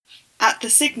At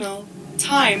the signal,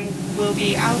 time will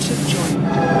be out of joint.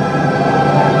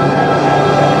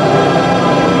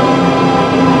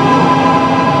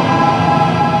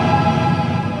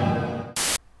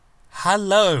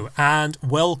 Hello and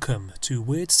welcome to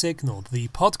Weird Signal, the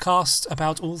podcast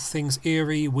about all things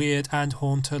eerie, weird and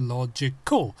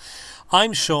hauntological.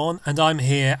 I'm Sean and I'm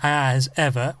here as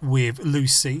ever with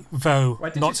Lucy, though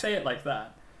Why did not... you say it like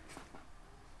that?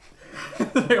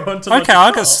 Okay,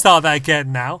 I'm going to start that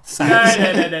again now. No.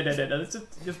 Let's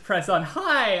just press on.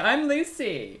 Hi, I'm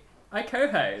Lucy. I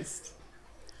co-host.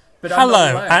 But I'm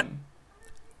not alone.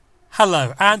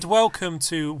 Hello and welcome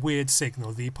to Weird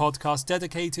Signal, the podcast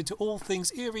dedicated to all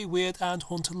things eerie, weird and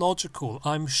hauntological.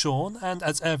 I'm Sean and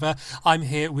as ever I'm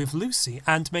here with Lucy,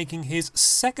 and making his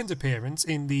second appearance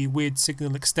in the Weird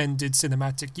Signal extended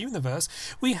cinematic universe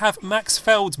we have Max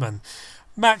Feldman.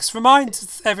 Max, remind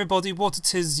everybody what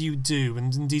it is you do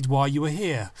and indeed why you are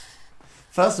here.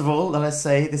 First of all, let's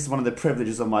say this is one of the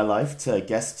privileges of my life to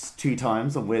guest 2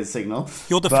 times on Weird Signal.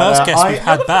 You're the first guest we've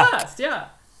had back. First, yeah.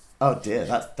 Oh dear,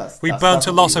 that's We've burnt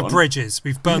a lot of bridges.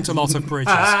 We've got our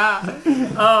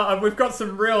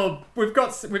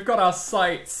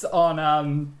sights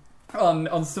on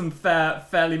some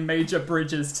fairly major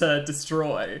bridges to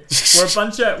destroy.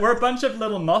 We're a bunch of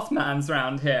little Mothmans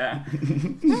around here.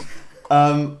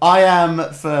 I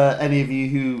am, for any of you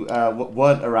who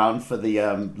weren't around for the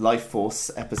Life Force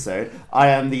episode, I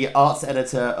am the arts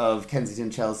editor of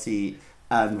Kensington, Chelsea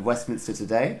and Westminster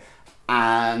Today.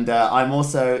 And I'm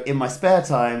also, in my spare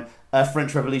time, a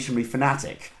French Revolutionary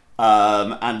fanatic.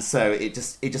 And so it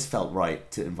just felt right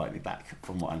to invite me back,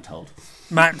 from what I'm told.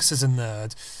 Max is a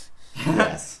nerd.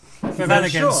 Yes. But then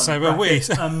again, so are we. A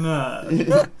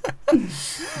nerd.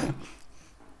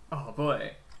 Oh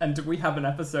boy. And we have an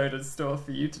episode in store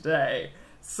for you today.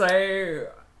 So,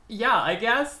 yeah, I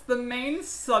guess the main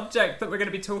subject that we're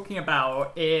going to be talking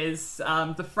about is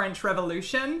the French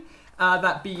Revolution.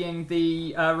 That being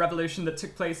the revolution that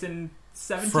took place in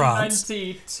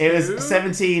 1792. It was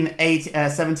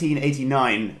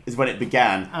 1789 is when it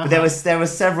began. Uh-huh. But there were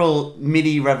several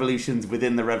mini revolutions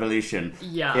within the revolution.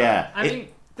 Yeah. I mean,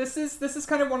 this is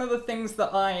kind of one of the things that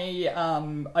I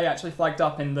actually flagged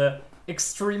up in the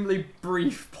extremely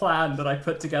brief plan that I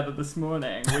put together this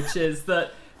morning, which is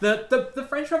that the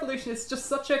French Revolution is just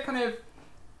such a kind of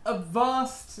a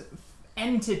vast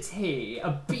entity,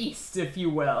 a beast, if you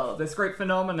will, this great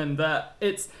phenomenon that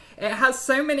it has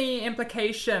so many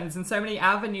implications and so many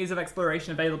avenues of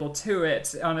exploration available to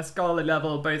it on a scholarly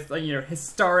level, both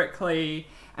historically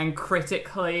and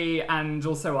critically and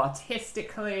also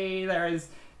artistically. There is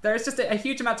just a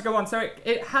huge amount to go on. So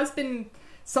it has been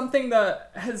something that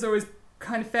has always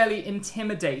kind of fairly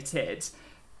intimidated.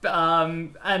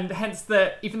 And hence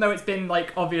even though it's been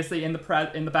obviously in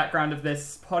the background of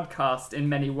this podcast in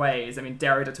many ways, I mean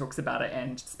Derrida talks about it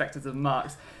in Spectres of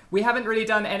Marx, we haven't really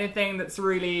done anything that's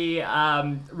really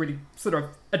sort of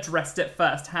addressed it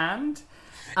firsthand.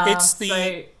 Yes,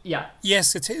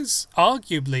 it is.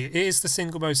 Arguably, it is the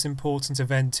single most important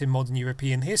event in modern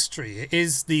European history.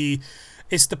 It's the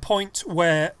point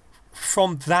where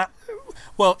from that.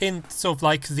 Well, in sort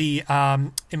of the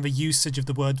in the usage of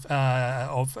the word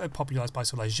of popularised by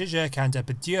sort of Zizek and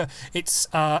Badiou, it's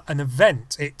an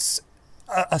event. It's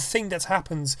a thing that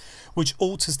happens which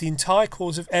alters the entire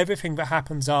course of everything that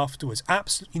happens afterwards.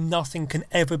 Absolutely nothing can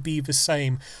ever be the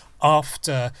same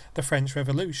after the French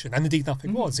Revolution, and indeed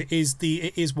nothing was. It is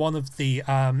one of the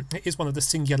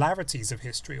singularities of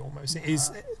history almost. It is.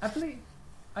 I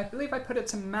believe I put it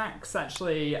to Max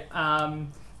actually.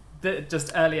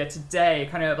 Just earlier today,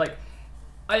 kind of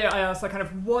I asked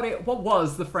what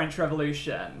was the French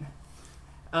Revolution?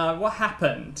 What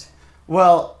happened?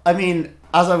 Well, I mean,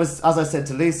 as I said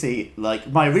to Lucy,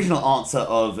 my original answer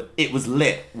of it was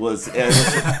lit was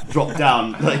dropped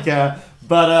down.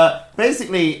 But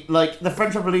basically, the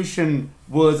French Revolution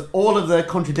was all of the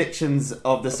contradictions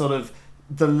of the sort of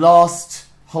the last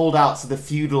holdouts of the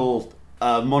feudal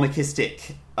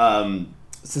monarchistic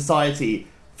society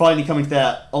finally coming to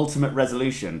their ultimate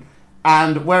resolution.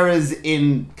 And whereas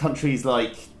in countries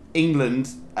like England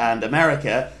and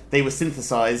America, they were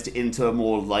synthesized into a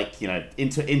more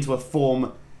into a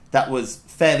form that was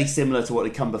fairly similar to what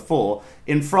had come before.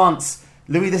 In France,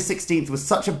 Louis XVI was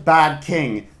such a bad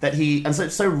king that he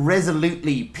so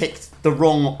resolutely picked the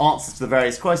wrong answers to the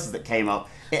various crises that came up.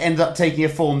 It ended up taking a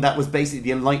form that was basically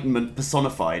the Enlightenment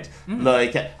personified. And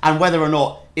whether or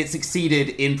not it succeeded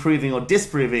in proving or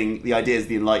disproving the ideas of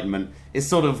the Enlightenment is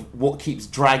sort of what keeps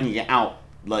dragging it out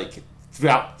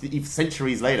throughout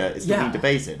centuries later is still being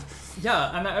debated.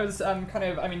 Yeah, and that was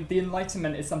the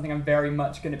Enlightenment is something I'm very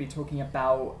much going to be talking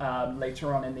about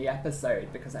later on in the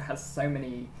episode, because it has so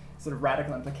many sort of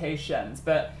radical implications.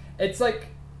 But it's like,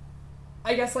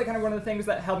 I guess like kind of one of the things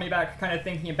that held me back kind of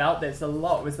thinking about this a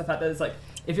lot was the fact that it's like,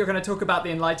 if you're going to talk about the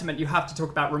Enlightenment, you have to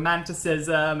talk about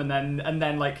Romanticism, and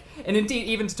then like, and indeed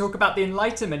even to talk about the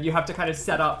Enlightenment, you have to kind of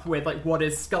set up with like, what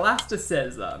is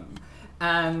scholasticism?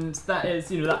 And that is,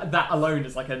 that alone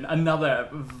is like another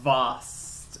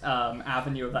vast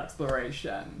avenue of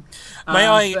exploration. May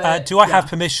I? Do I have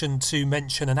permission to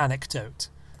mention an anecdote?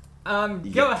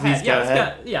 Go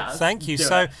ahead. Yeah. Thank you.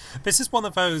 So this is one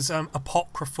of those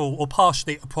apocryphal or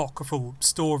partially apocryphal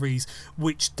stories,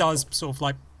 which does sort of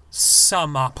like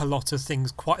sum up a lot of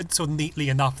things quite sort of neatly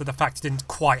enough that the fact it didn't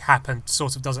quite happen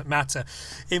sort of doesn't matter.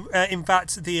 In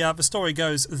fact, the story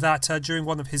goes that during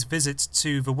one of his visits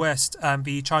to the West,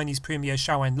 the Chinese premier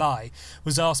Zhou Enlai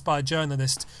was asked by a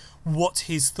journalist what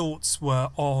his thoughts were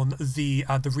on the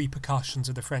repercussions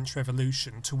of the French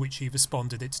Revolution, to which he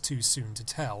responded, "It's too soon to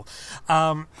tell."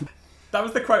 That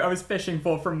was the quote I was fishing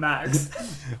for from Max.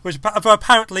 Which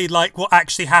apparently, like, what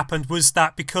actually happened was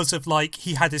that because of, like,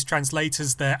 he had his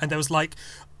translators there, and there was, like,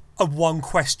 a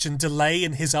one-question delay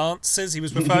in his answers. He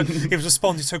was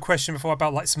responding to a question before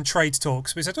about, like, some trade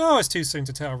talks. But he said, "Oh, it's too soon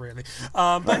to tell, really."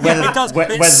 But yeah, it does.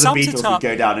 Whether the Beatles would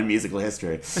go down in musical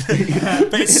history.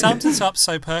 But it sums it up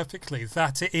so perfectly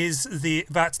that it is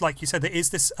like you said, there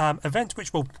is this event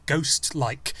which will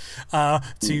ghost-like,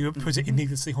 to put it in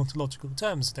needlessly ontological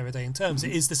terms, Derridean terms.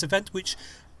 It is this event which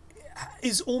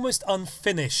is almost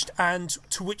unfinished, and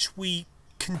to which we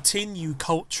continue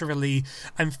culturally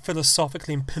and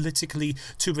philosophically and politically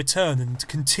to return and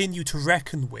continue to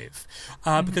reckon with,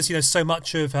 because so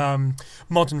much of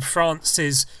modern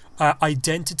France's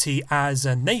identity as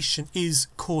a nation is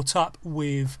caught up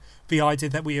with the idea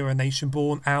that we are a nation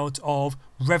born out of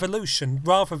revolution,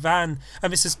 rather than,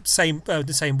 and this is the same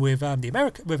with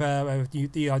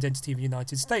the identity of the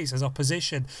United States as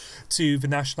opposition to the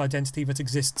national identity that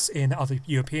exists in other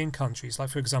European countries, like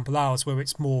for example ours, where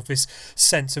it's more this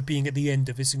sense of being at the end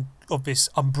of this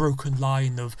unbroken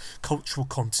line of cultural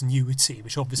continuity,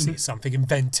 which obviously is something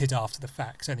invented after the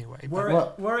fact anyway.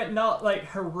 Were it not like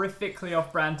horrifically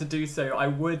off-brand to do so, I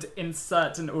would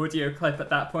insert an audio clip at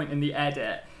that point in the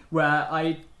edit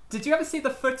where did you ever see the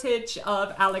footage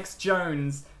of Alex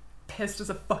Jones pissed as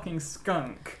a fucking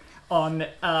skunk on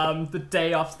the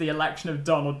day after the election of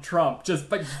Donald Trump,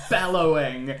 just like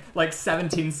bellowing like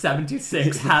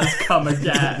 1776 has come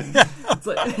again? It's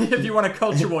like, if you want a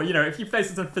culture war, if you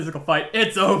face a physical fight,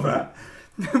 it's over.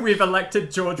 We've elected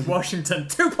George Washington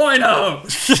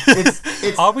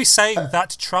 2.0. Are we saying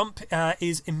that Trump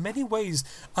is in many ways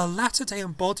a latter-day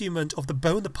embodiment of the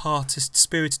Bonapartist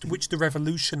spirit which the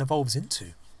revolution evolves into?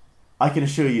 I can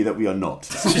assure you that we are not.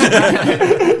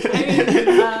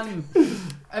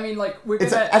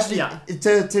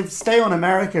 To stay on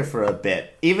America for a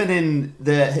bit, even in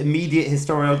the immediate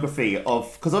historiography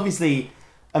of, because obviously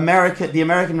the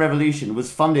American Revolution was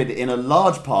funded in a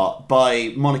large part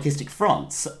by monarchistic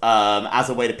France as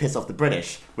a way to piss off the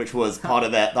British, which was part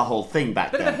of the whole thing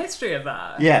back then. Bit of a history of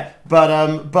that. Yeah,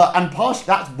 that's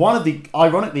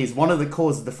ironically is one of the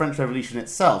causes of the French Revolution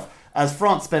itself, as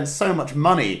France spent so much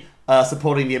money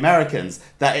supporting the Americans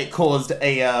that it caused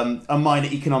a minor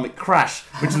economic crash,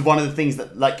 which is one of the things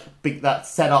that that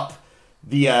set up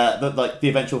the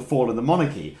eventual fall of the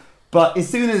monarchy. But as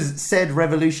soon as said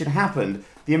revolution happened,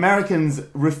 the Americans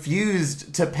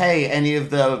refused to pay any of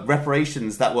the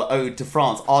reparations that were owed to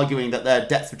France, arguing that their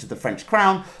debts were to the French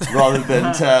crown rather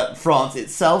than to France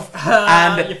itself,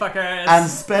 and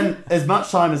spent as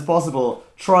much time as possible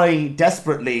trying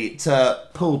desperately to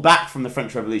pull back from the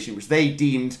French Revolution, which they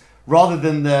deemed, rather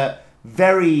than the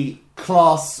very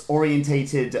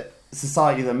class-orientated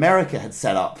society that America had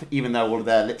set up, even though all of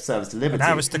their lip service to liberty.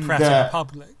 An aristocratic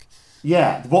republic.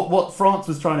 Yeah, what France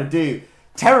was trying to do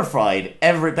terrified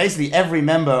basically every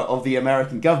member of the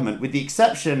American government, with the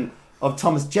exception of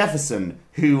Thomas Jefferson,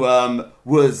 who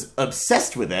was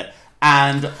obsessed with it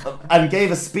and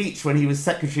gave a speech when he was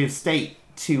Secretary of State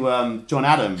to John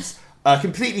Adams,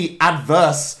 completely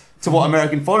adverse to what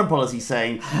American foreign policy is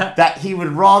saying, that he would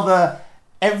rather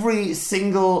every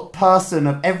single person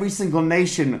of every single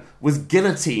nation was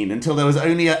guillotined until there was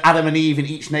only Adam and Eve in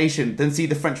each nation than see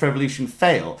the French Revolution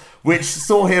fail, which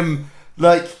saw him,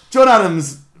 John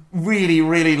Adams really,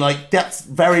 really, that's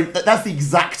the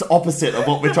exact opposite of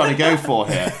what we're trying to go for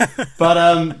here.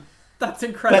 But, that's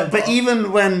incredible.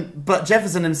 But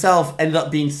Jefferson himself ended up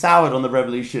being soured on the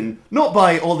revolution, not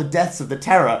by all the deaths of the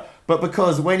terror, but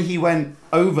because when he went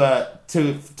over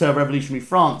to revolutionary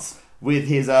France, with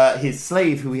his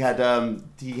slave who he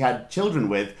had children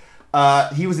with,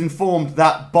 he was informed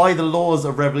that by the laws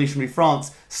of revolutionary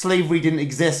France, slavery didn't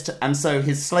exist, and so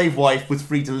his slave wife was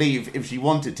free to leave if she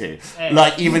wanted to.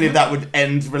 Like, even if that would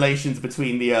end relations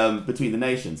between the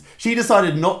nations. She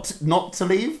decided not to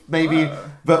leave, maybe,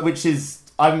 but which is.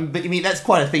 I mean, that's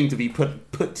quite a thing to be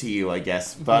put to you, I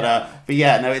guess. But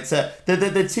yeah, no, it's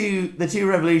the two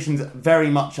revolutions very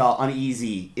much are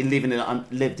uneasy,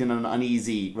 lived in an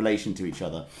uneasy relation to each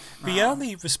other. The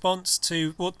early response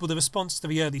to the response to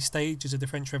the early stages of the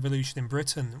French Revolution in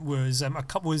Britain was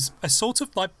a sort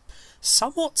of like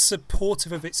somewhat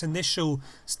supportive of its initial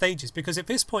stages, because at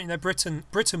this point, Britain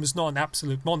was not an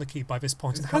absolute monarchy by this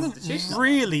point. It hadn't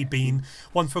really been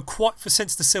one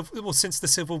since the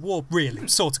Civil War, really,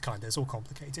 sort of, kind of. It's all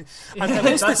complicated. And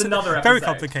there was That's another episode. Very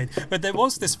complicated. But there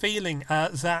was this feeling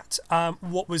that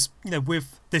what was,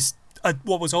 with this.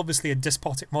 What was obviously a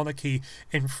despotic monarchy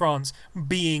in France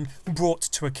being brought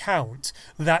to account,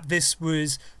 that this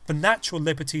was the natural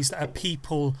liberties that a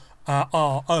people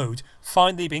are owed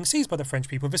finally being seized by the French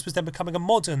people. This was then becoming a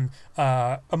modern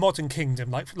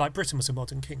kingdom, like Britain was a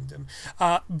modern kingdom.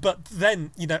 But then,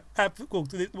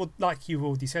 like you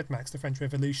already said, Max, the French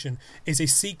Revolution is a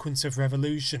sequence of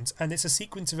revolutions, and it's a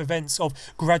sequence of events of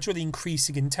gradually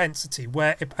increasing intensity,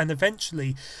 and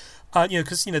eventually,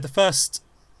 because the first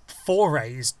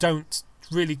forays aren't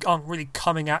really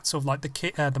coming at sort of like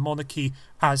the monarchy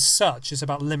as such. It's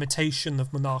about limitation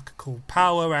of monarchical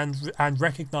power and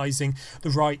recognizing the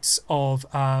rights of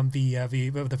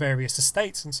the various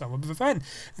estates and so on. But then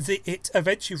it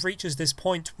eventually reaches this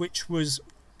point which was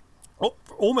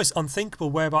almost unthinkable,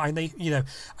 whereby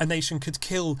a nation could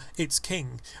kill its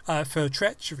king for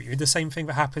treachery. The same thing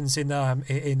that happens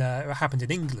happened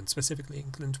in England, specifically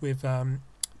England, with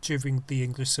during the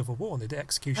English Civil War and the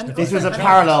execution of... This was a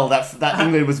parallel that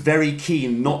England was very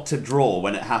keen not to draw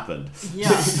when it happened. Yeah,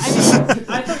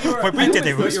 I thought you were... When we did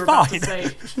it was fine.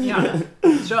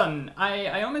 John,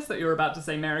 I almost thought you were about to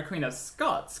say Mary Queen of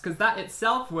Scots, because that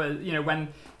itself was, when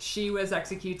she was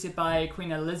executed by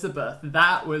Queen Elizabeth,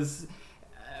 that was...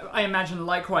 I imagine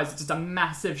likewise just a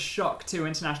massive shock to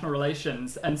international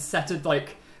relations and set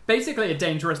basically a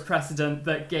dangerous precedent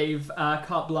that gave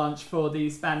carte blanche for the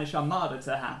Spanish Armada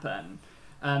to happen.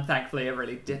 And thankfully it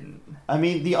really didn't. I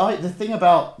mean, the thing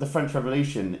about the French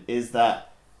Revolution is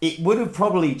that it would have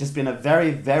probably just been a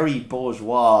very, very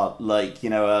bourgeois,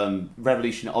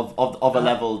 revolution of a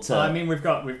level to... I mean, we've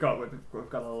got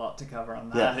a lot to cover on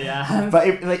that, yeah. But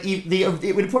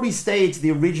it would have probably stayed to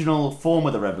the original form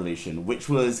of the revolution, which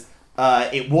was,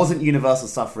 it wasn't universal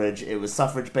suffrage, it was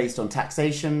suffrage based on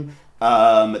taxation.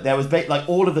 There was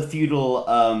all of the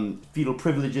feudal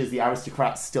privileges the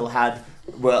aristocrats still had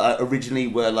were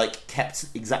kept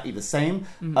exactly the same.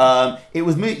 It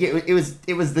was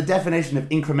the definition of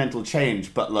incremental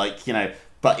change, but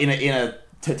in a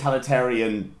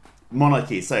totalitarian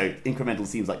monarchy. So incremental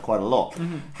seems like quite a lot.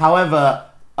 However,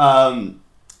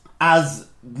 as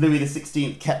Louis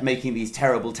XVI kept making these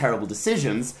terrible, terrible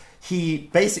decisions, he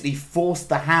basically forced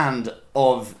the hand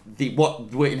of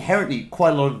what were inherently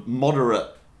quite a lot of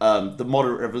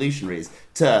moderate revolutionaries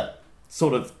to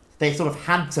they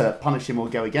had to punish him or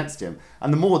go against him.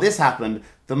 And the more this happened,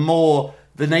 the more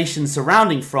the nations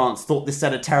surrounding France thought this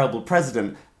set a terrible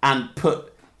precedent and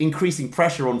put increasing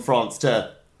pressure on France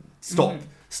to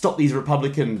stop these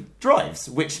republican drives,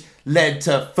 which led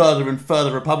to further and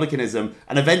further republicanism,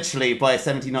 and eventually by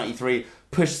 1793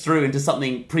 pushed through into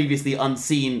something previously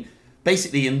unseen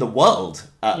basically in the world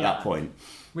at that point.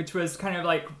 Which was kind of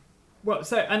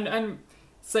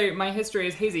so my history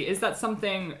is hazy. Is that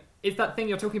thing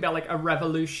you're talking about a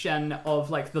revolution of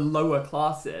the lower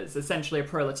classes, essentially a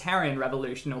proletarian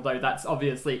revolution, although that's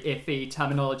obviously iffy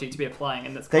terminology to be applying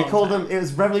in this context. They called it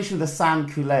was Revolution of the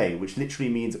Sans Culottes, which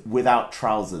literally means without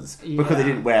trousers, because they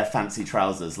didn't wear fancy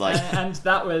trousers. And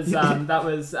that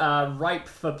was ripe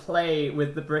for play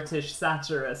with the British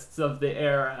satirists of the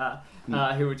era,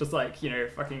 who were just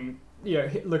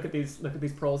look at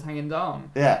these proles hanging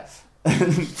down. Yeah.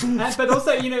 But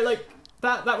also,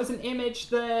 that was an image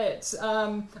that,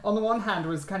 on the one hand,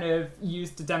 was kind of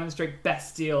used to demonstrate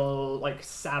bestial,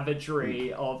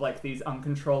 savagery of, these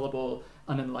uncontrollable,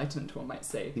 unenlightened, one might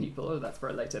say, people. Oh, that's for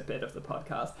a later bit of the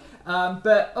podcast.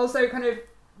 But also kind of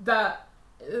that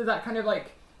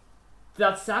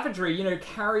savagery,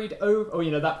 carried over,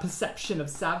 or, that perception of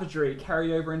savagery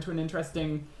carried over into an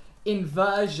interesting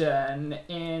inversion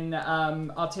in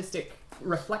artistic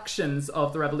reflections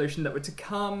of the revolution that were to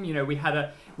come. We had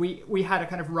a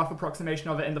kind of rough approximation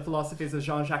of it in the philosophies of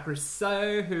Jean-Jacques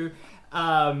Rousseau, who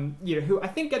who I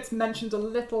think gets mentioned a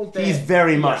little bit. He's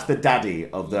very much the daddy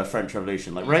of the French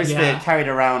Revolution. Like Robespierre carried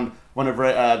around one of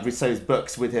Rousseau's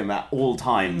books with him at all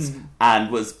times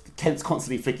and was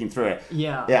constantly flicking through it.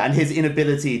 Yeah, and his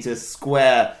inability to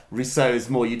square Rousseau's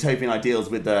more utopian ideals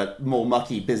with the more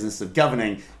mucky business of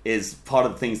governing is part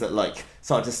of the things that like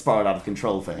started to spiral out of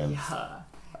control for him.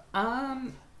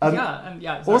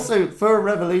 Also, for a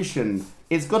revolution,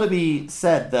 it's got to be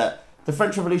said that the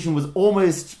French Revolution was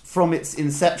almost, from its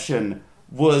inception,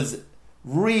 was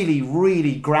really,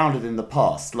 really grounded in the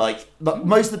past. Like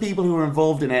most of the people who were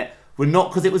involved in it were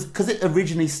not, because it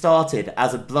originally started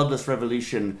as a bloodless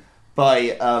revolution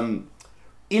by,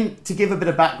 to give a bit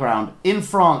of background, in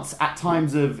France, at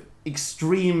times of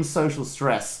extreme social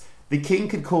stress, the king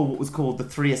could call what was called the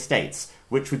Three Estates,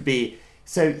 which would be,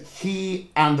 so he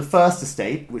and the first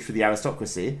estate, which were the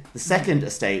aristocracy, the second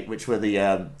estate, which were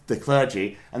the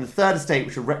clergy, and the third estate,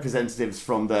 which were representatives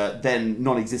from the then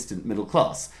non-existent middle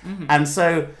class. And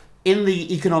so in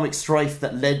the economic strife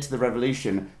that led to the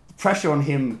revolution, the pressure on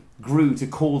him grew to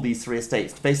call these three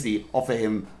estates to basically offer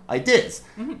him ideas.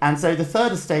 And so the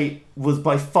third estate was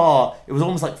by far, it was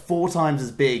almost like 4 times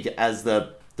as big as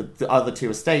the other 2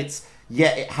 estates,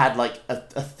 yet it had like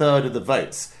a third of the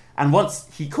votes. And once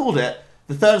he called it,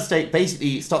 the third estate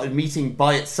basically started meeting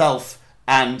by itself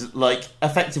and like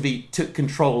effectively took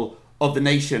control of the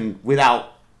nation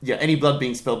without any blood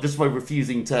being spilled, just by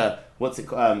refusing to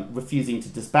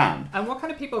disband. And what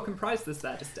kind of people comprise this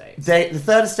third estate? The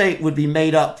third estate would be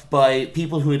made up by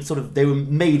people who had they were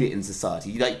made it in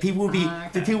society. Like people would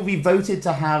be voted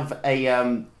to have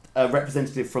a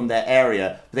representative from their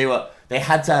area. They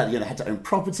had to own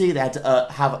property. They had to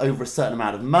have over a certain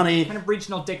amount of money. Kind of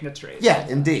regional dignitaries. Yeah,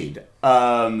 indeed.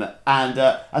 And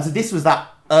so this was that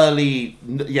early,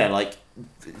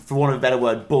 for want of a better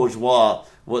word, bourgeois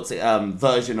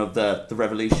version of the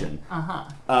revolution.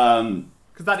 Because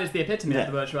that is the epitome of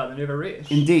the bourgeois, the nouveau riche.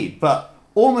 Indeed, but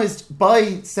almost by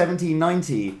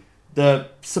 1790, the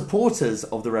supporters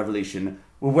of the revolution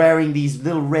were wearing these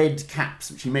little red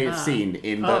caps, which you may have seen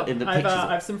in the pictures.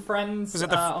 I have some friends. Was it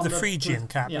the Phrygian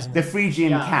cap? Yeah. Isn't it? The Phrygian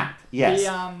cap, yes.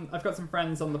 I've got some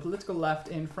friends on the political left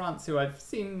in France who I've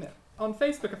seen on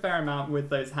Facebook a fair amount with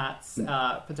those hats,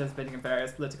 participating in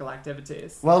various political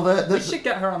activities. Well, we should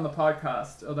get her on the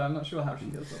podcast, although I'm not sure how she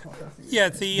deals with podcasting. Yeah,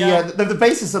 the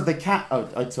basis of the cap.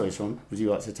 Oh, sorry, Sean. Would you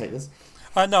like to take this?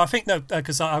 No, I think no,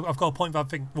 because I've got a point that I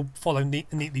think will follow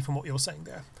neatly from what you're saying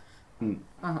there.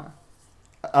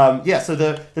 So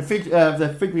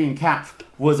the Phrygian cap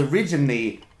was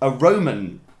originally a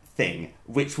Roman thing,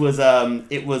 which was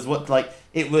it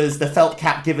was the felt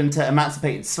cap given to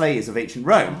emancipated slaves of ancient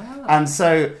Rome, and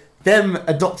so them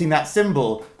adopting that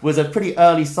symbol was a pretty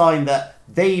early sign that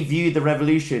they viewed the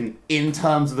revolution in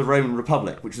terms of the Roman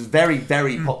Republic, which was very,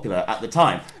 very popular at the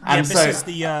time. And so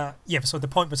the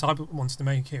point that I wanted to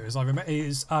make here is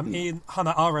in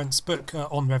Hannah Arendt's book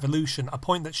on revolution, a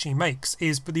point that she makes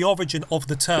is the origin of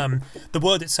the term, the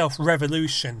word itself,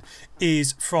 revolution,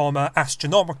 is from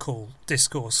astronomical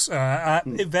discourse.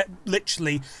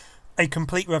 Literally, a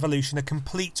complete revolution, a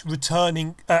complete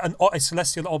returning, a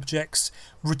celestial object's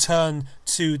return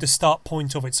to the start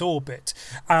point of its orbit.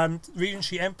 And the reason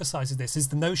she emphasises this is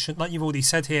the notion, like you've already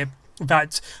said here,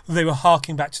 that they were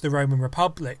harking back to the Roman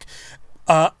Republic.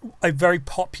 A very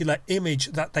popular image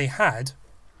that they had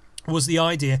was the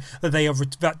idea that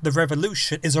that the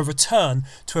revolution is a return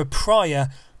to a prior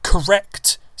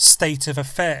correct state of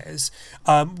affairs,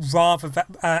 rather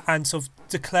than and sort of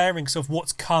declaring sort of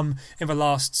what's come in the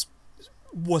last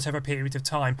whatever period of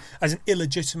time as an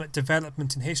illegitimate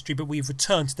development in history, but we've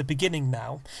returned to the beginning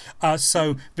now.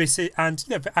 So this is, and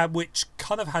which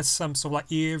kind of has some sort of like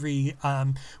eerie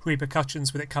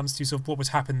repercussions when it comes to sort of what would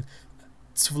happen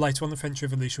sort of later on in the French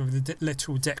Revolution with the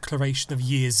literal declaration of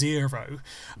Year Zero.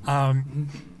 And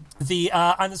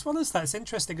as well as that, it's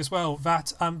interesting as well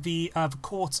that the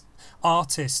court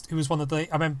artist who was I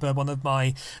remember one of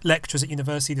my lecturers at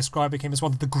university describing him as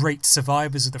one of the great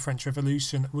survivors of the French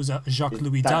Revolution was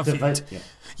Jacques-Louis David.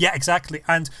 Yeah, exactly.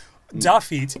 And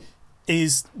David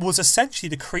was essentially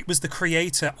the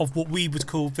creator of what we would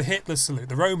call the Hitler salute,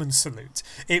 the Roman salute.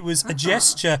 It was a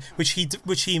gesture which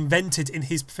he invented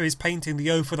for his painting, the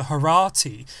Oath of the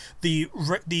Hierarchy, the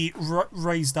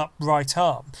raised up right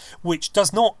arm, which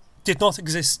did not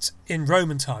exist in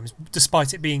Roman times,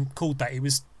 despite it being called that.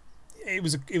 It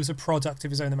was a product of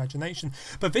his own imagination.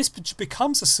 But this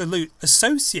becomes a salute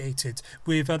associated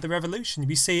with the revolution.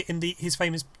 We see it in his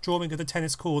famous drawing of the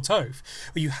tennis court oath,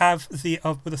 where you have with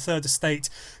the third estate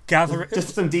gather.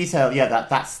 Just some detail. Yeah,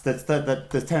 that's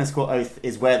the tennis court oath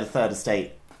is where the third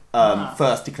estate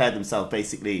first declared themselves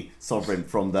basically sovereign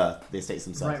from the estates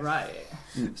themselves. Right.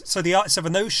 So the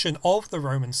notion of the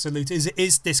Roman salute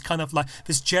is this kind of like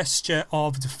this gesture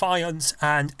of defiance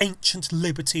and ancient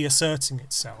liberty asserting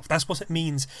itself. That's what it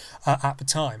means at the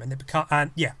time, and it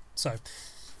became so.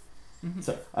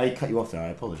 So I cut you off there. I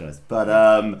apologise, but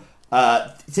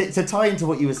to tie into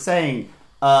what you were saying,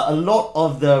 a lot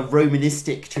of the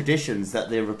Romanistic traditions that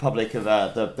the Republic of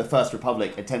the First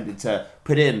Republic attempted to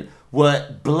put in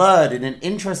were blurred in an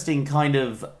interesting kind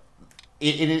of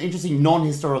in an interesting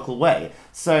non-historical way.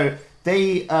 So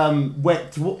they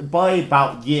went by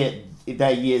about their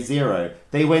year zero.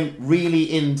 They went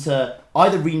really into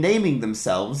either renaming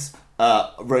themselves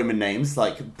Roman names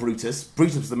like Brutus.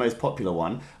 Brutus was the most popular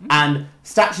one, and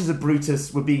statues of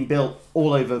Brutus were being built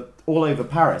all over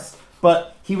Paris.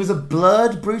 But he was a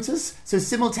blurred Brutus, so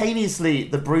simultaneously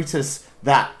the Brutus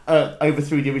that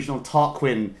overthrew the original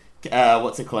Tarquin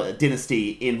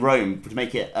dynasty in Rome to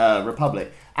make it a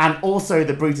republic, and also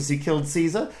the Brutus who killed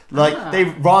Caesar. They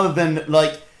rather than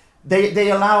they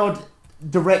allowed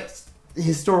direct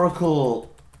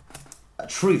historical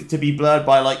truth to be blurred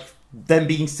by them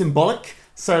being symbolic.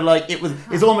 So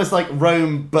it's almost like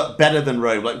Rome but better than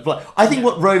Rome. I think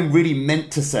what Rome really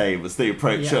meant to say was the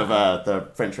approach of the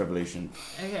French Revolution.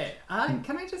 Okay,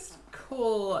 can I just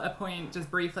call a point just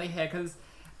briefly here, because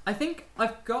I think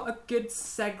I've got a good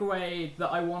segue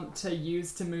that I want to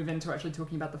use to move into actually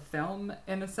talking about the film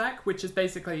in a sec, which is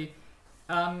basically,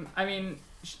 shall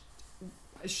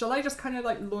I just kind of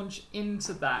launch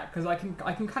into that, because I can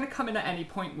kind of come in at any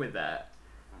point with it.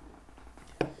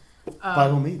 By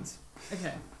all means.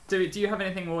 Okay. Do you have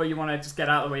anything more you want to just get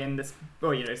out of the way in this,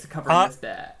 or to cover in this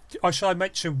bit? Shall I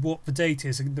mention what the date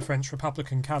is in the French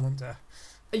Republican calendar?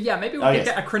 Yeah, maybe we could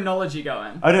get a chronology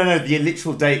going. I don't know the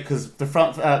literal date, because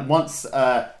once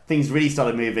things really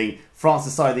started moving, France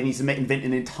decided they need to invent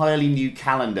an entirely new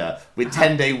calendar with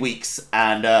 10-day weeks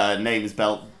and names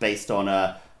based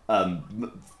on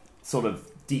sort of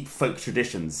deep folk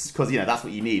traditions, because that's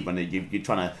what you need when you're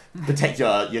trying to protect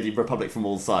your republic from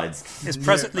all sides. It's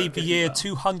presently the year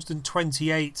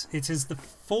 228. It is the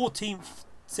 14th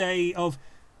day of...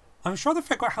 I'm trying to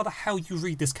figure out how the hell you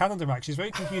read this calendar, actually. It's very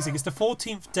confusing. It's the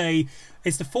 14th day.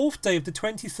 It's the 4th day of the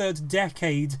 23rd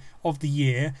decade of the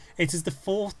year. It is the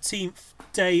 14th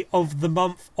day of the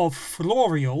month of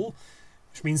Floreal,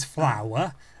 which means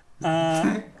flower.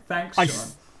 Thanks, Sean.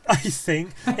 I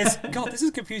think it's God. This is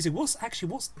confusing. What's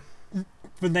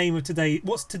the name of today?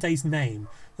 What's today's name?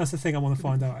 That's the thing I want to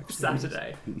find out. Actually,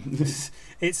 Saturday.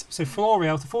 It's so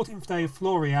Floreal. The 14th day of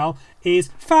Floreal is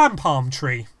fan palm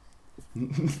tree.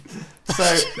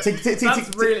 So to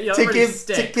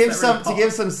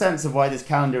give some sense of why this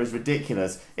calendar is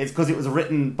ridiculous, it's because it was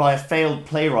written by a failed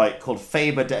playwright called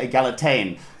Faber de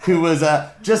Egalitane, who was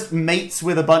just mates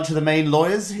with a bunch of the main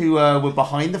lawyers who were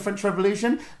behind the French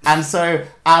Revolution, and so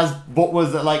as what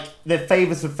was the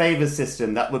favors for favors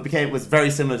system that was very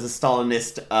similar to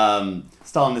Stalinist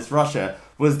Russia,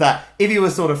 was that if you were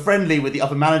sort of friendly with the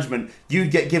upper management, you'd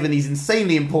get given these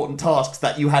insanely important tasks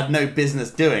that you had no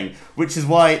business doing, which is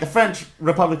why the French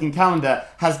Republican calendar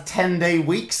has 10-day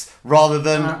weeks rather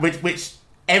than which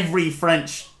every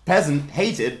French peasant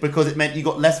hated, because it meant you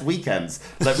got less weekends,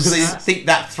 because they didn't think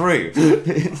that through.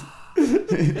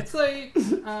 It's I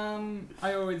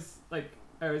always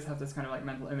have this kind of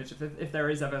mental image if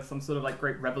there is ever some sort of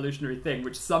great revolutionary thing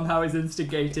which somehow is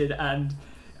instigated and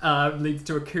leads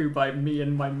to a coup by me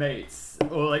and my mates,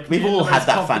 or we've all had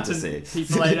that fantasy.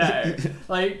 People I know,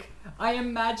 I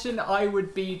imagine I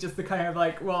would be just the kind of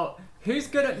well, who's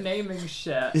good at naming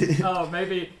shit? Oh,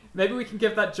 maybe we can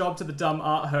give that job to the dumb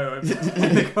art hoe in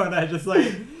the corner. Just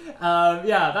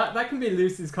that can be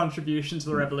Lucy's contribution to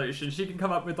the revolution. She can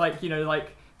come up with the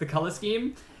color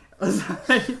scheme,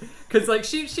 because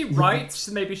she writes.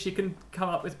 So maybe she can come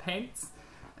up with paints.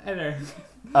 I don't know.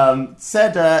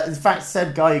 Said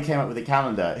guy who came up with the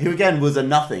calendar, who again was a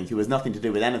nothing, who was nothing to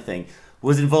do with anything,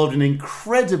 was involved in an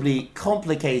incredibly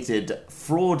complicated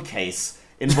fraud case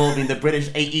involving the British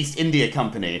East India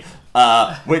Company,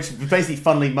 which was basically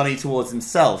funneling money towards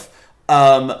himself,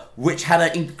 which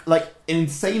had an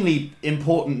insanely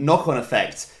important knock-on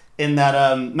effect in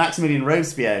that Maximilian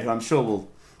Robespierre, who I'm sure will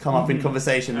come up in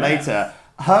conversation later,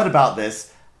 heard about this.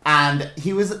 And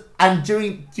due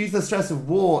to the stress of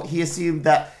war, he assumed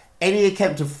that any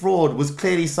attempt of fraud was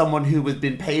clearly someone who was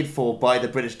been paid for by the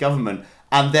British government,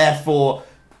 and therefore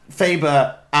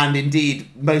Faber and indeed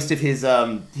most of his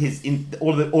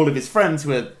all of his friends who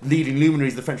were leading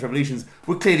luminaries of the French Revolutions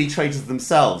were clearly traitors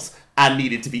themselves and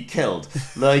needed to be killed.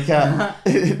 Like, I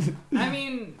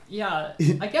mean, yeah,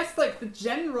 I guess like the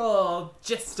general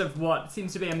gist of what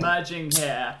seems to be emerging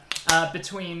here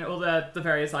between all the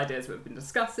various ideas we've been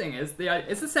discussing is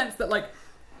the sense that, like,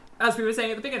 as we were saying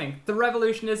at the beginning, the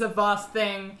revolution is a vast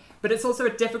thing, but it's also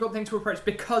a difficult thing to approach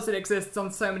because it exists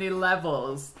on so many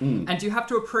levels, and you have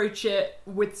to approach it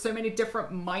with so many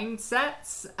different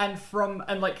mindsets and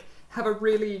like have a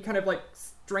really kind of like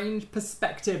strange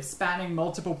perspective spanning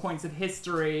multiple points of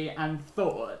history and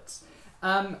thought,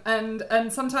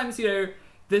 and sometimes, you know,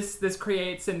 this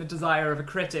creates in the desire of a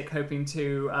critic hoping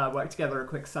to work together a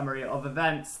quick summary of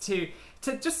events to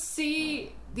just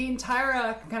see the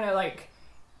entire kind of like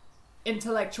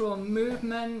intellectual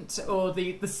movement or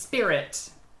the spirit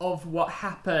of what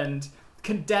happened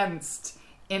condensed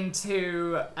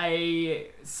into a,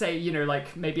 say, you know,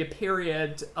 like maybe a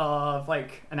period of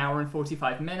like an hour and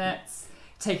 45 minutes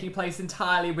taking place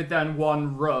entirely within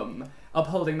one room,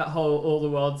 upholding that whole all the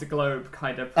world's a globe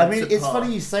kind of principle. I mean, it's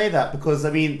funny you say that because,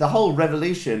 I mean, the whole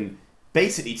revolution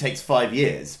basically takes 5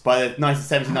 years. By the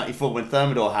 1917-94 when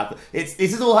Thermidor happened, this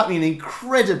is all happening in an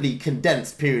incredibly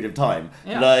condensed period of time.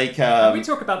 Yeah. Like, when we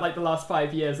talk about like the last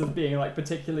 5 years as being like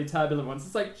particularly turbulent ones,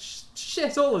 it's like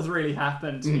shit all has really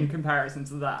happened in comparison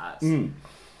to that.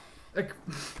 Like,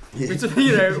 which,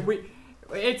 you know,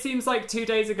 it seems like 2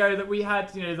 days ago that we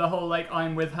had, you know, the whole like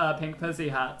I'm with her Pink Pussy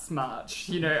Hats march,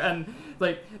 you know, and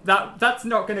like that's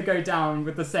not going to go down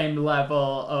with the same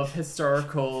level of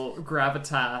historical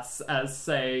gravitas as,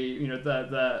 say, you know,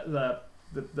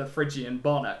 the Phrygian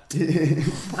bonnet, you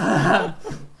know,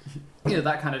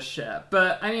 that kind of shit.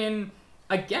 But I mean,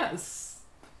 I guess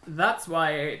that's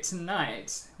why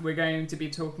tonight we're going to be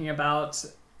talking about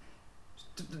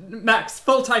Max,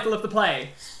 full title of the play.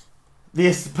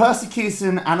 The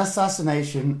persecution and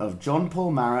assassination of John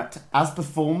Paul Marat as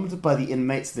performed by the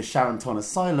inmates of the Charenton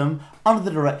Asylum under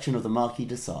the direction of the Marquis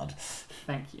de Sade.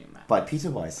 Thank you, Matt. By Peter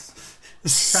Weiss.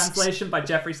 Translation by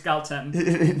Jeffrey Skelton.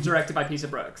 Directed by Peter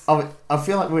Brooks. Oh, I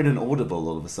feel like we're in an Audible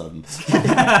all of a sudden.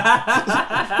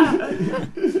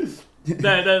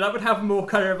 No, that would have more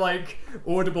kind of like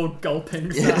audible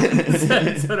gulping sounds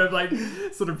and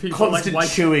sort of people constant like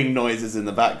chewing noises in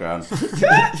the background.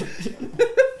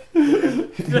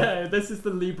 No, this is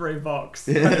the LibreVox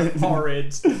kind of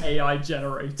horrid AI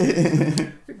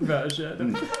generated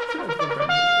version.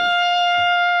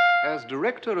 As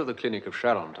director of the Clinic of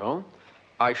Charenton,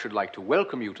 I should like to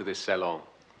welcome you to this salon.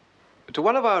 To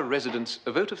one of our residents,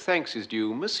 a vote of thanks is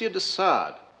due, Monsieur de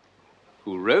Sade,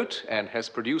 who wrote and has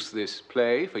produced this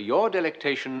play for your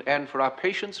delectation and for our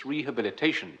patients'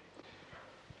 rehabilitation.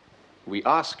 We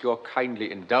ask your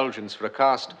kindly indulgence for a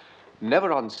cast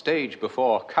never on stage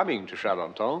before coming to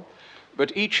Charenton,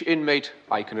 but each inmate,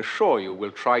 I can assure you, will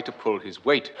try to pull his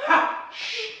weight.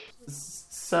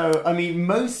 So, I mean,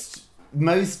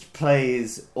 most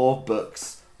plays or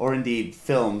books, or indeed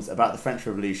films about the French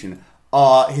Revolution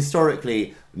are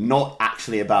historically not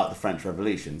actually about the French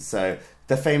Revolution. So,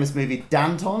 the famous movie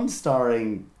Danton,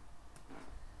 starring...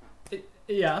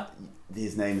 Yeah.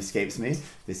 His name escapes me.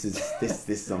 This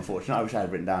is unfortunate. I wish I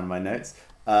had written down in my notes.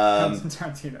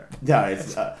 Tarantino. No,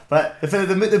 it's, but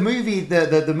the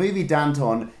movie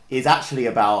Danton is actually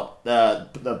about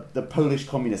the Polish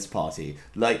Communist Party.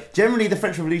 Like, generally, the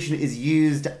French Revolution is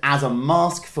used as a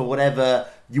mask for whatever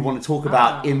you want to talk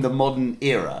about in the modern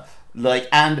era. Like,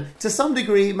 and to some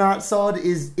degree, Marat Sade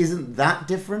isn't that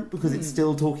different because it's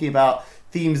still talking about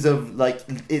themes of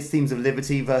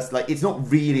liberty versus, like, it's not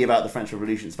really about the French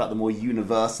Revolution. It's about the more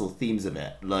universal themes of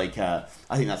it. Like, I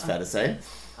think that's fair to say.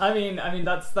 I mean,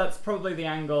 that's probably the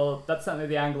angle. That's certainly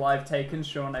the angle I've taken.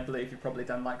 Sean, I believe you've probably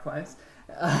done likewise.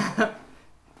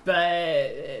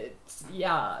 But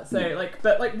yeah, so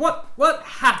what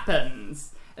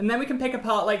happens? And then we can pick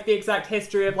apart like the exact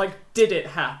history of like, did it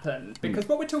happen? Because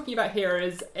what we're talking about here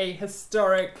is a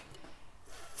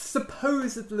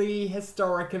supposedly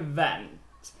historic event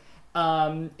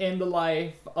in the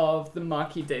life of the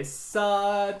Marquis de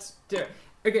Sade.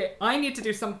 Okay, I need to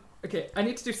do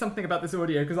something about this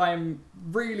audio because I am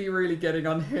really, really getting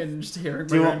unhinged hearing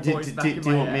my own voice back in my head. Do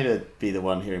you want me to be the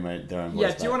one hearing their own voice?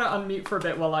 Yeah, do you want to unmute for a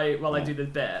bit while I do this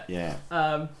bit? Yeah.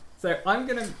 So I'm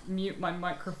going to mute my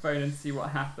microphone and see what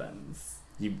happens.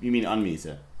 You mean unmute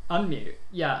it? Unmute,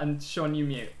 yeah, and Sean, you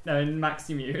mute. No, and Max,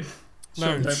 you mute.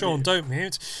 Sean, don't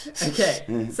mute.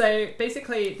 Okay, so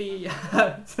basically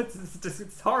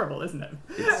it's horrible, isn't it?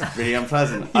 It's really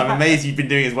unpleasant. Yeah. I'm amazed you've been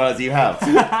doing as well as you have.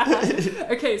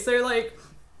 Okay, so like,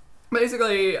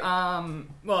 basically,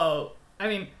 well, I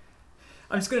mean,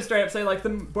 I'm just going to straight up say, like,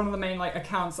 one of the main, like,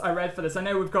 accounts I read for this. I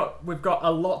know we've got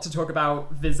a lot to talk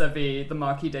about vis-a-vis the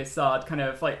Marquis de Sade, kind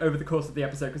of, like, over the course of the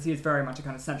episode, because he is very much a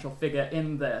kind of central figure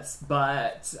in this.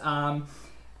 But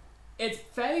it's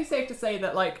fairly safe to say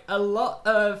that, like, a lot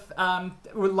of,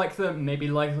 like the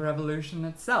revolution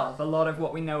itself, a lot of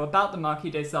what we know about the Marquis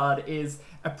de Sade is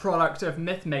a product of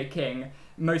myth-making,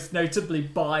 most notably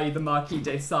by the Marquis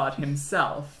de Sade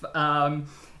himself.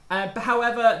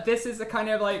 However, this is a kind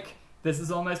of, like, this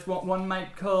is almost what one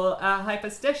might call a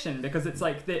hyperstition, because it's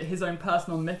like his own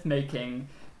personal myth-making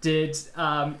did,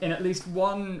 in at least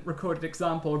one recorded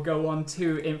example, go on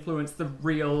to influence the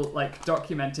real, like,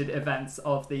 documented events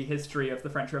of the history of the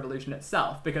French Revolution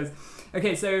itself. Because,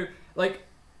 okay, so, like,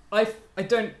 I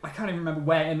can't even remember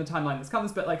where in the timeline this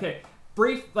comes, but, like,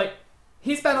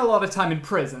 he spent a lot of time in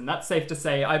prison, that's safe to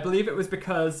say. I believe it was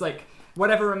because, like,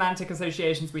 whatever romantic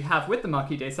associations we have with the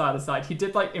Marquis de Sade aside, he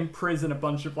did, like, imprison a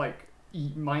bunch of, like,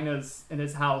 minors in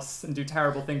his house and do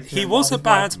terrible things to him. He was a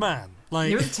bad man. Like,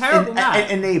 he was a terrible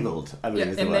man. Enabled, I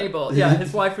believe. Yeah, enabled. Yeah,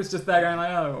 his wife was just there going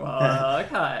like, oh, well,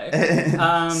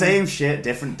 okay. Same shit,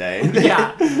 different day.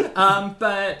 Yeah.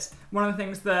 But one of the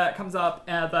things that comes up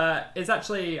that is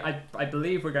actually, I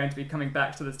believe we're going to be coming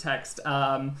back to this text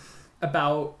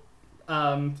about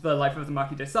the life of the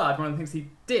Marquis de Sade. One of the things he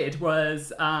did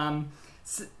was,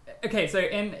 so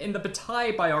in the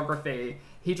Bataille biography,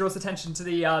 he draws attention to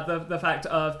the fact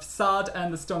of Sade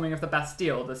and the storming of the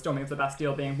Bastille. The storming of the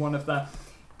Bastille being one of the,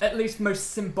 at least most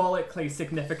symbolically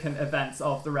significant events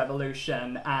of the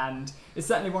revolution, and it's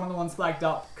certainly one of the ones flagged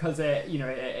up because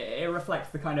it reflects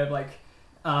the kind of like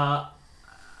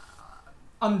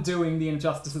undoing the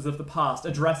injustices of the past,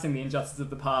 addressing the injustices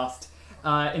of the past.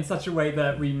 In such a way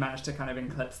that we managed to kind of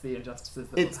eclipse the injustices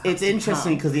that it's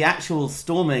interesting because the actual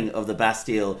storming of the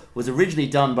Bastille was originally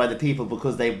done by the people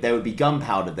because there would be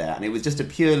gunpowder there, and it was just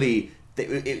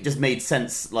it just made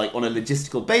sense, like, on a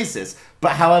logistical basis.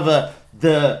 But however,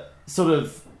 the sort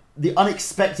of the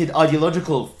unexpected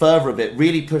ideological fervor of it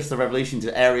really pushed the revolution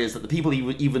to areas that the people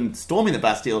even storming the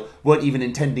Bastille weren't even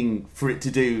intending for it to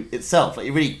do itself. Like,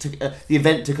 it really took the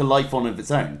event took a life on of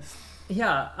its own.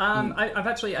 Yeah,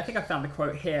 I think I found the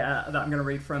quote here that I'm going to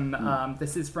read from.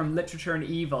 This is from Literature and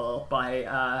Evil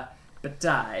by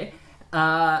Bataille,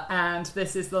 and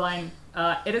this is the line.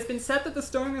 It has been said that the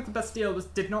storming of the Bastille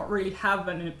did not really have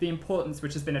the importance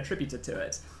which has been attributed to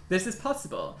it. This is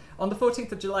possible. On the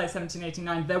 14th of July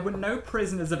 1789, there were no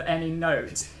prisoners of any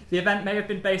note. The event may have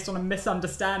been based on a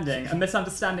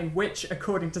misunderstanding which,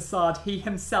 according to Sade, he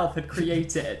himself had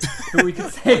created. But we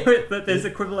could say that this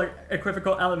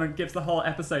equivocal element gives the whole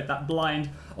episode that blind,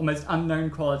 almost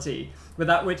unknown quality,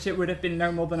 without which it would have been no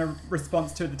more than a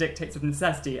response to the dictates of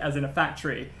necessity, as in a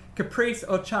factory. Caprice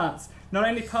or chance not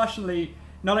only partially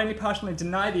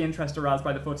deny the interest aroused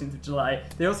by the 14th of July,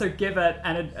 they also give it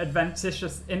an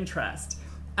adventitious interest.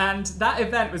 And that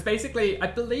event was basically, I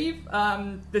believe,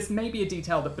 this may be a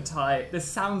detail that this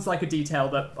sounds like a detail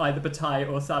that either Bataille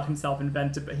or Sade himself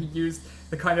invented, but he used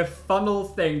the kind of funnel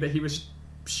thing that he was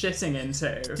shitting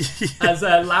into as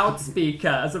a loudspeaker,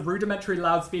 as a rudimentary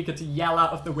loudspeaker to yell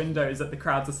out of the windows at the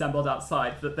crowds assembled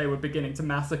outside that they were beginning to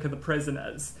massacre the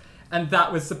prisoners. And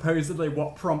that was supposedly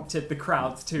what prompted the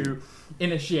crowds to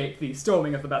initiate the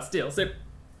storming of the Bastille. So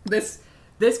this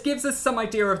gives us some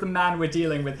idea of the man we're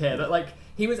dealing with here, that, like,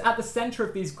 he was at the center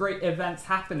of these great events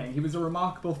happening. He was a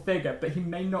remarkable figure, but he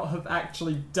may not have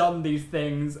actually done these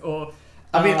things, or...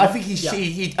 I mean, I think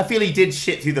I feel he did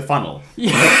shit through the funnel.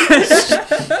 Yeah.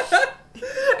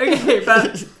 Okay,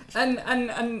 but...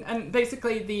 And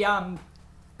basically the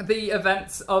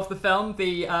events of the film,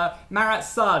 the Marat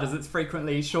Sade, as it's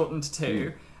frequently shortened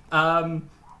to.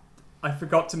 I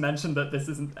forgot to mention that this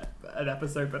isn't an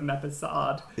episode, but an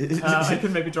episode. I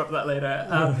can maybe drop that later.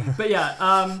 But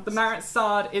yeah, the Marat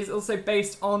Sade is also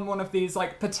based on one of these,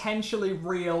 like, potentially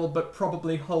real, but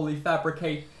probably wholly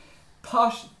fabricated,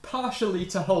 partially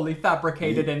to wholly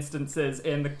fabricated instances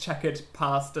in the checkered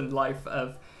past and life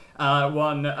of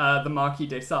the Marquis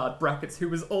de Sade, brackets, who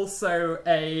was also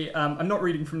I'm not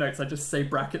reading from notes, I just say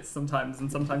brackets sometimes,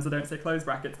 and sometimes I don't say close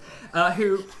brackets,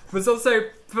 who was also,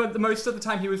 for the most of the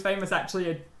time he was famous,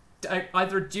 actually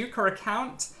either a duke or a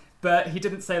count, but he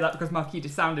didn't say that because Marquis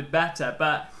sounded better,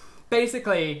 but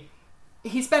basically,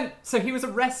 he was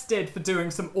arrested for doing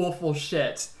some awful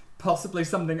shit, possibly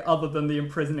something other than the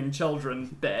imprisoning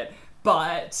children bit,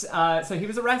 but, so he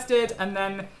was arrested, and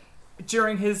then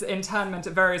during his internment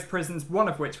at various prisons, one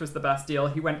of which was the Bastille,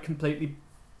 he was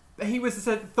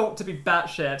thought to be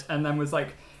batshit, and then was,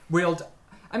 like,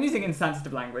 I'm using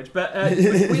insensitive language, but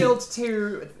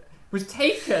was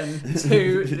taken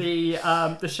to the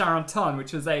Charenton,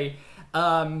 which was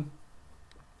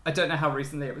I don't know how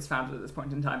recently it was founded at this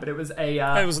point in time, but it was a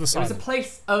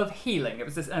place of healing. It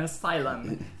was an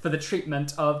asylum for the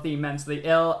treatment of the mentally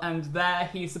ill, and there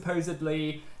he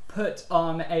supposedly put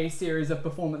on a series of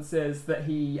performances that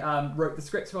he wrote the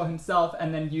scripts for himself,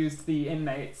 and then used the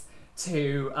inmates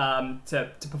to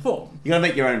perform. You gotta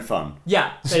make your own fun.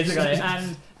 Yeah, basically.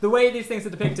 And the way these things are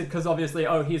depicted, because obviously,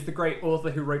 he's the great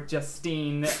author who wrote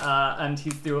Justine, and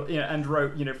and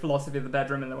wrote Philosophy of the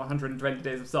Bedroom and the 120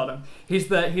 Days of Sodom. He's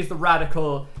the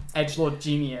radical edgelord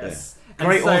genius. Yeah.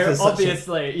 Great author,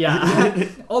 obviously,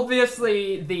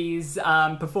 obviously these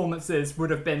performances would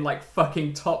have been like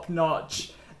fucking top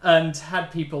notch and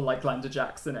had people like Glenda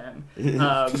Jackson in.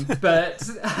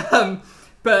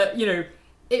 But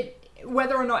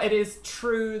whether or not it is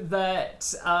true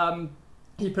that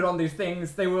he put on these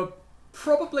things, they were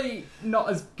probably not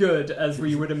as good as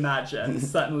we would imagine.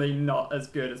 Certainly not as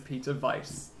good as Peter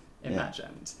Weiss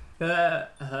imagined. I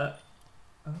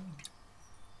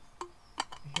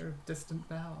hear a distant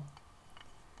bell.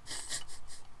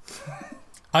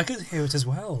 I could hear it as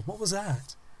well. What was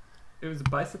that? It was a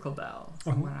bicycle bell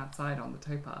somewhere outside on the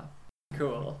towpath.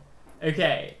 Cool.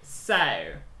 Okay,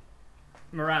 so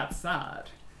Marat Sade.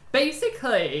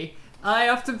 Basically, I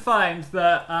often find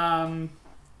that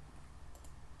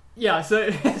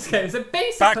so basically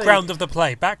background of the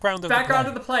play.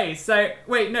 So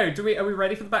wait, no, are we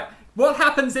ready for the back? What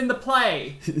happens in the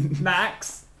play,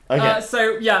 Max? Okay.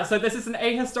 So this is an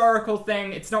ahistorical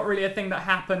thing. It's not really a thing that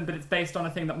happened, but it's based on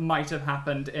a thing that might have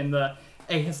happened in the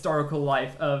ahistorical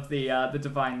life of the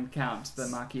divine count, the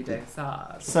Marquis de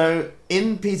Sade. So,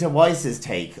 in Peter Weiss's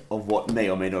take of what may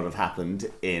or may not have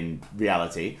happened in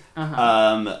reality,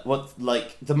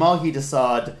 the Marquis de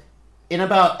Sade, in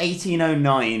about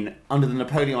 1809, under the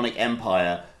Napoleonic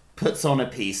Empire, puts on a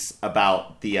piece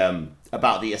about the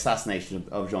assassination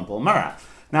of Jean-Paul Marat.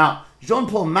 Now,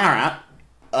 Jean-Paul Marat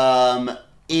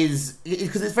is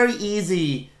because it's very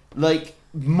easy, like.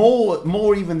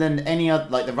 More even than any other,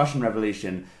 like the Russian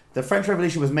Revolution, the French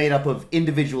Revolution was made up of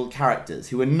individual characters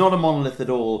who were not a monolith at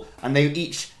all, and they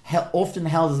each often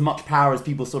held as much power as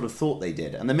people sort of thought they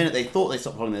did. And the minute they thought they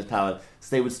stopped holding those powers,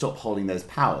 so they would stop holding those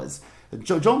powers.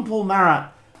 Jean-Paul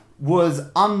Marat was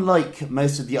unlike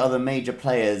most of the other major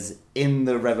players in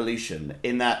the Revolution,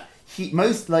 in that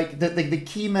the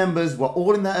key members were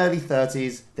all in their early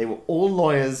 30s. They were all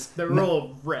lawyers. They were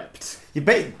all ripped.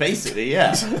 Basically,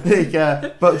 yeah.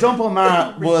 But Jean-Paul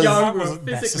Marat was young, was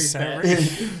physically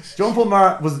fit. Jean-Paul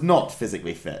Marat was not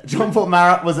physically fit. Jean-Paul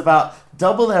Marat was about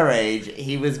double their age.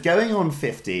 He was going on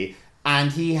 50,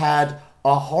 and he had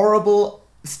a horrible,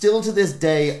 still to this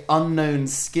day, unknown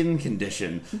skin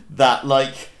condition that,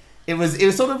 it was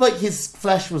sort of like his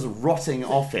flesh was rotting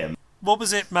off him. What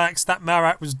was it, Max, that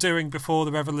Marat was doing before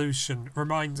the revolution?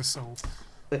 Remind us all.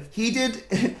 He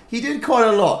did quite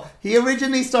a lot. He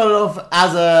originally started off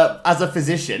as a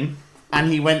physician,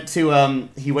 and he went to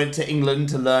England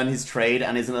to learn his trade,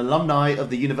 and is an alumni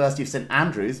of the University of St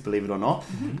Andrews, believe it or not.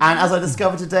 And as I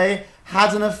discovered today,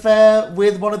 had an affair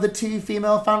with one of the two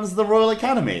female founders of the Royal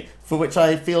Academy, for which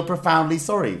I feel profoundly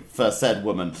sorry for said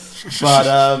woman.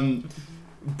 But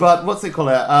what's it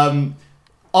called?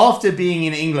 After being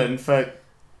in England for,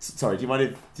 sorry, do you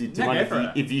mind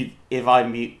if I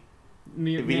mute?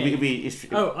 Mute me.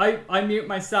 I mute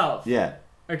myself. Yeah.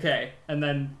 Okay, and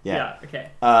then okay.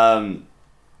 Now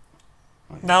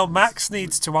Max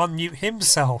needs to unmute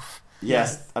himself.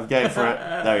 Yes, I'm going for it.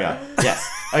 There we go. Yes.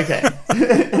 Okay.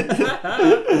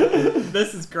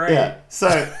 This is great. Yeah.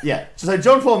 So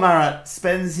Jean-Paul Marat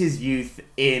spends his youth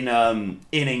in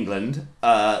England,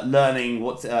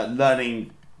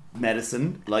 learning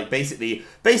medicine, basically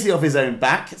off his own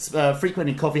back,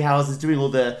 frequenting coffee houses, doing all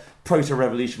the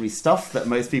proto-revolutionary stuff that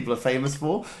most people are famous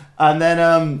for. And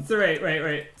then So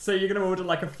wait. So you're gonna order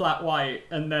a flat white,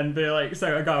 and then be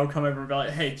so a guy will come over and be like,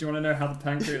 "Hey, do you want to know how the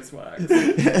pancreas works?"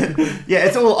 Yeah,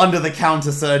 it's all under the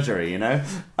counter surgery,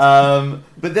 but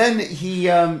then he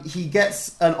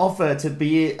gets an offer to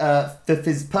be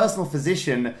his personal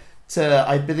physician to,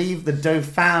 I believe, the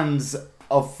Dauphins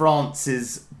of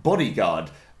France's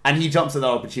bodyguard. And he jumps at that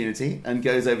opportunity and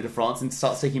goes over to France and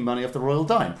starts taking money off the royal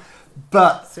dime.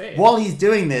 But while he's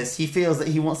doing this, he feels that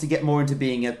he wants to get more into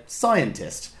being a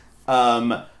scientist.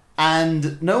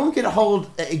 And no one can hold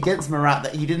against Marat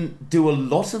that he didn't do a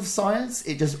lot of science.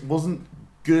 It just wasn't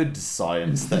good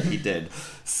science that he did.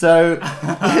 So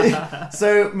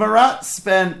Marat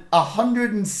spent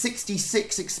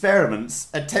 166 experiments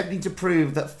attempting to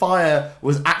prove that fire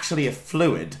was actually a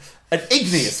fluid. An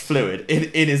igneous fluid,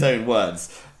 in his own words.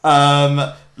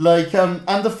 And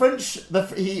the French,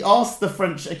 he asked the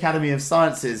French Academy of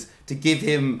Sciences to give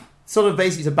him, sort of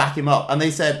basically to back him up, and they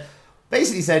said,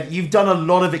 basically said, you've done a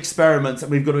lot of experiments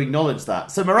and we've got to acknowledge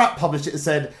that. So Marat published it and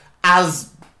said,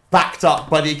 as backed up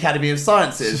by the Academy of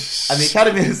Sciences. And the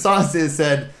Academy of Sciences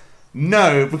said,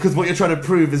 no, because what you're trying to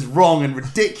prove is wrong and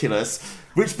ridiculous,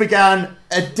 which began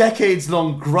a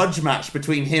decades-long grudge match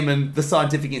between him and the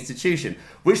scientific institution,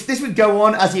 which this would go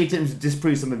on as he attempted to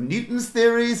disprove some of Newton's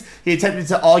theories. He attempted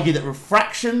to argue that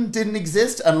refraction didn't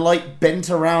exist and light bent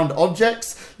around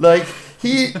objects. Like,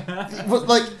 he was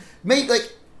like, made,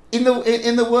 like, in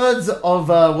the words of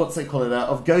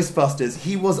of Ghostbusters,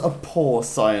 he was a poor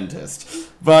scientist.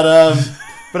 But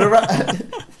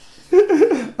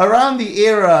around the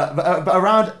era,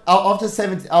 after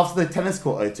the tennis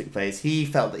court oath took place, he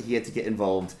felt that he had to get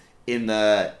involved in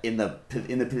the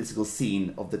political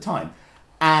scene of the time,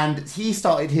 and he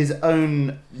started his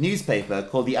own newspaper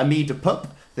called the Ami du Peuple,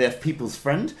 the People's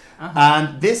Friend,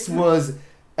 and this was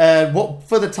what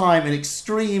for the time an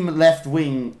extreme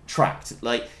left-wing tract.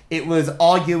 Like, it was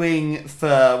arguing for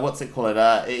it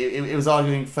was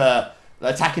arguing for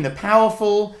attacking the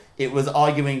powerful. It was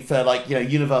arguing for, like,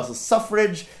 universal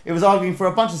suffrage. It was arguing for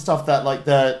a bunch of stuff that, like,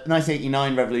 the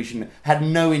 1989 revolution had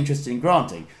no interest in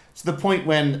granting. To the point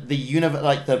when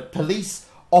the police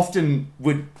often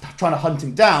would try to hunt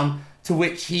him down, to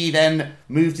which he then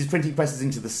moved his printing presses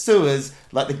into the sewers,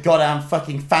 like the goddamn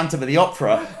fucking Phantom of the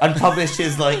Opera, and published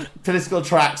his, like, political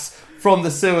tracts from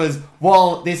the sewers,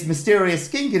 while this mysterious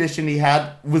skin condition he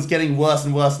had was getting worse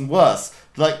and worse and worse.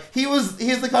 Like,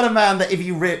 he's the kind of man that if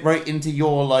you wrote into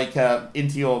your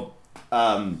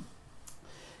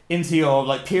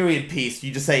period piece,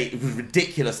 you just say it was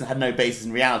ridiculous and had no basis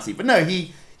in reality. But no,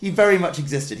 he very much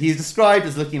existed. He's described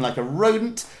as looking like a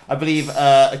rodent. I believe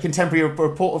a contemporary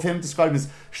report of him described him as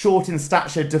short in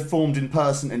stature, deformed in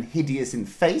person, and hideous in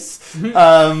face.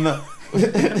 That's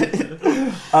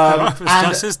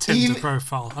his Tinder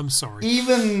profile. I'm sorry.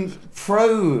 Even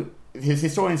his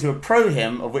historians who are pro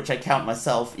him, of which I count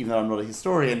myself, even though I'm not a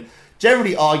historian,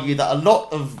 generally argue that a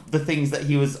lot of the things that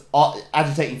he was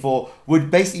agitating for were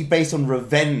basically based on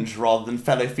revenge rather than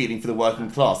fellow feeling for the working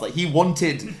class. Like, he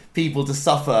wanted people to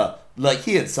suffer like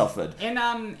he had suffered. In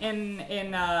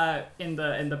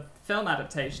the film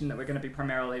adaptation that we're going to be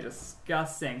primarily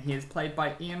discussing, he is played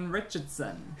by Ian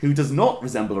Richardson, who does not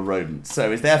resemble a rodent,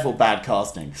 so is therefore bad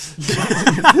casting.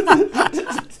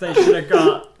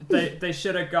 They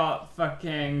should have got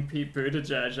fucking Pete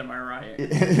Buttigieg. Am I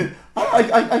right?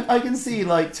 I can see,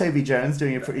 like, Toby Jones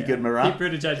doing a pretty good Marat. Pete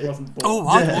Buttigieg wasn't born. Oh,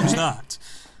 I'd watch that.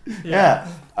 Yeah.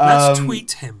 Let's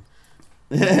tweet him.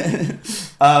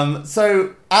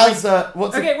 So as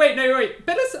wait.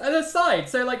 Bit aside.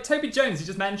 So, like, Toby Jones, you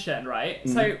just mentioned, right?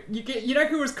 Mm. So you know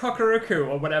who was Kokoroko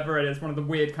or whatever it is, one of the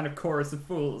weird kind of chorus of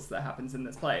fools that happens in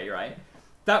this play, right?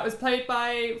 That was played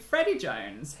by Freddie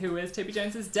Jones, who is Toby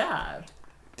Jones's dad.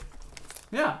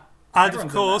 Yeah. And of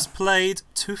course played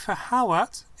Toofer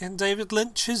Howat in David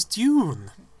Lynch's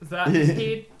Dune. That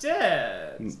he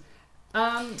did.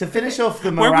 To finish off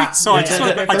the Marat... I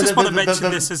just want to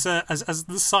mention this as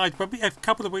the side. When a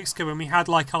couple of weeks ago, when we had,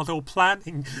 like, our little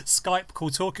planning Skype call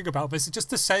talking about this, it just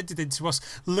descended into us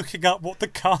looking up what the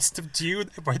cast of Dune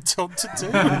went on to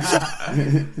do.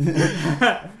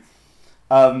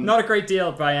 Not a great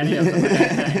deal by any of them, I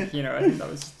think. I think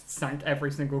that sank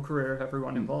every single career of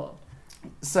everyone involved.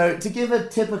 So, to give the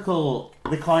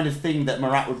kind of thing that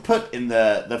Marat would put in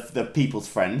the People's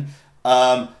Friend,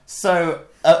 around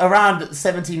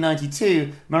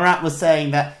 1792, Marat was saying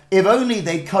that if only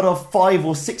they'd cut off 500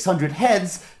 or 600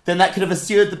 heads, then that could have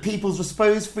assured the people's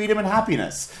supposed freedom and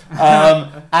happiness.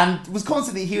 And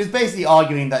he was basically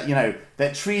arguing that,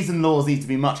 that treason laws need to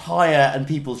be much higher and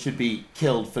people should be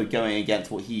killed for going against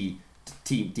what he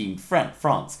deemed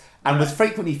France. And was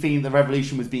frequently feeling the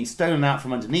revolution was being stolen out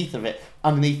from underneath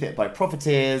it by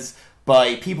profiteers,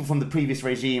 by people from the previous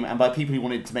regime, and by people who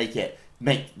wanted to make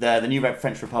the new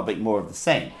French Republic more of the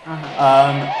same.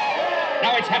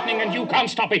 Now it's happening and you can't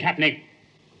stop it happening.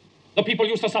 The people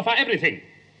used to suffer everything.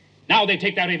 Now they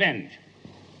take their revenge.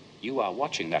 You are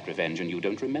watching that revenge and you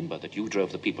don't remember that you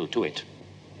drove the people to it.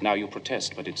 Now you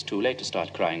protest, but it's too late to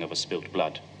start crying over spilt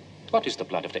blood. What is the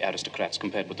blood of the aristocrats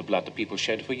compared with the blood the people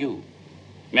shed for you?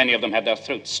 Many of them had their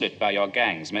throats slit by your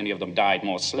gangs. Many of them died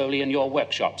more slowly in your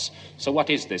workshops. So what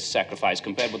is this sacrifice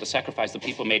compared with the sacrifice the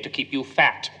people made to keep you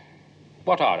fat?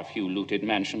 What are a few looted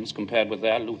mansions compared with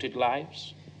their looted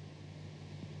lives?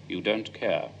 You don't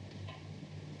care.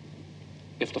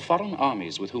 If the foreign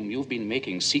armies with whom you've been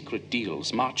making secret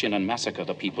deals march in and massacre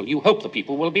the people, you hope the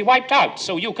people will be wiped out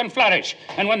so you can flourish.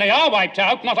 And when they are wiped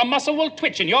out, not a muscle will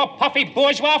twitch in your puffy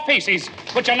bourgeois faces,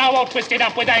 which are now all twisted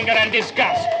up with anger and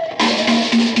disgust.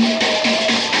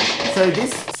 So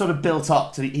this sort of built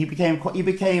up to he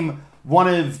became one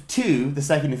of two, the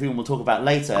second film we'll talk about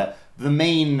later, the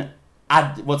main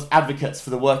advocates for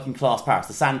the working class Paris,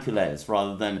 the sans-culottes,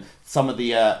 rather than some of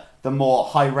the more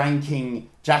high-ranking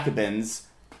Jacobins.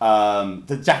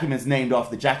 The Jacobins named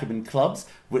after the Jacobin clubs,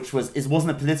 which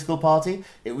wasn't a political party.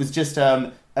 It was just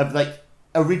in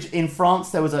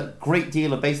France there was a great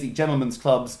deal of basically gentlemen's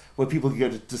clubs where people could go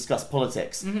to discuss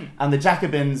politics, and the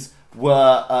Jacobins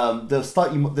were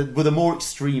the more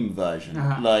extreme version,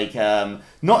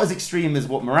 not as extreme as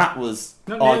what Marat was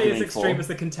not arguing nearly as extreme for. as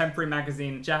the contemporary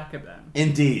magazine Jacobin.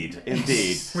 Indeed.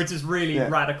 Which is really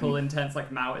radical, intense,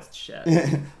 like Maoist shit.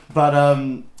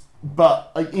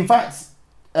 But in fact,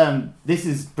 this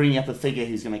is bringing up a figure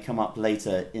who's going to come up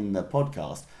later in the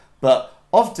podcast. But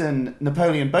often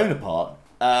Napoleon Bonaparte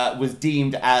was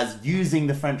deemed as using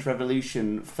the French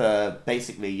Revolution for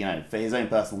basically, for his own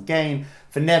personal gain,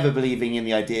 for never believing in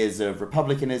the ideas of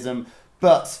republicanism.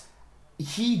 But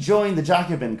he joined the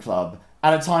Jacobin Club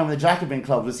at a time when the Jacobin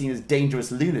Club was seen as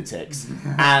dangerous lunatics,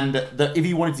 and that if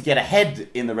you wanted to get ahead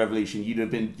in the revolution, you'd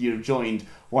have joined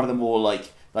one of the more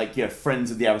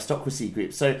friends of the aristocracy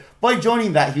group. So by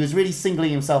joining that, he was really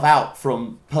singling himself out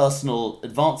from personal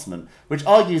advancement, which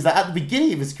argues that at the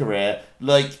beginning of his career,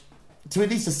 to at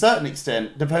least a certain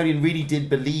extent, Napoleon really did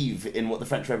believe in what the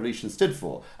French Revolution stood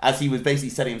for, as he was basically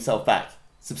setting himself back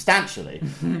substantially.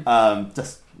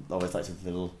 Just always like to have a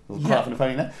little clap for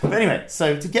Napoleon there. But anyway,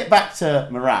 so to get back to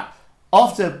Marat,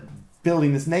 after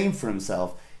building this name for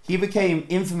himself, he became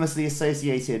infamously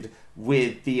associated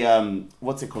with the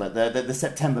the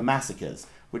September massacres,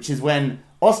 which is when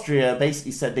Austria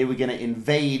basically said they were going to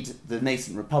invade the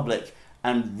nascent republic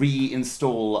and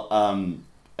reinstall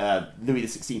Louis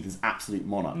XVI as absolute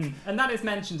monarch. And that is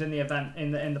mentioned in the event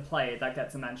in the play. That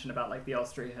gets a mention about the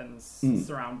Austrians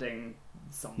surrounding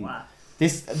somewhere.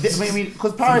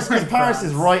 Because Paris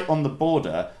is right on the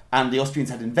border, and the Austrians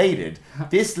had invaded.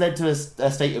 This led to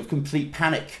a state of complete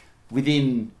panic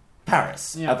within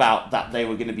Paris about that they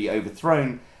were going to be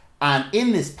overthrown, and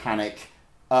in this panic,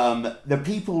 the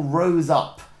people rose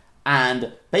up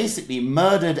and basically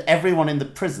murdered everyone in the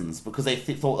prisons because they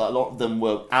thought that a lot of them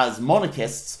were, as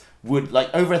monarchists, would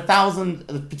over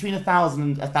 1,000, between 1,000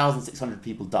 and 1,600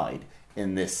 people died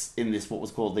in this what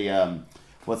was called the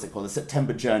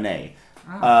September Journée.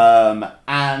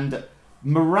 And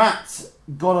Marat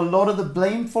got a lot of the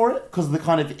blame for it because of the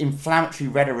kind of inflammatory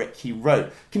rhetoric he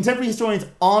wrote. Contemporary historians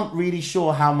aren't really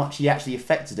sure how much he actually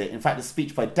affected it. In fact, a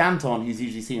speech by Danton, who's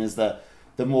usually seen as the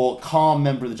more calm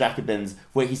member of the Jacobins,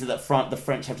 where he said that the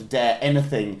French have to dare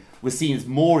anything, was seen as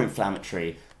more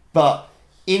inflammatory. But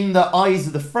in the eyes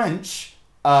of the French,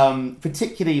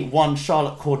 particularly one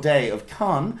Charlotte Corday of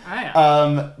Caen,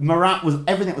 Marat was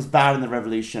everything that was bad in the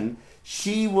revolution.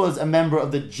 She was a member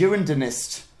of the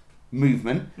Girondinist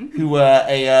movement, who were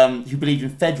who believed in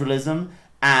federalism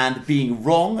and being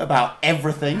wrong about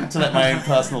everything, to let my own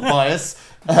personal bias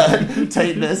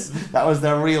take this. That was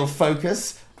their real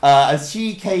focus. As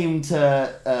she came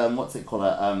to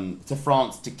to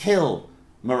France to kill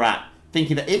Marat,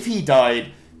 thinking that if he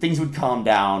died, things would calm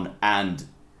down and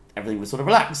everything would sort of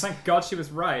relax. Thank God she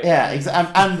was right. Yeah,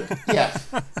 exactly.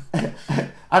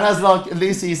 And as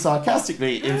Lucy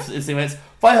sarcastically insinuates,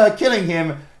 by her killing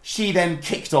him, she then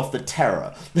kicked off the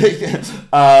terror. Before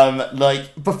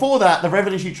that, the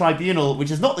Revolutionary Tribunal, which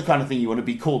is not the kind of thing you want to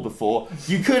be called before,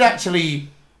 you could actually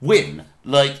win.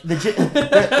 The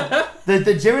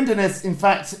Girondinists, in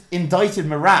fact, indicted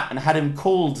Marat and had him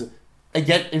called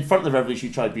again in front of the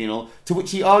Revolutionary Tribunal, to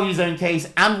which he argued his own case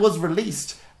and was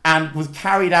released and was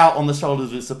carried out on the shoulders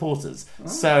of his supporters. Oh.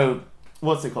 So,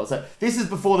 So this is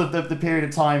before the period of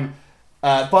time.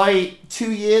 By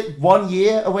 1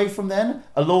 year away from then,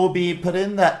 a law will be put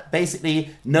in that basically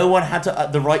no one had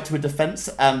the right to a defence,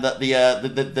 and that the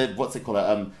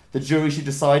jury should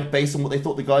decide based on what they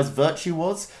thought the guy's virtue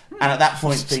was. And at that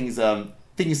point, things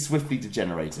swiftly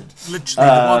degenerated. Literally,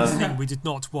 the one thing we did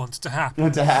not want to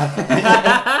happen.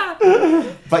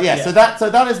 But so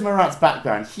that is Marat's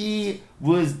background. He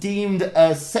was deemed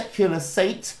a secular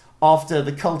saint after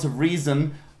the Cult of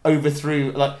Reason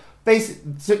overthrew.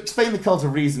 To explain the Cult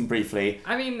of Reason briefly.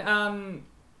 Maybe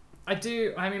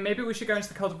we should go into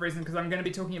the Cult of Reason because I'm going to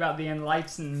be talking about the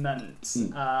Enlightenment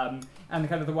and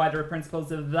kind of the wider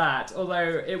principles of that.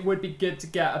 Although it would be good to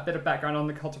get a bit of background on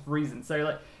the Cult of Reason.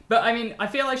 But I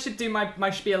feel I should do my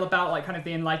spiel about kind of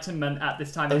the Enlightenment at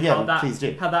this time and how that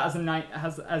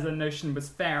as a notion was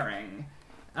faring.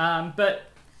 But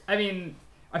I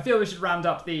feel we should round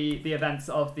up the events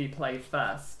of the play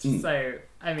first. So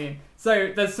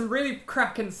there's some really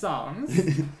cracking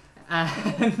songs.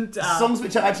 And songs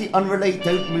which are actually unrelated,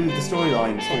 don't move the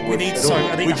storylines forward.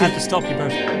 I have to stop you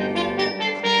both.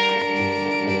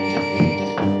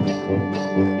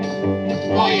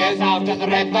 after the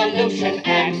revolution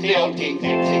and the old king's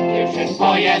execution.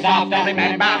 4 years after,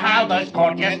 remember how those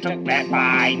courtiers took their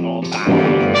final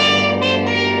bow.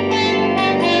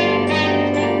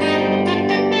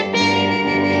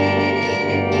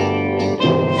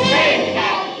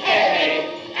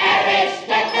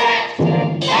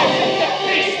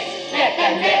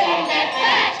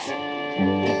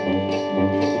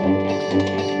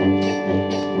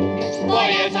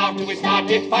 We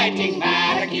started fighting,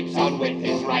 Matter keeps on with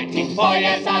his writing. 4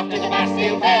 years after the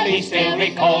Bastille fell, he still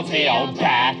recalls the old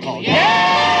battle. Yeah!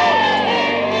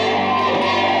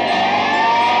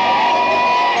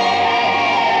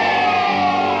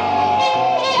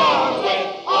 Down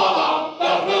with all of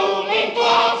the ruling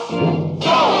class,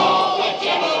 throw all the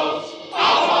generals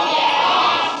out on their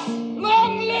ass.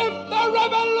 Long live the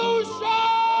revolution!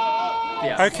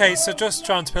 Yeah. Okay, so just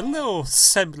trying to put a little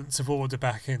semblance of order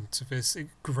back into this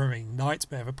growing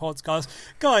nightmare of a podcast.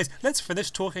 Guys, let's finish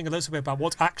talking a little bit about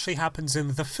what actually happens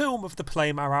in the film of the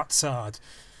play Marat Sade.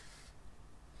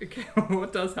 Okay,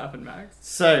 what does happen, Max?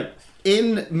 So,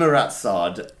 in Marat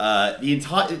Sade,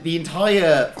 the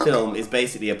entire film is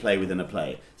basically a play within a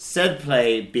play. Said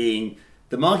play being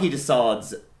the Marquis de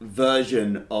Sade's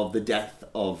version of the death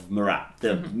of Marat,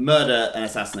 the murder and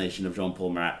assassination of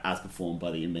Jean-Paul Marat as performed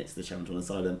by the inmates of the Charenton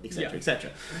Asylum, etc.,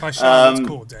 etc. By Charlotte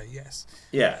Corday, yes.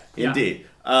 Yeah, indeed.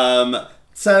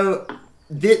 So,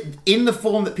 in the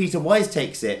form that Peter Wise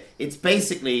takes it, it's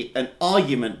basically an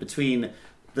argument between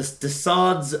de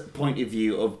Sade's point of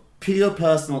view of pure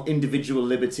personal individual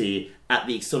liberty at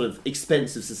the sort of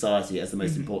expense of society as the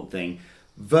most important thing,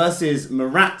 versus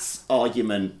Marat's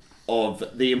argument of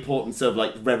the importance of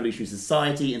like revolutionary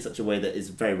society in such a way that is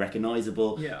very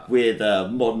recognisable with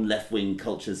modern left-wing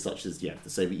cultures such as the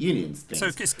Soviet Union's things. So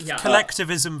it's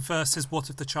collectivism versus what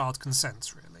if the child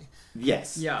consents, really.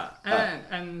 Yes. Yeah,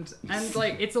 and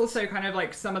like it's also kind of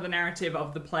like some of the narrative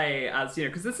of the play, as you know,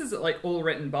 because this is like all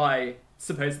written by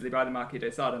supposedly by the Marquis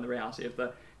de Sade, and the reality of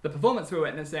the performance we're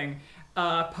witnessing.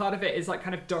 Part of it is like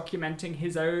kind of documenting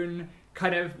his own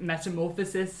kind of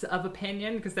metamorphosis of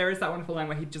opinion, because there is that wonderful line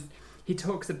where he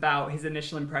talks about his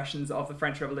initial impressions of the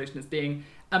French Revolution as being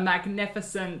a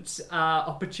magnificent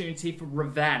opportunity for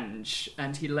revenge,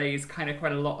 and he lays kind of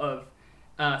quite a lot of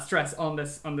stress on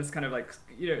this kind of like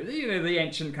you know the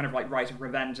ancient kind of like right of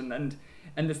revenge and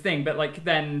this thing, but like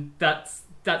then that's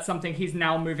something he's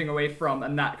now moving away from,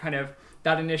 and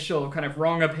that initial kind of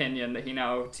wrong opinion that he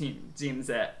now deems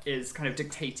it is kind of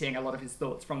dictating a lot of his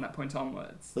thoughts from that point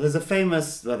onwards. Well, there's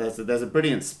a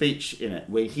brilliant speech in it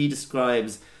where he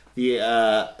describes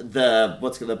the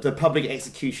public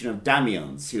execution of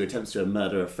Damiens, who attempts to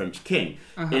murder a French king,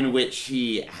 in which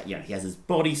he has his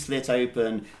body slit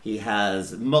open, he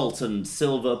has molten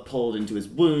silver poured into his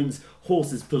wounds,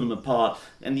 horses pull him apart,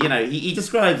 and he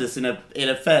describes this in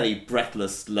a fairly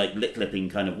breathless, like lip-clipping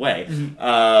kind of way.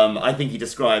 I think he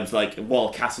describes like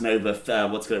while Casanova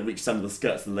what's going to reach under the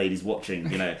skirts of the ladies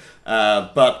watching,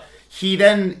 but he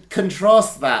then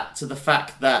contrasts that to the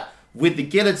fact that with the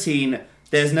guillotine,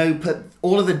 there's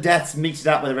all of the deaths meted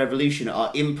out by the revolution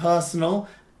are impersonal,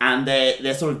 and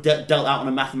they're sort of dealt out on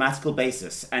a mathematical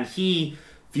basis, and he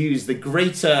views the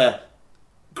greater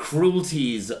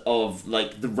cruelties of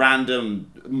like the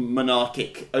random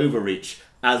monarchic overreach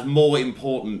as more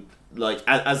important, like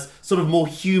as sort of more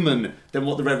human than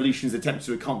what the revolution is attempting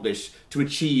to accomplish to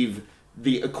achieve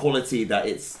the equality that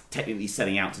it's technically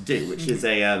setting out to do, which is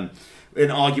an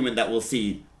argument that we'll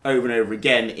see over and over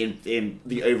again in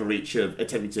the overreach of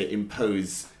attempting to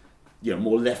impose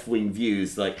more left-wing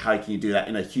views, like how can you do that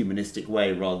in a humanistic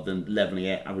way rather than levelling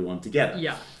everyone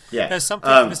together. There's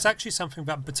actually something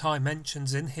that Bataille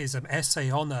mentions in his essay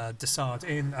on de Sade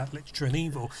in Literature and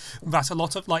Evil, that a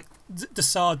lot of like de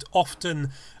Sade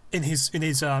often in his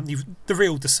the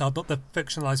real de Sade, not the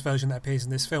fictionalized version that appears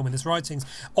in this film, in his writings,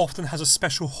 often has a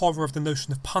special horror of the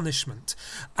notion of punishment,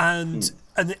 and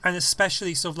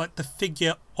especially sort of like the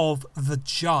figure of the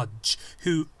judge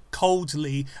who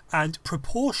coldly and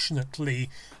proportionately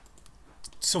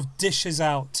sort of dishes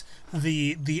out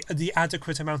the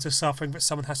adequate amount of suffering that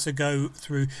someone has to go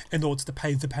through in order to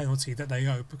pay the penalty that they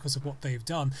owe because of what they've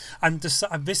done. And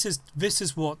this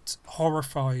is what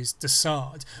horrifies de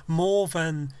Sade more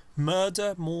than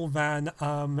murder, more than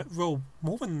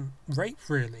rape,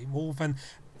 really, more than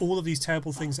all of these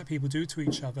terrible things that people do to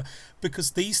each other,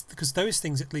 because those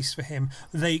things, at least for him,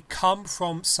 they come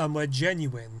from somewhere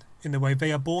genuine. In a way,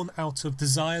 they are born out of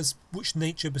desires which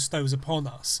nature bestows upon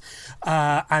us,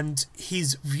 and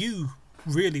his view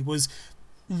really was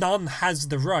none has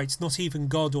the right, not even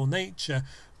God or nature,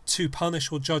 to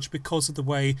punish or judge because of the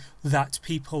way that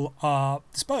people are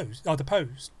disposed, how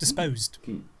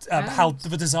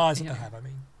the desires that they have, I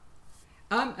mean.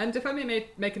 And if I may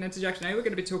make an interjection, I know we're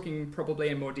going to be talking probably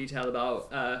in more detail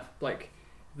about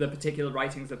the particular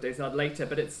writings of de Sade later,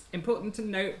 but it's important to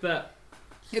note that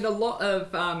in a lot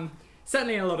of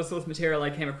certainly in a lot of source material I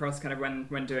came across kind of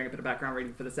when doing a bit of background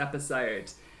reading for this episode,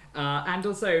 and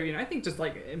also I think just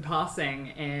like in passing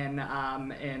in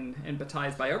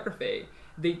Bataille's biography,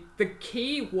 the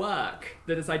key work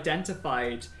that is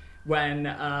identified when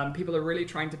people are really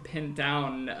trying to pin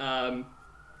down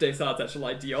de Sade's actual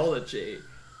ideology,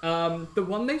 the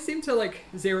one they seem to like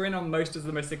zero in on most as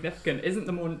the most significant isn't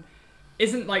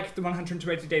like the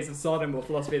 120 Days of Sodom or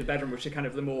Philosophy of the Bedroom, which are kind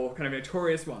of the more kind of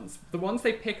notorious ones. The ones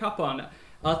they pick up on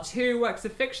are two works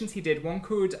of fictions he did, one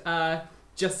called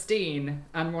Justine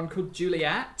and one called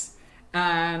Juliet.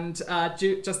 And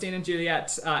Justine and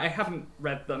Juliet, I haven't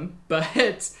read them,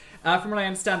 but from what I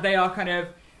understand, they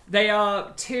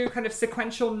are two kind of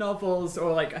sequential novels,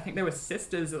 or like I think they were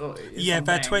sisters. Or yeah,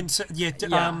 they're twins. Yeah.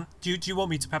 Do you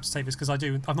want me to perhaps say this, because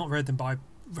I've not read them, but I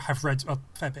have read a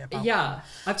fair bit about them. Yeah,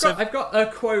 I've got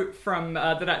a quote from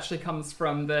that actually comes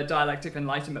from the Dialectic of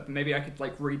Enlightenment, but maybe I could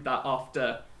like read that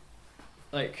after,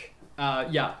 maybe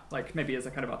as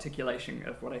a kind of articulation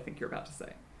of what I think you're about to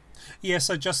say. Yeah,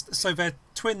 so they're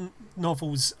twin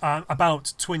novels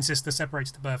about twin sisters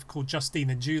separated at birth called Justine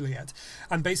and Juliet.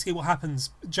 And basically what happens,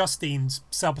 Justine's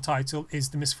subtitle is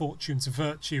The Misfortunes of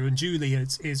Virtue, and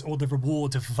Juliet's is Or the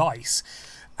Reward of Vice.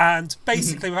 And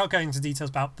basically, without going into details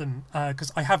about them,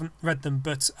 because I haven't read them,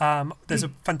 but there's a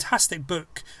fantastic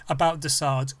book about de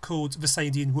Sade called The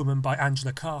Sadian Woman by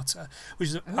Angela Carter, which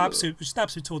is an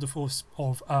absolute tour de force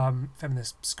of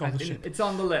feminist scholarship. It's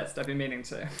on the list. I've been meaning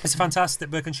to. It's a fantastic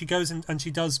book, and she goes in and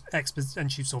she does exposition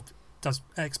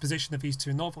of these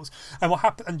two novels. And what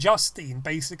happened? And Justine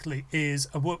basically is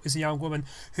a young woman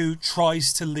who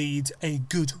tries to lead a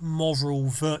good, moral,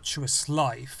 virtuous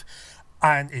life,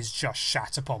 and is just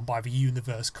shat upon by the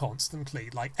universe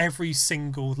constantly. Like every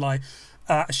single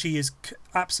she is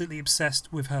absolutely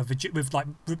obsessed with her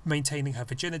maintaining her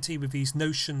virginity, with these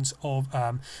notions of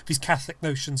these Catholic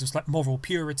notions of like moral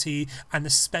purity and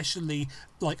especially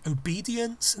like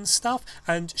obedience and stuff.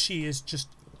 And she is just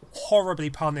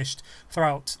horribly punished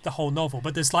throughout the whole novel.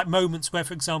 But there's like moments where,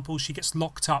 for example, she gets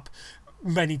locked up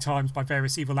many times by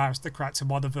various evil aristocrats, and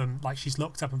one of them, like, she's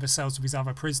locked up in the cells with these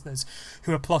other prisoners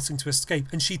who are plotting to escape,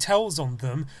 and she tells on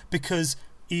them because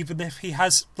even if he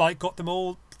has like got them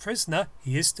all prisoner,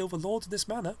 he is still the lord of this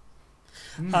manor.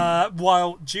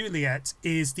 While Juliet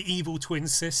is the evil twin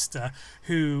sister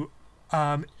who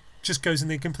just goes in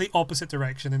the complete opposite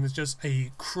direction and is just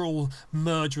a cruel,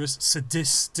 murderous,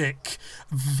 sadistic,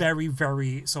 very,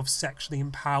 very sort of sexually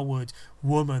empowered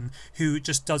woman who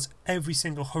just does every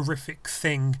single horrific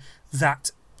thing that,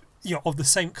 of the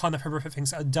same kind of horrific things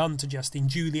that are done to Justine.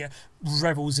 Juliet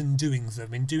revels in doing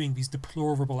them, in doing these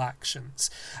deplorable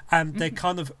actions. And they're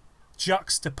kind of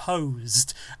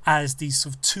juxtaposed as these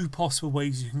sort of two possible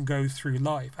ways you can go through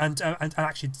life. And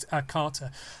actually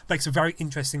Carter makes a very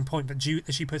interesting point that,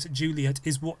 as she puts it, Juliet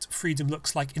is what freedom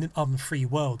looks like in an unfree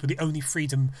world, where the only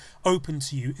freedom open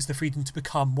to you is the freedom to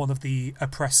become one of the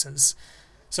oppressors.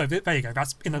 So there you go,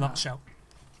 that's in a nutshell.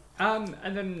 And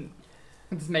then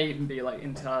this may even be like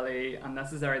entirely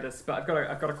unnecessary, but I've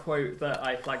got a quote that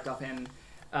I flagged up in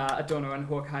Adorno and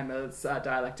Horkheimer's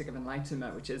Dialectic of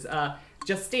Enlightenment, which is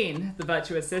Justine, the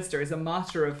virtuous sister, is a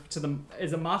martyr to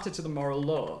the moral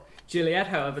law. Juliet,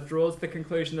 however, draws the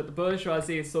conclusion that the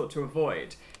bourgeoisie sought to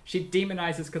avoid. She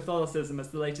demonizes Catholicism as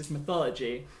the latest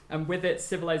mythology, and with it,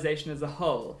 civilization as a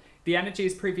whole. The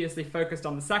energies previously focused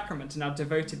on the sacrament are now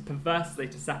devoted perversely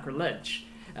to sacrilege.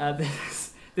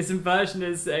 This inversion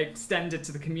is extended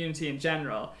to the community in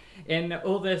general. In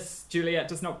all this, Juliet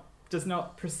does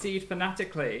not proceed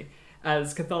fanatically,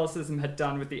 as Catholicism had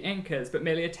done with the Incas, but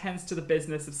merely attends to the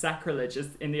business of sacrilege as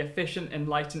in the efficient,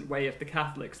 enlightened way of the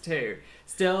Catholics too,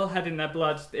 still having their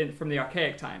blood from the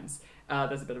archaic times.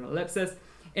 There's a bit of an ellipsis.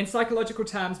 In psychological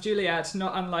terms, Juliet,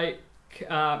 not unlike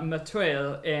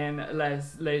Matuelle in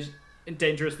Les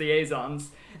Dangerous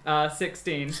Liaisons,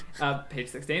 16, page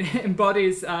 16,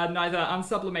 embodies neither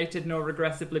unsublimated nor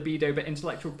regressive libido, but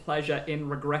intellectual pleasure in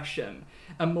regression,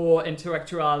 amor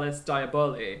intellectualis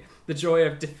diaboli, the joy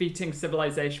of defeating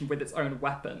civilization with its own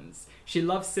weapons. She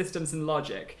loves systems and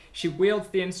logic. She wields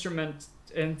the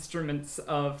instruments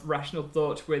of rational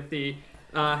thought with the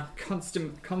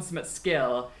consummate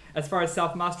skill. As far as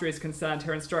self-mastery is concerned,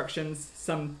 her instructions,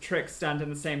 some tricks stand in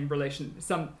the same relation,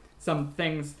 some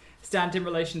things stand in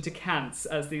relation to Kant's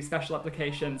as the special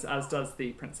applications, as does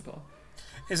the principle.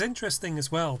 It's interesting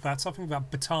as well that something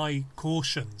that Bataille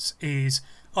cautions is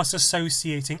us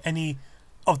associating any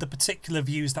of the particular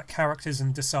views that characters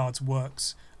in de Sade's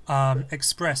works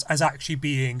express as actually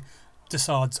being de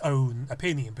Sade's own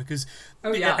opinion, because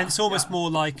and it's almost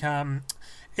more like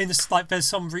in this, like there's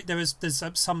some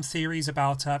theories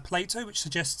about Plato which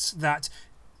suggests that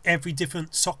every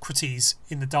different Socrates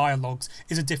in the dialogues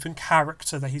is a different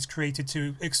character that he's created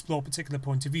to explore a particular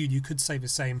point of view. You could say the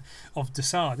same of de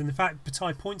Sade. And in fact,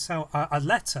 Bataille points out a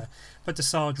letter that de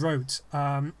Sade wrote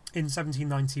in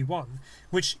 1791,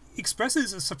 which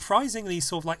expresses a surprisingly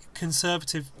sort of like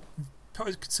conservative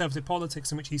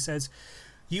politics, in which he says,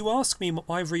 "You ask me what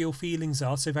my real feelings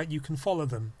are so that you can follow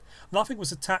them. Nothing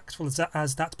was as tactful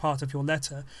as that part of your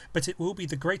letter, but it will be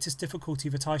the greatest difficulty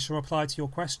that I shall reply to your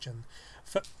question."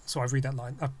 So I read that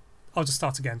line. I'll just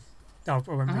start again. I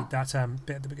won't read that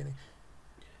bit at the beginning.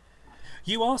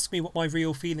 "You ask me what my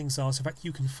real feelings are so that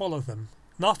you can follow them.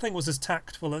 Nothing was as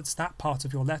tactful as that part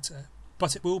of your letter,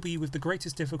 but it will be with the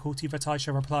greatest difficulty that I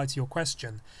shall reply to your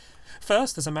question.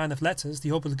 First, as a man of letters,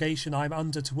 the obligation I am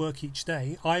under to work each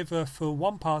day, either for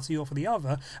one party or for the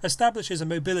other, establishes a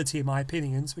mobility in my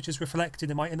opinions which is reflected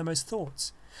in my innermost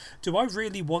thoughts. Do I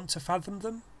really want to fathom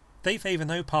them? They favour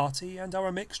no party, and are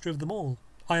a mixture of them all.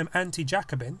 I am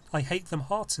anti-Jacobin, I hate them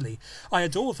heartily. I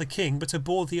adore the king, but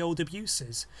abhor the old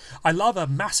abuses. I love a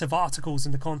mass of articles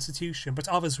in the Constitution, but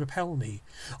others repel me.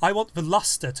 I want the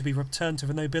lustre to be returned to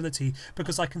the nobility,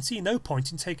 because I can see no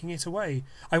point in taking it away.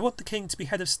 I want the king to be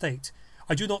head of state.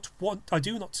 I do not want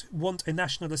a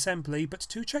national assembly, but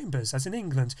two chambers, as in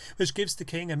England, which gives the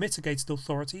king a mitigated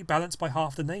authority, balanced by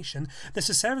half the nation,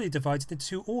 necessarily divided into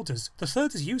two orders. The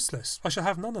third is useless. I shall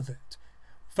have none of it.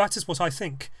 That is what I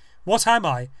think. What am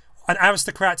I? An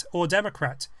aristocrat or a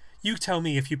democrat? You tell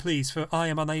me if you please, for I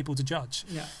am unable to judge."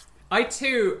 Yeah. I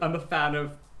too am a fan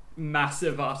of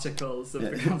massive articles of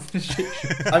the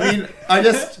Constitution. I mean, I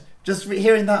just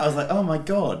hearing that, I was like, oh my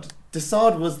god, de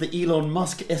Sade was the Elon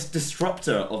Musk-esque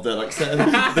disruptor of the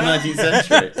 19th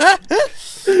century.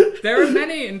 There are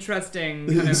many interesting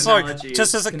kind of analogies.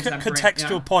 Just as a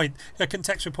contextual point,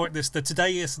 listener,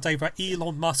 today is the day where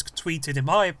Elon Musk tweeted, "In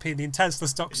my opinion, Tesla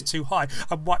stocks are too high,"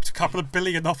 and wiped a couple of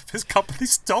billion off of his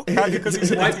company's stock because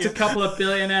he's wiped a couple of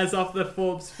billionaires off the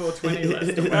Forbes 420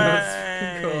 list.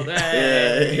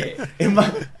 Hey.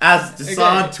 As de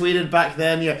Sade tweeted back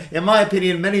then, in my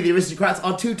opinion, many of the aristocrats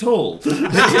are too tall.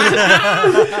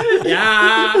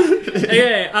 Yeah.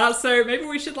 Okay. So maybe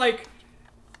we should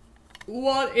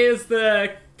what is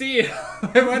the deal?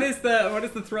 What is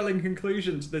the thrilling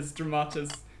conclusion to this dramatis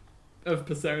of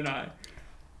personae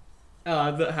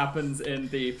that happens in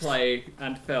the play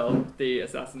and film, The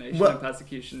Assassination and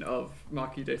Persecution of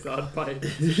Marquis de Sade by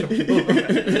Jean-Paul?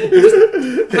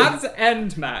 How does it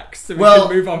end, Max? So we can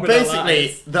move on with our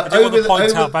lives. I do want to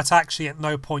point out that actually at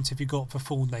no point have you got the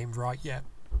full name right yet.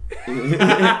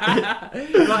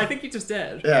 Well, I think you just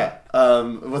did. Yeah.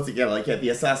 What's it again? The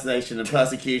assassination and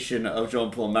persecution of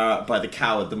Jean-Paul Marat by the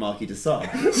coward, the Marquis de Sade.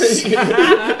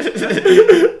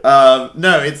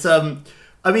 No, it's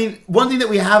I mean, one thing that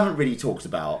we haven't really talked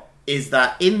about is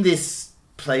that in this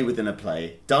play within a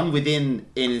play, done within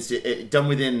an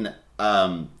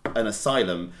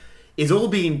asylum, is all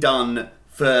being done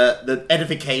for the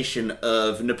edification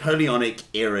of Napoleonic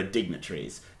era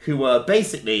dignitaries, who were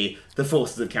basically the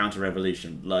forces of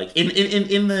counter-revolution.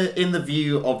 In the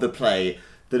view of the play,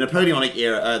 the Napoleonic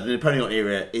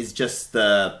era is just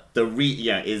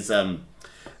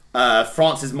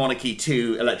France's monarchy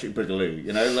to Electric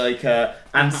Boogaloo,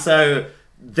 and so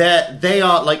they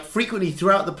are frequently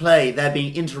throughout the play they're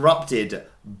being interrupted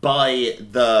by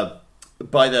the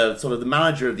sort of the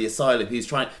manager of the asylum, who's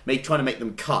trying to make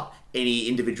them cut any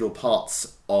individual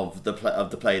parts of the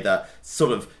play that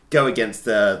sort of go against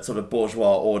the sort of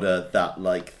bourgeois order that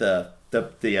the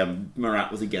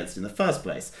Marat was against in the first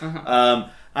place. And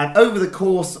over the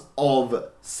course of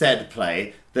said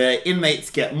play, the inmates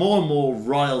get more and more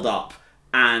riled up,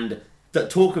 and the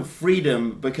talk of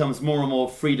freedom becomes more and more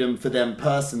freedom for them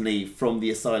personally from the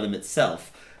asylum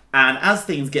itself. And as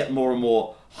things get more and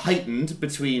more heightened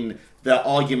between the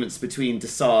arguments between de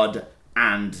Sade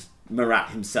and Marat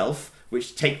himself,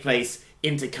 which take place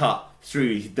intercut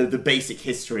through the basic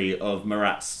history of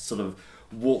Marat's sort of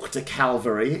walk to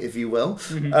Calvary, if you will.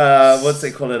 What's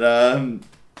they call it?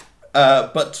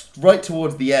 But right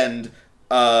towards the end,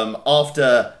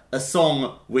 after a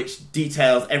song which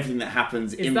details everything that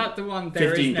happens in 15 Is that the one,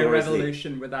 there is no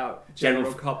revolution without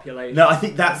general copulation? No, I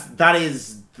think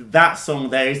that song,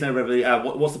 there is no revolution.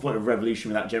 What's the point of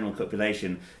revolution without general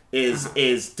copulation? Is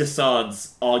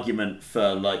Desaad's argument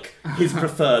for like his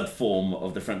preferred form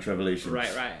of the French Revolution,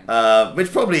 right? Which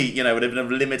probably would have been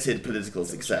of limited political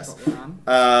success.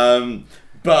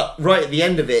 But right at the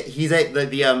end of it, he's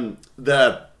the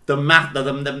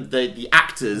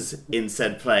actors in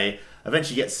said play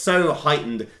eventually get so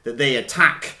heightened that they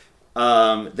attack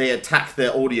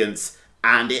their audience,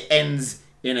 and it ends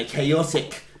in a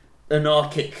chaotic,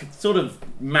 anarchic sort of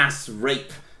mass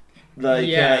rape. With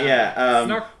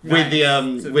the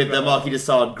Marquis de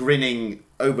Sade grinning,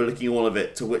 overlooking all of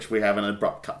it, to which we have an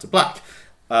abrupt cut to black.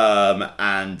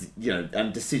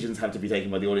 And decisions have to be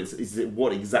taken by the audience. Is it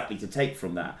what exactly to take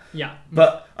from that? Yeah.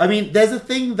 But I mean, there's a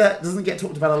thing that doesn't get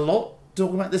talked about a lot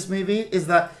talking about this movie, is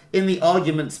that in the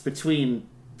arguments between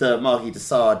the Marquis de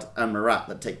Sade and Marat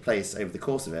that take place over the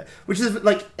course of it, which is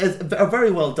are very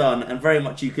well done, and very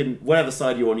much you can, whatever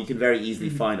side you're on, you can very easily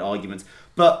find arguments.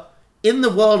 But in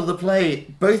the world of the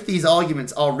play, both these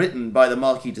arguments are written by the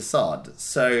Marquis de Sade.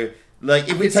 So, like,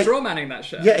 if we take strawmanning that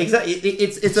shit. Yeah, exactly.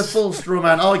 It's a full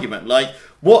strawman argument. Like,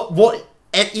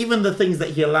 even the things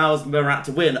that he allows Marat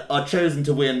to win are chosen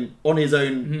to win on his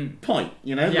own point.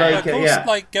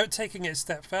 Taking it a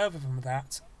step further from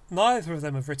that, neither of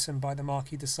them are written by the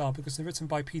Marquis de Sade, because they're written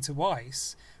by Peter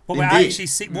Weiss. What we're actually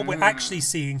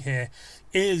seeing here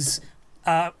is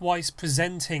Weiss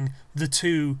presenting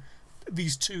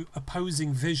these two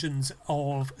opposing visions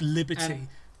of liberty.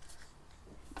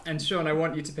 And Sean, I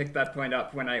want you to pick that point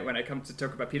up when I come to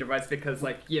talk about Peter Weiss, because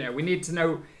we need to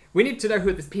know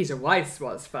who this Peter Weiss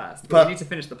was first. But we need to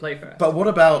finish the play first. But what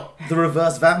about the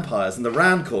reverse vampires and the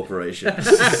Rand Corporation?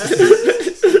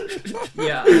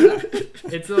 Yeah,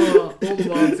 it's all the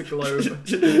world's a globe.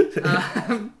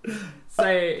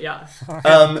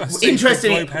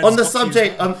 Interestingly, on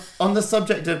the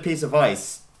subject of Peter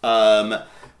Weiss,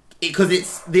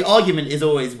 because the argument is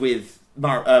always with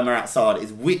Marat Sade,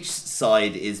 is which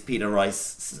side is Peter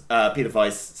Weiss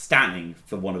standing,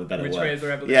 for want of a better word. Which way is the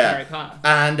revolutionary path?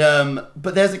 And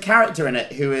but there's a character in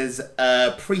it who is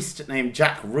a priest named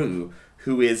Jack Roux,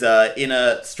 who is in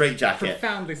a straitjacket.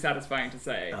 Profoundly satisfying to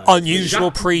say. Unusual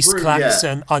priest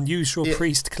klaxon. Yeah. Unusual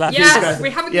priest klaxon. Yes,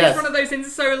 we haven't used one of those in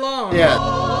so long. Yeah.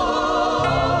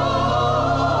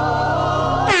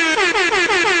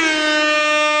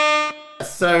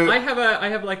 So I have a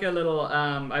little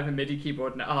I have a MIDI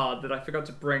keyboard now that I forgot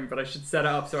to bring, but I should set it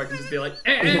up so I can just be like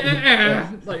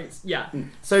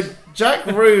So Jack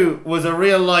Roux was a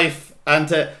real life, and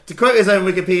to quote his own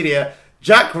Wikipedia,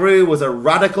 Jack Roux was a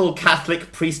radical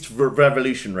Catholic priest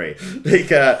revolutionary.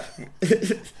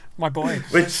 My boy.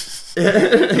 Which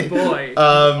boy.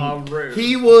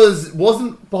 He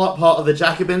wasn't part of the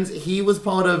Jacobins. He was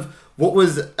part of what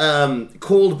was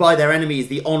called by their enemies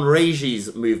the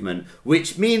Enragés movement,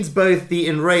 which means both the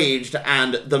enraged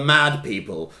and the mad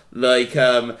people.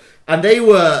 And they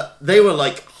were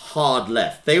like hard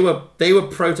left. They were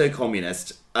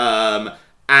proto-communist.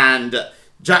 And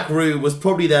Jack Roux was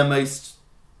probably their most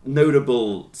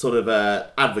notable sort of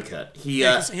advocate. He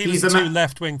was too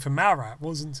left-wing for Marat,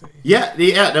 wasn't he? Yeah.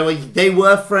 No, they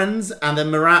were friends, and then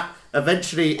Marat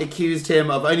eventually accused him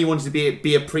of only wanting to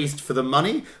be a priest for the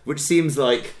money, which seems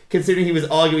like, considering he was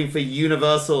arguing for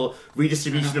universal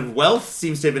redistribution of wealth,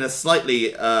 seems to have been a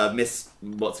slightly it's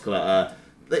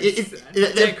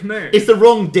the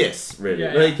wrong diss, really.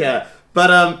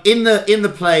 But in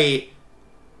the play,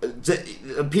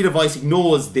 Peter Weiss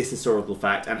ignores this historical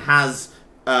fact and has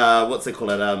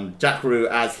Jack Roux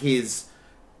as his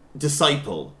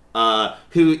disciple,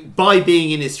 who, by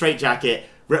being in his straitjacket,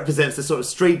 represents the sort of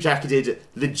straitjacketed,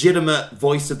 legitimate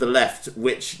voice of the left,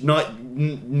 which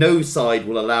no side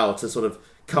will allow to sort of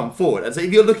come forward. And so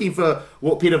if you're looking for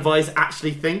what Peter Weiss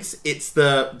actually thinks, it's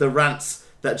the rants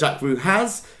that Jack Roux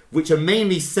has, which are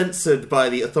mainly censored by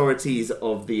the authorities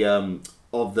of the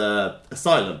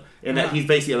asylum, in that he's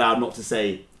basically allowed not to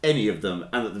say any of them,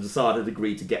 and that the Desaad had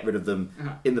agreed to get rid of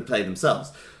them in the play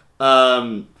themselves.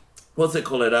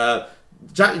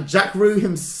 Jack Roux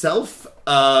himself,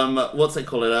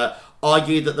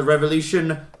 argued that the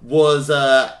revolution was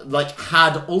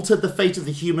had altered the fate of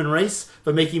the human race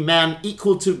for making man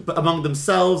equal to among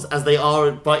themselves as they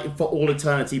are for all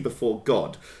eternity before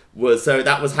God. So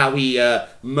that was how he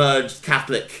merged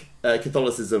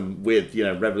Catholicism with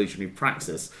revolutionary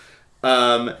praxis.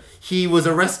 He was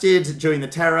arrested during the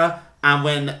Terror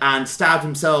and stabbed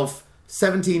himself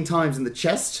 17 times in the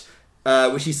chest,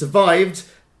 which he survived,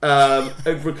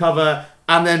 recover,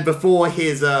 And then before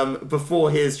his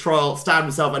trial, stabbed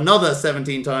himself another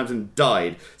 17 times and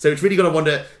died. So it's really got to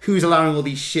wonder who's allowing all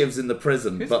these shivs in the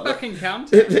prison. Who's but fucking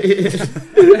counting?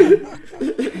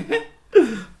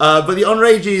 But the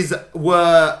Enrages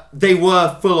were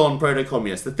full-on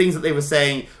proto-communists. The things that they were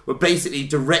saying were basically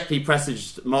directly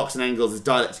presaged Marx and Engels'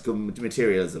 dialectical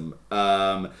materialism,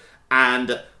 and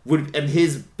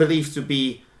his beliefs would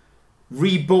be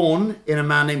reborn in a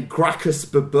man named Gracchus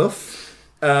Babeuf.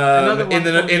 Another one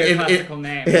classical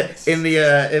name. In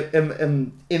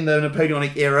the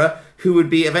Napoleonic era, who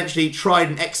would be eventually tried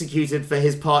and executed for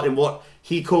his part in what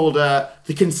he called the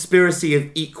conspiracy of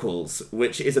equals,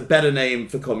 which is a better name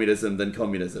for communism than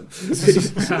communism.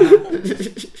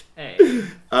 Hey.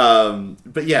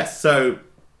 But yes, so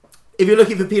if you're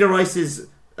looking for Peter Weiss's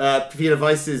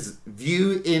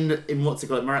view in what's it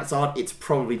called, Marat's art, it's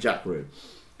probably Jack Roux.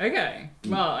 Okay.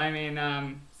 Well, I mean,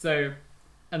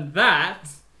 and that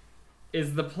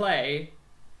is the play,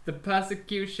 The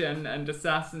Persecution and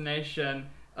Assassination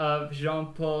of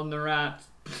Jean-Paul Nerat.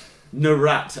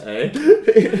 Nerat, eh?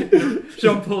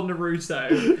 Jean-Paul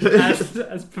Naruto,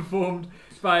 as performed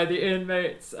by the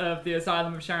inmates of the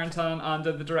Asylum of Charenton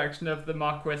under the direction of the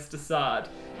Marquis de Sade.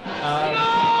 No!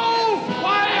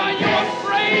 Why are you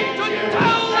afraid to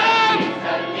tell them?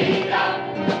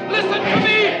 Listen to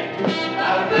me!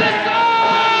 Listen!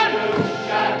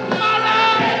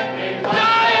 Marat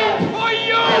died for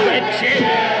you!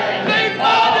 They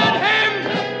murdered him!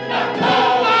 Now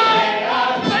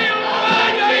they'll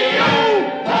murder you!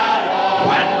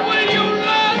 When will you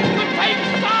learn to take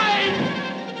sides?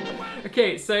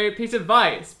 Okay, so Peter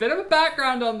Weiss, bit of a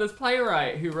background on this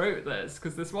playwright who wrote this,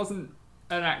 because this wasn't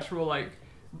an actual,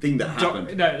 thing that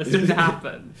happened. No, this didn't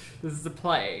happen. This is a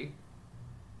play.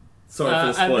 Sorry for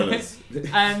the spoilers.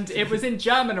 And it was in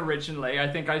German originally. I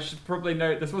think I should probably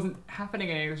note this wasn't happening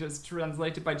in English. It was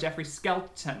translated by Geoffrey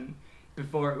Skelton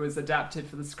before it was adapted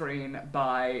for the screen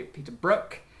by Peter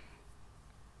Brook.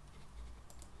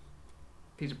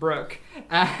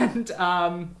 And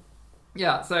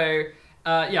so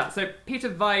Peter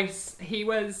Weiss,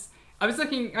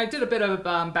 I did a bit of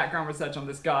background research on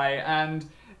this guy, and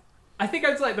I think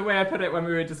it's like the way I put it when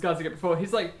we were discussing it before.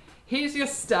 He's your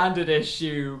standard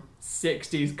issue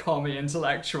 60s commie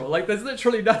intellectual. There's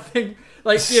literally nothing.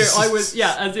 As you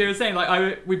were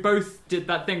saying, we both did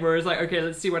that thing where it was like, okay,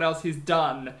 let's see what else he's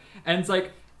done. And it's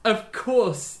like, of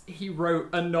course he wrote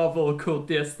a novel called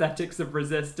The Aesthetics of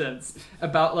Resistance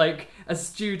about a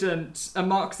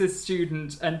Marxist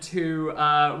student and two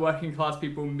working class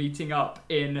people meeting up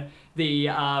in the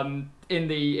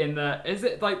is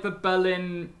it the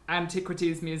Berlin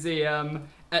Antiquities Museum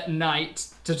at night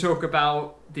to talk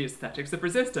about the aesthetics of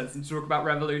resistance and to talk about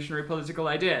revolutionary political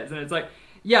ideas. And it's like,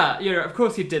 yeah, of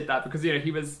course he did that because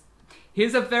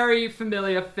he's a very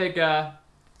familiar figure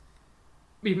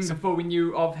even before we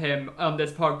knew of him on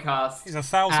this podcast. He's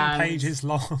 1,000 pages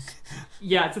long.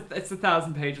 Yeah, it's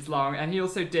 1,000 pages long, and he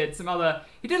also did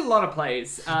he did a lot of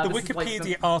plays. The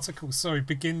Wikipedia article,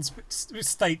 begins with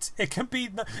states, it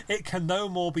can no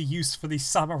more be usefully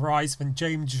summarised than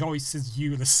James Joyce's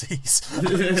Ulysses.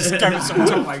 Just goes on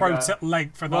to quote at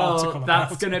length an article.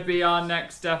 That's going to be our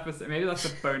next episode. Maybe that's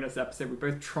a bonus episode. We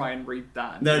both try and read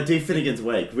that. No, do Finnegan's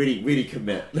Wake. Really, really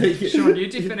commit. Sean, you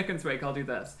do Finnegan's Wake. I'll do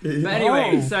this. But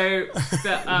anyway, so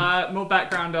more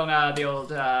background on the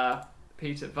old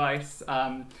Peter Weiss.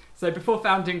 So before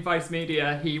founding Vice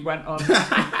Media, he went on.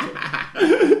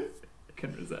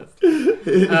 Couldn't resist.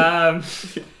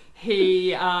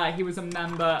 He was a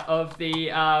member of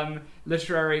the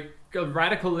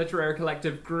radical literary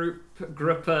collective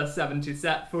Gruppe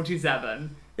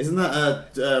 47. Isn't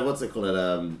that what's it called?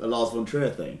 A Lars von Trier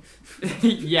thing?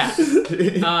 Yes.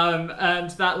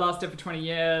 And that lasted for 20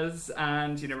 years,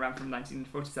 and ran from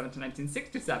 1947 to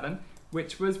 1967,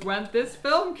 which was when this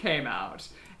film came out.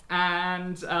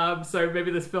 And so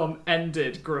maybe this film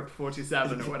ended Group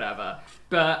 47 or whatever.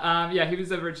 But he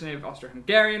was originally of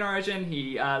Austro-Hungarian origin.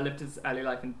 He lived his early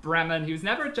life in Bremen. He was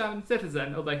never a German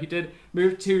citizen, although he did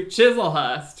move to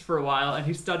Chislehurst for a while, and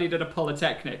he studied at a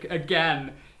polytechnic.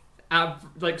 Again,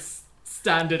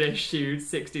 standard issue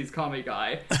 60s commie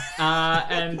guy.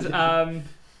 And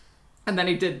then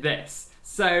he did this.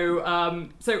 So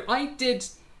I did...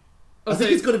 I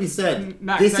think it's got to be said.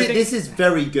 Max, this is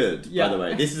very good, by the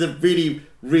way. This is a really,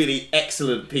 really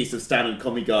excellent piece of standard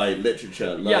commie guy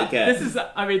literature. This is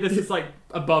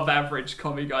above average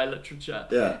commie guy literature.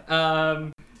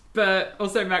 Yeah. But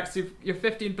also, Max, your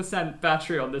 15%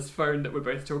 battery on this phone that we're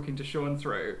both talking to Sean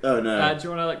through. Oh no! Do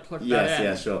you want to plug that in?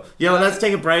 Yeah, sure. Yeah, well, let's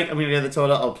take a break. I'm gonna go to the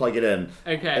toilet. I'll plug it in.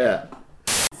 Okay. Yeah.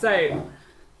 So,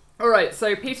 All right,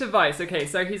 so Peter Weiss. Okay,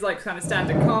 so he's like kind of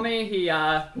stand-up comedy.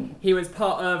 He was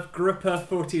part of Gruppe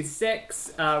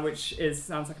 46, which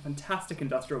sounds like a fantastic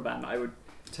industrial band that I would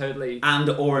totally...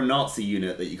 Or a Nazi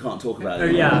unit that you can't talk about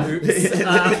anymore. Oh yeah,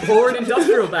 oops. Or an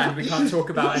industrial band we can't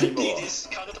talk about anymore.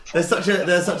 There's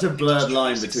such a blurred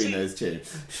line between those two.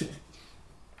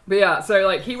 But yeah, so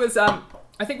like he was, I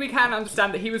think we can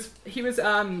understand that he was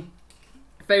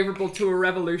favourable to a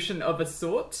revolution of a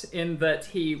sort, in that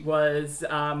he was,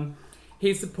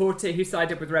 he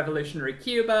sided with revolutionary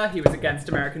Cuba, he was against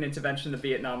American intervention in the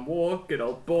Vietnam War, good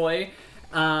old boy.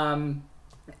 And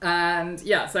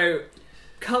yeah, so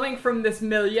coming from this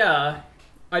milieu,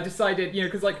 I decided,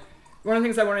 because like, one of the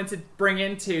things I wanted to bring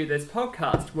into this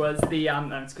podcast was I'm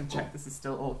just going to check this is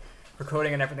still all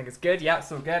recording and everything is good. Yeah, it's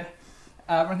all good.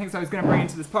 One of the things I was going to bring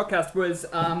into this podcast was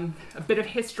a bit of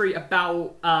history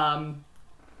about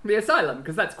the asylum,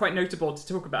 because that's quite notable to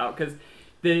talk about, because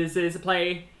this is a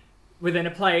play within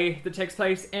a play that takes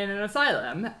place in an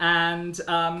asylum, and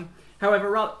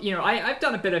however, I've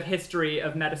done a bit of history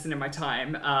of medicine in my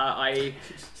time.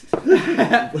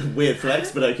 Weird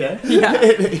flex, but okay. Yeah,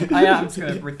 I'm just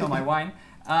going to refill my wine.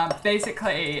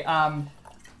 Basically,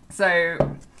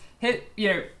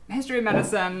 history of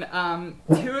medicine,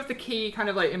 two of the key kind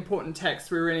of like important texts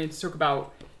we really need to talk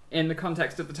about in the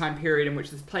context of the time period in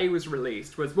which this play was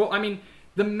released was,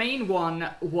 the main one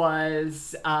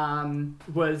was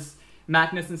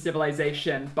Madness and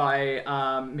Civilization by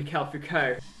Michel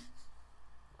Foucault.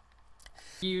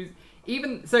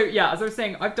 As I was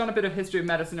saying, I've done a bit of history of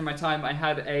medicine in my time. I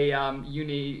had a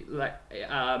uni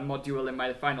module in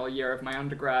my final year of my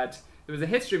undergrad. There was a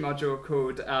history module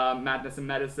called Madness and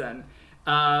Medicine,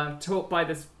 taught by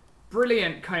this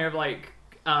brilliant kind of like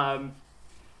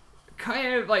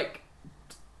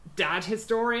dad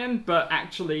historian, but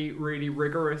actually really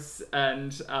rigorous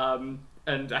and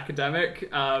academic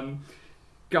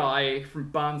guy from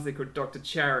Barnsley called Dr.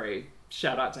 Cherry.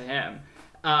 Shout out to him.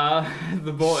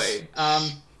 The boy,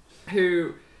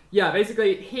 who,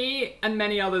 basically he and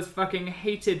many others fucking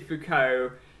hated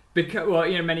Foucault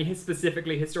because, many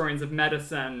specifically historians of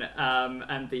medicine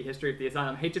and the history of the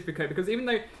asylum hated Foucault because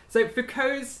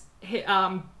Foucault's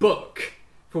book,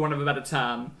 for want of a better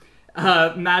term,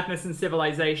 Madness and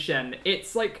Civilization,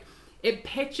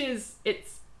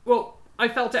 I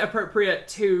felt it appropriate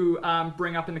to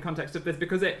bring up in the context of this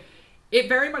because it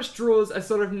very much draws a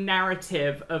sort of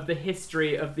narrative of the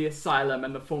history of the asylum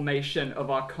and the formation of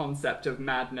our concept of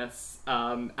madness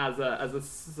as a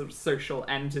sort of social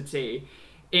entity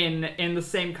in the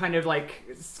same kind of like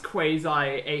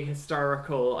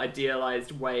quasi-ahistorical,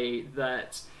 idealized way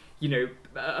that,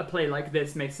 a play like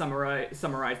this may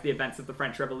summarize the events of the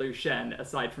French Revolution,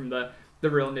 aside from the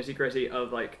real nitty-gritty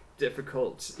of like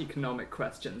difficult economic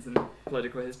questions and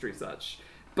political history such.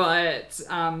 But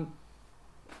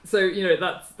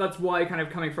that's why, kind of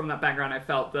coming from that background, I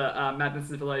felt that Madness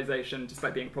and Civilization,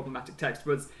 despite being a problematic text,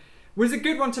 was a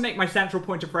good one to make my central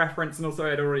point of reference, and also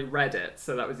I'd already read it,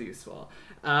 so that was useful.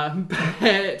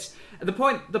 But the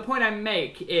point I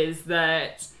make is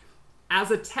that as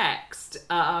a text,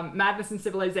 Madness and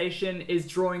Civilization is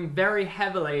drawing very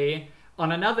heavily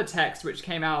on another text which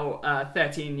came out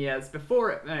 16 years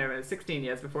before it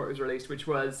was released, which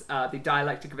was The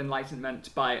Dialectic of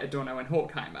Enlightenment by Adorno and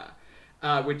Horkheimer.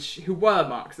 Who were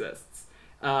Marxists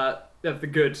of the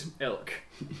good ilk.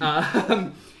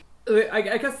 I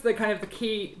guess the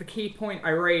key point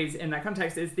I raise in that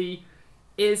context is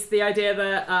the idea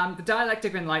that the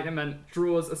Dialectic of Enlightenment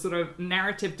draws a sort of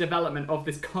narrative development of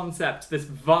this concept, this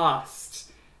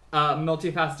vast,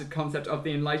 multifaceted concept of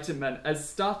the Enlightenment, as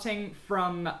starting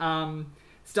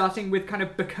with kind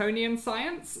of Baconian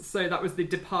science. So that was the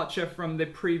departure from the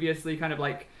previously kind of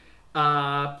like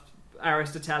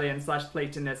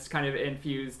Aristotelian/Platonist kind of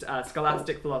infused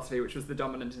scholastic philosophy, which was the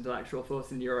dominant intellectual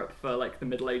force in Europe for like the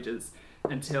Middle Ages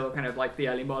until kind of like the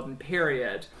early modern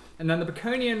period. And then the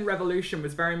Baconian revolution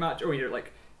was very much,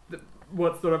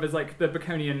 what's thought of as like the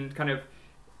Baconian kind of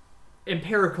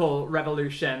empirical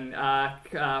revolution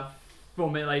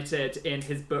formulated in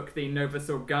his book, The Novus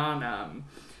Organum,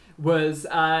 was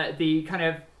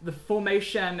the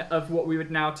formation of what we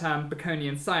would now term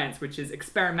Baconian science, which is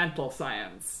experimental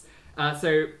science.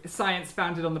 So science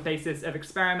founded on the basis of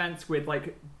experiments with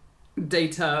like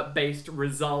data-based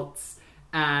results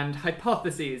and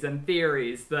hypotheses and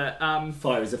theories that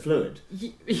fire is a fluid.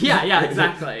 Yeah,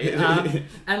 exactly.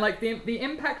 And like the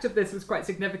impact of this was quite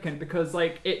significant because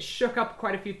like it shook up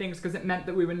quite a few things because it meant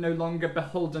that we were no longer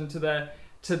beholden to the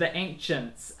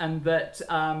ancients, and that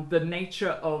the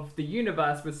nature of the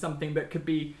universe was something that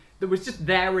was just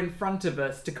there in front of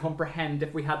us to comprehend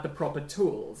if we had the proper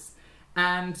tools.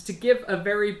 And to give a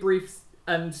very brief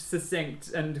and succinct,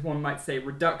 and one might say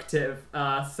reductive,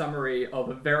 summary of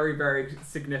a very, very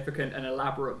significant and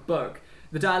elaborate book,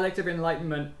 The Dialectic of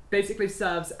Enlightenment basically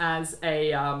serves as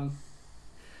an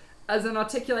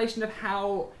articulation of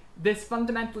how this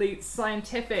fundamentally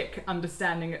scientific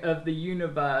understanding of the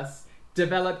universe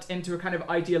developed into a kind of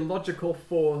ideological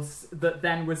force that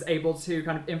then was able to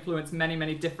kind of influence many,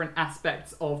 many different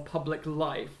aspects of public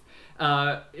life.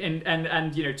 And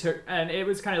it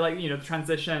was kind of like, the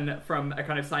transition from a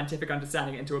kind of scientific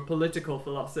understanding into a political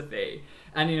philosophy.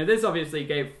 And, this obviously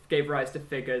gave rise to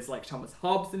figures like Thomas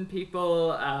Hobbes and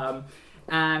people,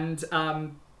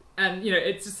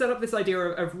 it's to set up this idea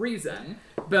of reason,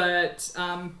 but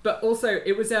also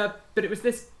it was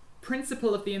this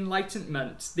principle of the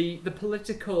Enlightenment, the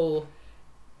political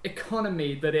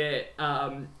economy that it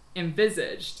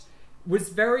envisaged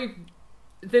was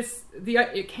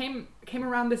it came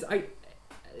around this.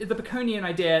 The Baconian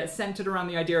idea centered around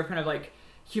the idea of kind of like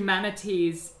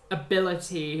humanity's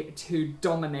ability to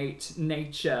dominate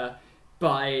nature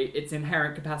by its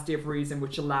inherent capacity of reason,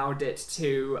 which allowed it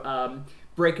to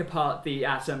break apart the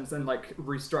atoms and like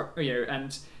restructure,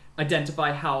 and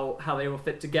identify how they will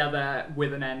fit together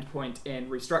with an end point in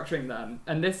restructuring them.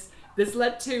 And this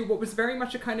led to what was very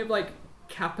much a kind of like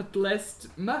capitalist,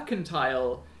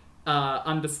 mercantile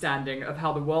understanding of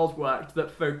how the world worked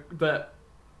that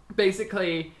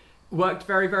basically worked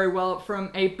very, very well from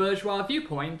a bourgeois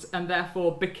viewpoint, and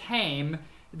therefore became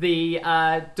the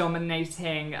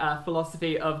dominating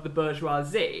philosophy of the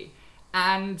bourgeoisie.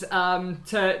 And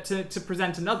to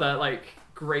present another like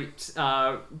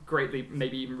greatly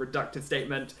maybe even reductive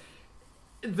statement,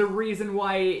 the reason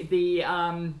why the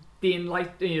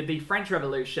French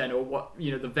Revolution, or what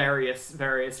the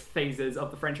various phases of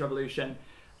the French Revolution,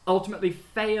 ultimately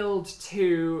failed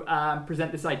to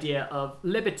present this idea of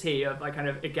liberty, of like kind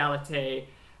of equality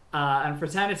and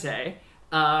fraternity,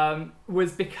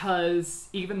 was because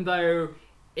even though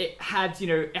it had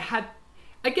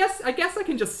I guess I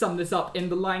can just sum this up in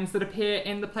the lines that appear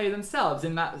in the play themselves,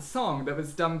 in that song that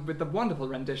was done with the wonderful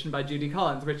rendition by Judy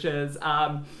Collins, which is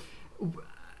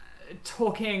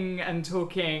talking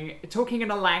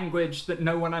in a language that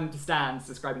no one understands,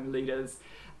 describing the leaders,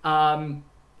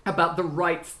 about the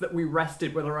rights that we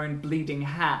wrested with our own bleeding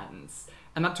hands.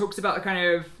 And that talks about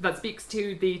that speaks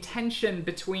to the tension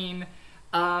between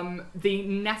the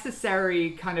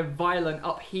necessary kind of violent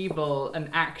upheaval and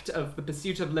act of the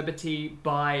pursuit of liberty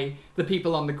by the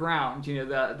people on the ground,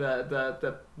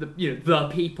 the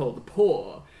people, the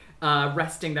poor,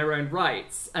 wresting their own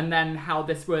rights, and then how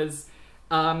this was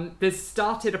this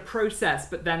started a process,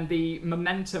 but then the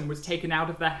momentum was taken out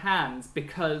of their hands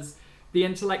because the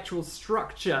intellectual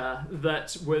structure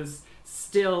that was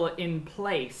still in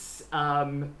place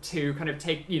to kind of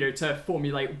to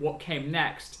formulate what came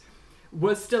next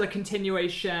was still a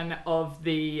continuation of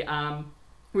the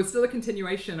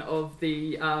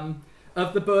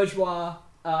bourgeois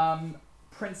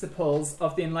principles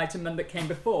of the Enlightenment that came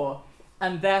before.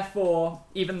 And therefore,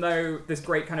 even though this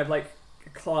great kind of like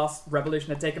class revolution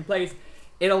had taken place,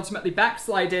 it ultimately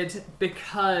backslided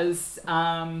because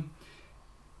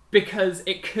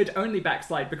it could only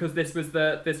backslide because this was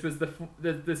the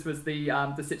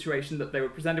situation that they were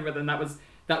presented with, and that was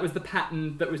the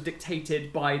pattern that was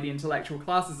dictated by the intellectual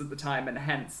classes at the time, and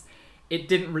hence it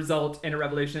didn't result in a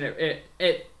revolution.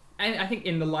 And I think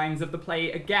in the lines of the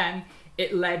play again,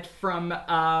 it led from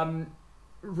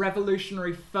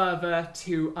revolutionary fervor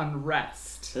to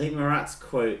unrest. I think Marat's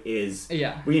quote is,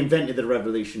 "Yeah, we invented the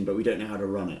revolution, but we don't know how to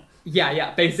run it."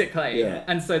 Yeah, basically. Yeah.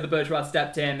 And so the bourgeois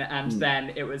stepped in, and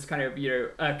then it was kind of,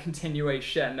 a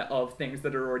continuation of things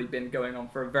that had already been going on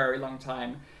for a very long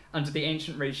time under the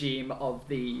ancient regime of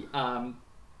the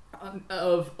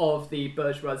of the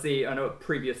bourgeoisie, and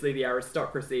previously the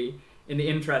aristocracy, in the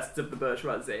interests of the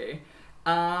bourgeoisie.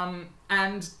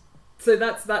 And so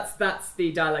that's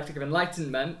the Dialectic of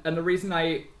Enlightenment, and the reason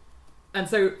and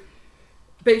so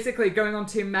basically going on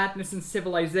to Madness and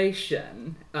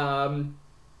Civilization,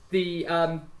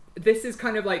 this is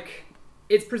kind of like,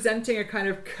 it's presenting a kind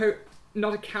of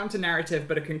not a counter narrative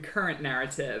but a concurrent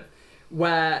narrative,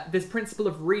 where this principle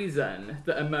of reason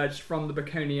that emerged from the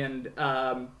Baconian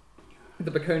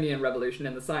revolution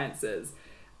in the sciences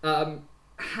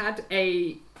had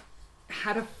a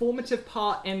formative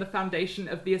part in the foundation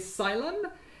of the asylum.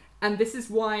 And this is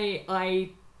why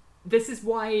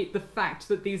the fact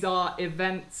that these are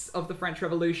events of the French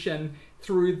Revolution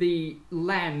through the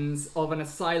lens of an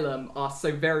asylum are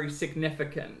so very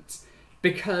significant.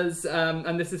 Because,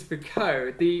 and this is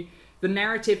Foucault, the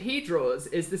narrative he draws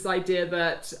is this idea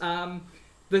that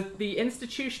the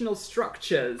institutional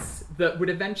structures that would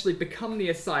eventually become the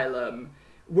asylum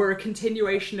were a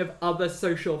continuation of other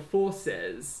social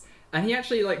forces. And he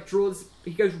actually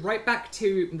he goes right back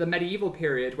to the medieval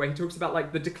period where he talks about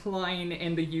like the decline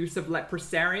in the use of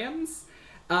leprosariums,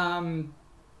 and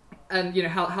you know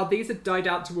how these had died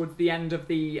out towards the end of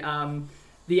the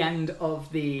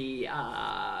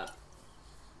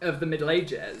Middle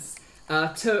Ages,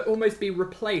 to almost be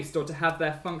replaced or to have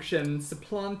their function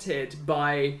supplanted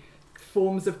by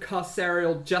forms of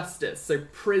carceral justice, so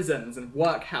prisons and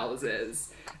workhouses,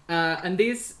 and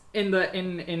these in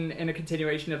a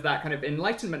continuation of that kind of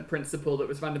Enlightenment principle that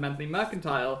was fundamentally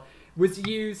mercantile, was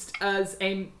used as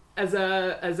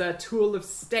a tool of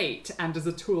state and as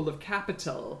a tool of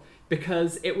capital,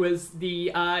 because it was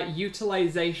the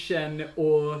utilization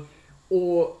or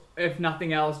if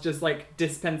nothing else, just like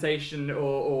dispensation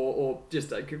or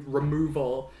just like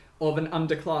removal of an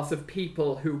underclass of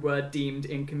people who were deemed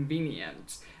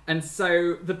inconvenient. And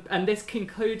so this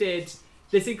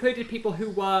included people who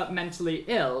were mentally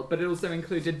ill, but it also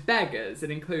included beggars,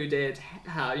 it included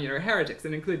heretics,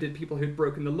 it included people who'd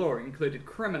broken the law, it included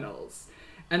criminals.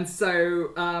 And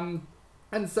so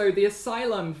the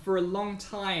asylum for a long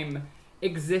time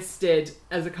existed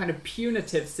as a kind of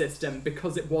punitive system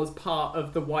because it was part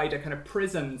of the wider kind of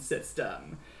prison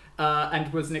system,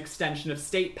 and was an extension of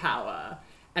state power.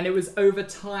 And it was over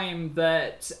time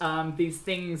that these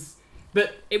things,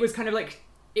 but it was kind of like,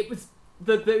 it was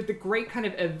the great kind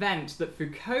of event that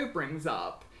Foucault brings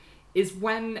up is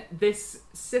when this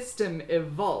system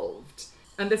evolved.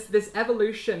 And this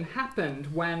evolution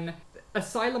happened when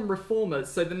asylum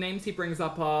reformers, so the names he brings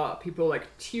up are people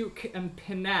like Tuke and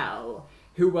Pinel,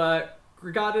 who were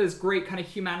regarded as great kind of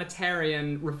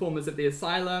humanitarian reformers of the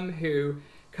asylum, who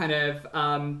kind of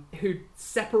who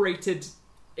separated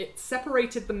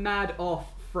the mad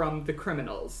off from the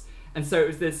criminals. And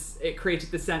so it created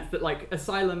the sense that like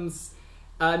asylums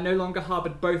no longer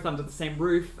harbored both under the same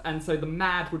roof, and so the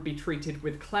mad would be treated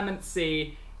with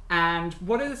clemency. And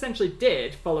what it essentially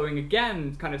did, following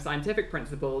again kind of scientific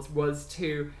principles, was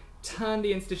to turn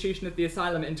the institution of the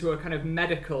asylum into a kind of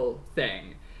medical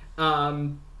thing.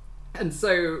 And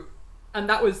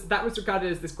that was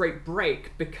regarded as this great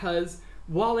break, because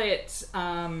while it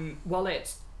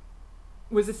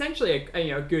was essentially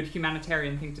a good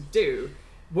humanitarian thing to do,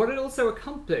 what it also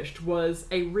accomplished was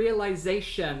a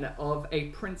realization of a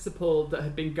principle that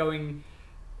had been going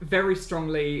very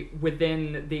strongly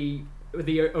within the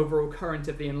overall current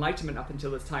of the Enlightenment up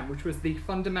until this time, which was the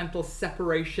fundamental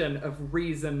separation of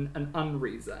reason and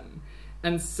unreason.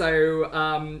 And so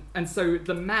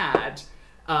the mad,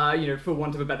 for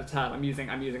want of a better term, I'm using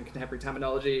contemporary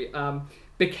terminology,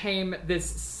 became this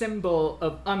symbol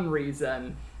of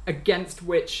unreason against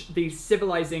which the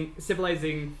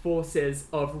civilizing forces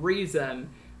of reason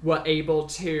were able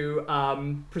to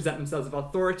present themselves as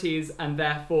authorities and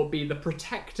therefore be the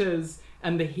protectors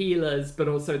and the healers, but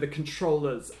also the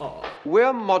controllers of.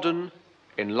 We're modern,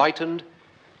 enlightened,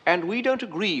 and we don't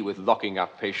agree with locking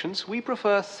up patients. We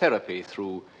prefer therapy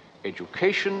through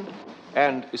education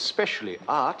and especially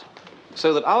art,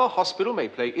 so that our hospital may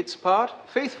play its part,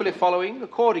 faithfully following,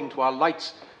 according to our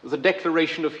lights, the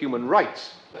Declaration of Human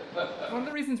Rights. One of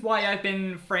the reasons why I've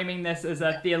been framing this as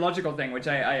a theological thing, which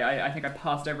I think I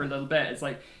passed over a little bit, is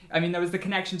like, there was the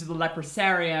connection to the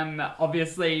leprosarium.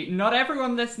 Obviously, not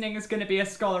everyone listening is going to be a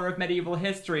scholar of medieval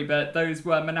history, but those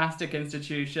were monastic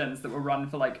institutions that were run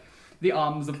for like the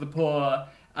alms of the poor,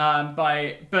 on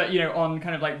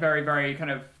kind of like very, very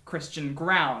kind of Christian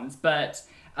grounds. But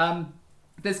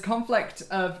there's conflict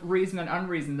of reason and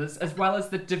unreason, as well as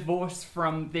the divorce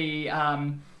from the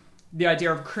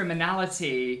idea of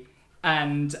criminality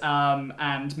and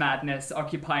madness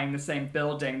occupying the same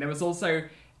building. There was also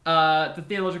the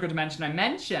theological dimension I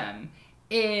mentioned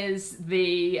is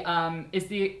the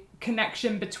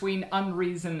connection between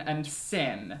unreason and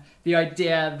sin. The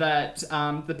idea that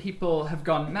the people have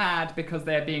gone mad because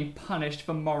they are being punished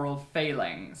for moral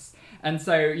failings. And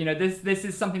so, this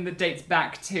is something that dates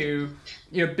back to,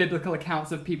 biblical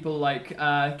accounts of people like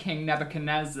King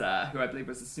Nebuchadnezzar, who I believe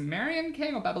was a Sumerian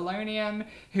king or Babylonian,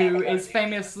 who is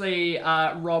famously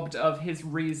robbed of his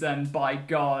reason by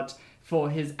God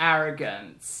for his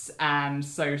arrogance, and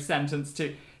so sentenced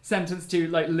to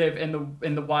like live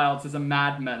in the wilds as a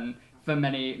madman for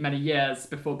many, many years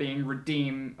before being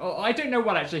redeemed. I don't know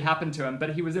what actually happened to him,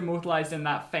 but he was immortalized in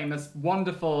that famous,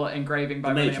 wonderful engraving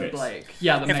by William Blake.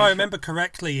 Yeah, the Matrix. If I remember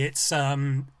correctly, it's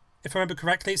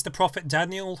the prophet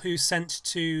Daniel who sent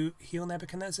to heal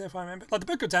Nebuchadnezzar. If I remember, like the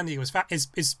Book of Daniel is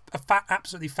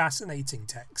absolutely fascinating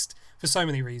text for so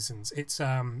many reasons. It's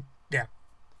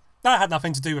That had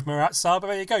nothing to do with Marat Sar, but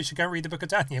there you go. You should go and read the Book of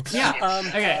Daniel. Yeah.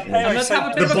 Okay. Anyway, And let's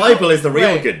have a bit The of a- Bible is the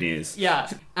real Wait. good news. Yeah.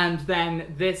 And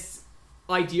then this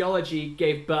ideology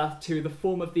gave birth to the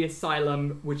form of the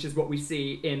asylum, which is what we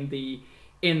see in the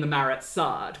Marat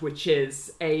Sard, which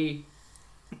is an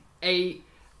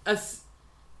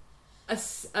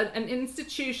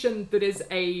institution that is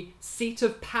a seat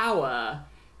of power,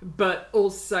 but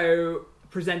also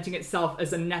presenting itself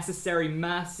as a necessary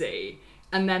mercy.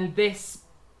 And then this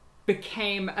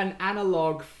became an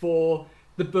analogue for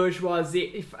the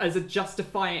bourgeoisie as a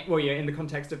justifying, well, yeah, in the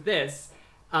context of this,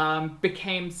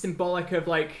 became symbolic of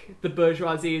like the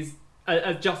bourgeoisie's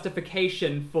a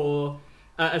justification for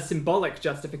a symbolic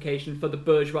justification for the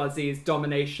bourgeoisie's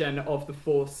domination of the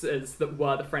forces that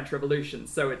were the French Revolution.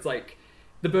 So it's like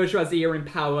the bourgeoisie are in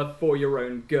power for your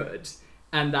own good,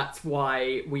 and that's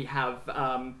why we have.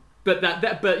 But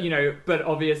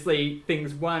obviously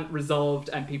things weren't resolved,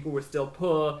 and people were still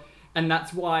poor, and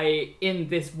that's why in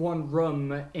this one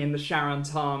room in the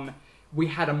Charenton, we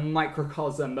had a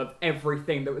microcosm of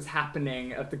everything that was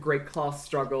happening, of the great class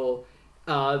struggle,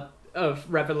 of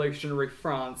revolutionary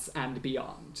France and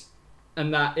beyond.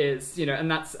 And that is,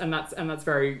 and that's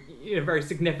very, very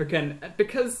significant,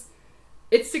 because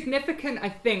it's significant, I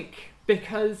think,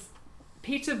 because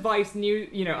Peter Weiss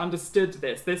understood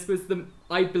this. This was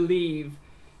I believe,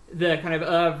 the kind of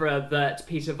oeuvre that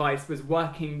Peter Weiss was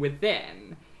working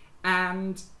within.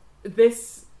 And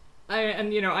this, I'm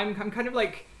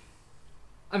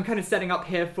kind of setting up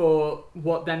here for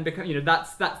what then become,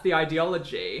 that's the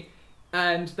ideology,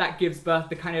 and that gives birth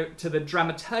to the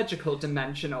dramaturgical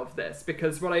dimension of this,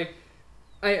 because what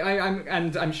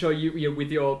I'm sure you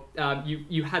with your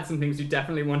you had some things you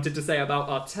definitely wanted to say about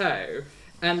Artaud,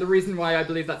 and the reason why I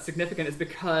believe that's significant is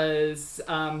because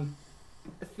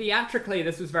theatrically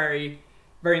this was very,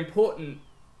 very important,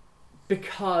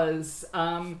 because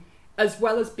as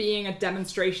well as being a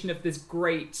demonstration of this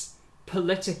great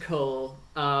political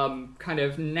kind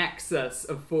of nexus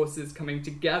of forces coming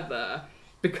together,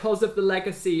 because of the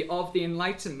legacy of the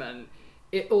Enlightenment,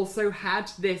 it also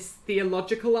had this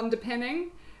theological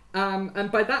underpinning.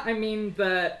 And by that I mean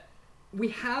that we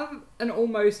have an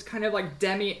almost kind of like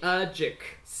demiurgic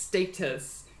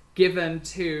status given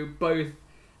to both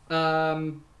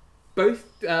the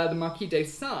Marquis de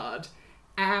Sade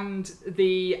and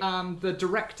the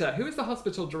director. Who is the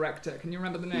hospital director? Can you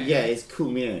remember the name? Yeah, it's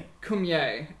Cumier.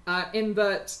 Cumier. In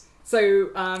that, so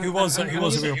who was a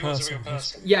real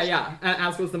person. Yeah,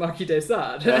 as was the Marquis de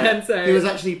Sade. And so he was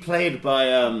actually played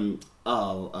by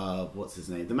what's his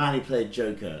name? The man who played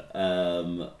Joker.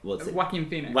 Joaquin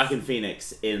Phoenix. Joaquin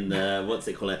Phoenix in the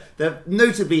the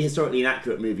notably historically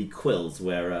inaccurate movie Quills,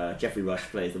 where Geoffrey Rush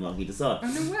plays the Marquis de Sade. Oh,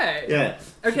 no way. Yeah.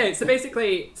 Okay, so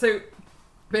basically,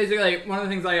 one of the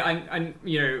things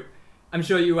I'm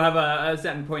sure you have a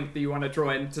certain point that you want to draw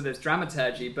into this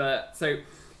dramaturgy, but so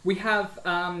we have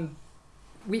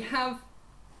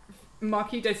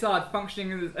Marquis de Sade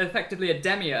functioning as effectively a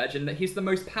demiurge, in that he's the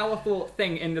most powerful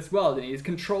thing in this world, and he's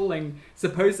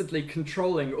supposedly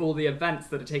controlling all the events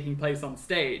that are taking place on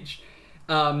stage,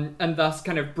 and thus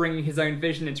kind of bringing his own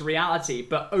vision into reality,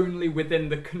 but only within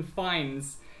the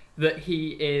confines that he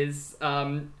is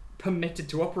permitted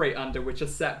to operate under, which are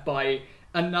set by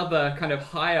another kind of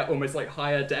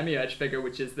higher demiurge figure,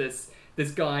 which is this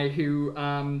guy who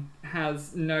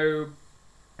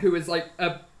is like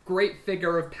a great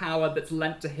figure of power that's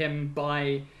lent to him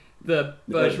by the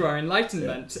bourgeois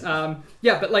Enlightenment.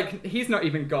 Yeah. But like he's not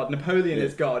even God. Napoleon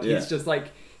is God. Yeah. He's just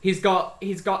like he's got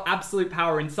absolute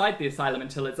power inside the asylum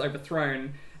until it's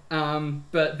overthrown.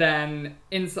 But then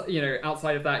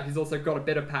outside of that, he's also got a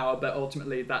bit of power, but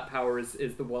ultimately that power is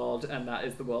the world, and that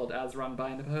is the world as run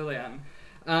by Napoleon.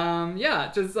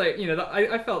 Just like,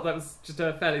 I felt that was just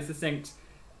a fairly succinct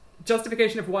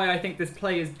justification of why I think this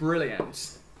play is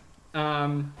brilliant.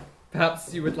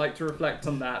 Perhaps you would like to reflect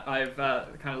on that. I've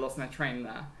kind of lost my train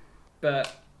there,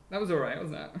 but that was alright,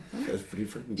 wasn't it? That was pretty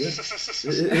freaking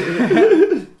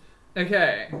good.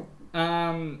 Okay.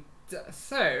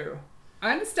 So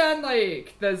I understand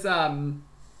like there's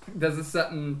a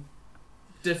certain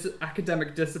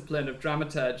academic discipline of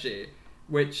dramaturgy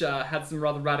which had some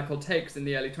rather radical takes in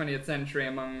the early 20th century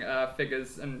among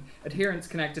figures and adherents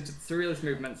connected to the Surrealist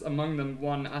movements, among them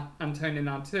one Antonin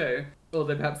Artaud,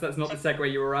 although perhaps that's not the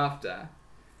segue you were after.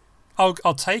 I'll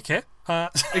take it.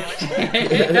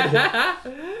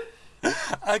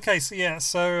 Okay,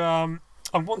 so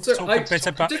I want to talk a bit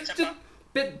about... Just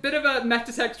bit of a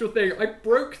metatextual thing. I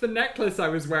broke the necklace I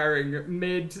was wearing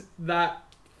mid that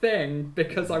thing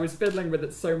because I was fiddling with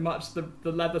it so much the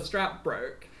leather strap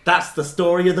broke. That's the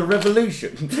story of the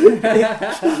revolution. Okay,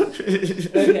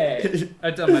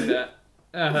 I've done my bit.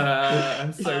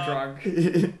 I'm so drunk.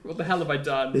 What the hell have I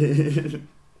done?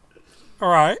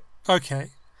 Alright, okay,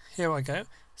 here I go.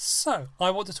 So,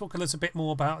 I want to talk a little bit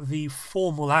more about the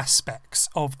formal aspects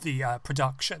of the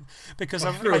production, because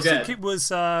I think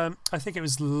it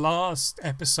was last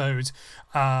episode.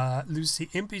 Lucy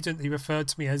impudently referred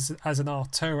to me as an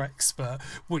Artaud expert,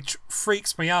 which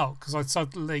freaks me out because I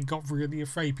suddenly got really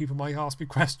afraid people might ask me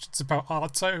questions about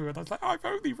Artaud, and I was like, I've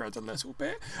only read a little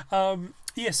bit.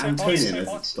 Yes, Antonio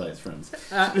knows by his friends.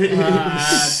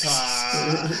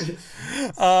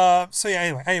 So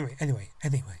yeah.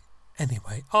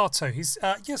 Anyway, Artaud, he's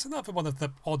yes, another one of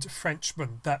the odd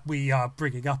Frenchmen that we are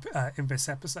bringing up in this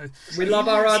episode. We love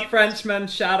our odd Frenchmen.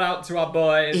 Shout out to our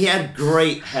boys. He had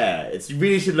great hair. You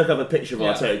really should look up a picture of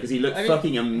Artaud because he looked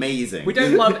fucking amazing. We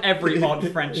don't love every odd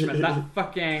Frenchman. That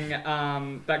fucking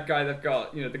that guy they've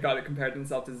got, the guy that compared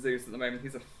himself to Zeus at the moment.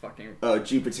 He's a fucking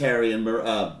Jupiterian,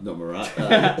 not Marat.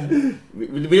 We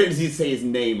don't need to say his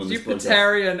name on this podcast.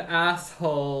 Jupiterian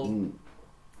asshole.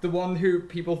 The one who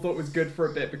people thought was good for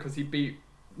a bit because he beat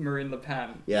Marine Le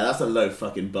Pen. Yeah, that's a low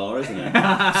fucking bar, isn't it?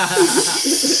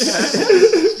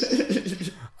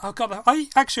 Oh god, I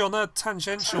actually on a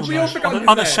tangential note,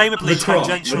 unashamedly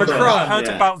tangential note, I heard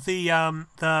yeah. about the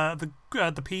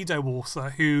pedo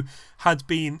author who had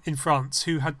been in France,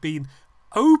 who had been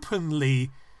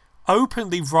openly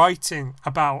writing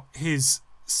about his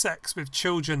sex with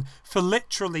children for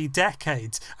literally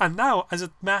decades, and now as a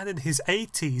man in his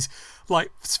 80s, like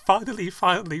finally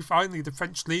the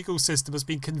French legal system has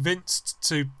been convinced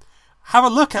to have a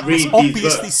look at this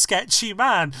obviously sketchy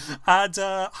man. And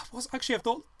I've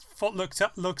not looked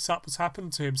up what's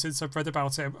happened to him since I've read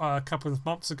about it a couple of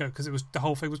months ago, because the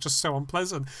whole thing was just so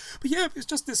unpleasant. But yeah, it's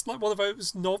just this like one of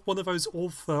those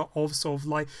author of sort of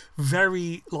like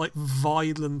very like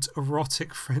violent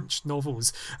erotic French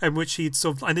novels, in which he'd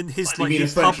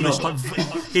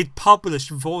published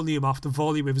volume after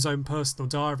volume of his own personal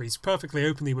diaries, perfectly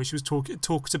openly, which was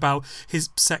talked about his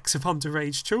sex of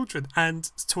underage children and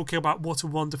talking about what a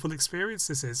wonderful experience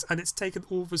this is. And it's taken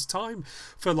all this time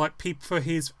for like for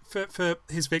his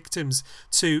victims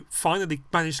to finally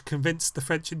manage to convince the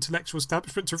French intellectual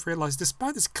establishment to realise this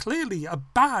man is clearly a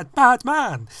bad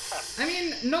man. I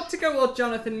mean, not to go all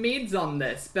Jonathan Meades on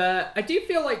this, but I do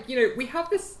feel like, we have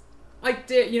this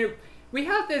idea, we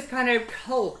have this kind of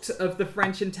cult of the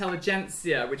French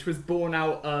intelligentsia, which was born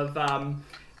out of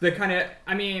the kind of,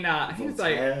 I think it's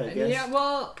like,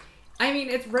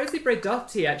 it's Rosie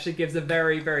Braidotti actually gives a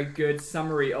very, very good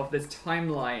summary of this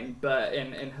timeline, but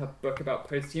in her book about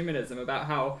posthumanism, about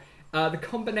how the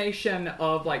combination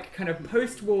of like kind of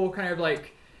post-war kind of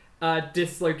like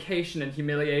dislocation and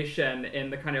humiliation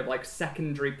in the kind of like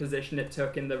secondary position it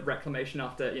took in the reclamation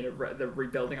after, the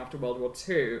rebuilding after World War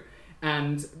II,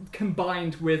 and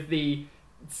combined with the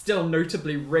still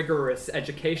notably rigorous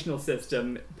educational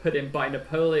system put in by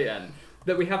Napoleon,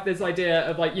 that we have this idea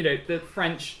of like, the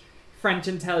French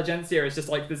intelligentsia is just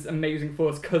like this amazing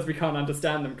force because we can't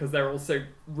understand them because they're also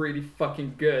really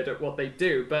fucking good at what they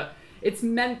do. But it's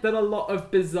meant that a lot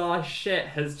of bizarre shit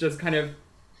has just kind of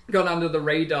gone under the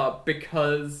radar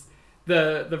because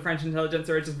the French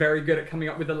intelligentsia are just very good at coming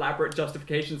up with elaborate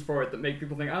justifications for it that make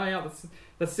people think, oh yeah,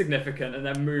 that's significant, and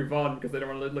then move on because they don't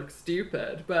want to look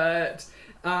stupid. But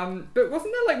wasn't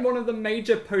there like one of the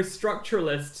major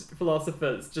post-structuralist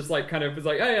philosophers just like kind of was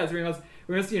like, oh yeah, so we must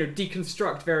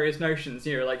deconstruct various notions,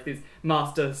 like these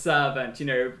master, servant,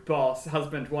 boss,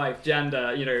 husband, wife,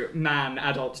 gender, man,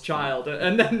 adult, child,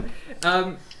 and then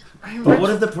but what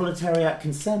if the proletariat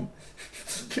consent?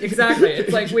 Exactly.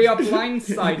 It's like we are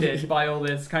blindsided by all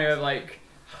this kind of like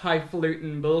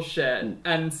highfalutin bullshit,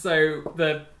 and so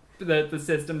the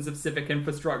systems of civic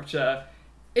infrastructure.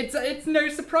 It's no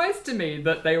surprise to me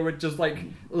that they would just like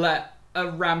let a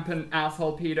rampant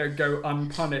asshole pedo go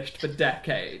unpunished for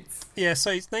decades. Yeah,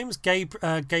 so his name's Gabriel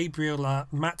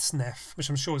Matzneff, which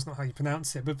I'm sure is not how you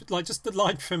pronounce it, but like just the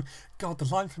line from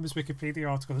his Wikipedia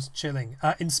article is chilling.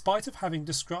 In spite of having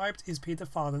described his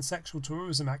paedophile and sexual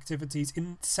tourism activities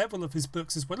in several of his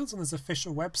books as well as on his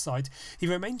official website, he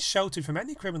remained sheltered from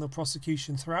any criminal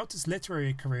prosecution throughout his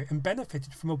literary career and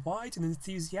benefited from a wide and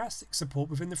enthusiastic support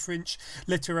within the French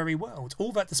literary world.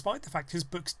 All that despite the fact his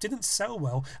books didn't sell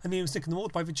well and he was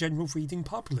ignored by the general reading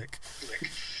public.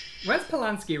 Where's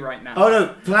Polanski right now? Oh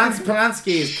no,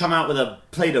 Polanski has come out with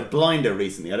played a blinder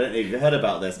recently. I don't know if you heard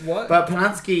about this. What? But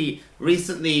Polanski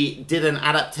recently did an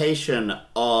adaptation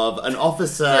of an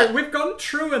officer. Sorry, we've gone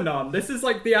TrueAnon. This is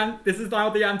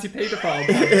now the anti-paedophile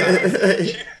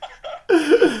podcast.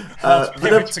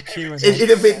 This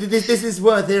is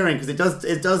worth hearing because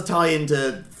it does tie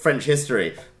into French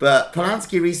history. But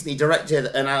Polanski recently directed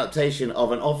an adaptation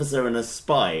of An Officer and a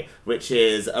Spy, which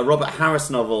is a Robert Harris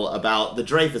novel about the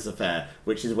Dreyfus affair,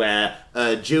 which is where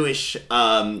a Jewish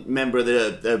member of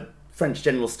the French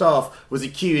General Staff was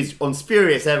accused on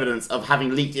spurious evidence of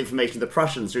having leaked information to the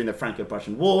Prussians during the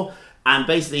Franco-Prussian War, and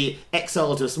basically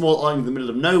exiled to a small island in the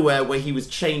middle of nowhere where he was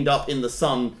chained up in the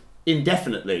sun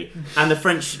indefinitely. And the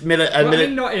French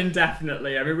not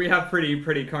indefinitely. I mean, we have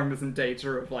pretty cognizant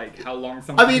data of like how long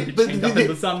someone can be chained up in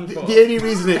the sun for. The only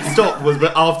reason it stopped was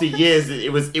that after years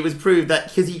it was proved that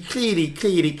because he clearly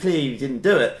didn't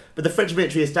do it. But the French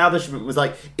military establishment was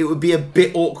like, it would be a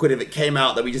bit awkward if it came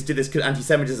out that we just did this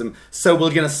anti-Semitism, so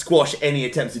we're going to squash any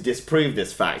attempts to disprove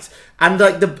this fact. And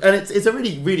like it's a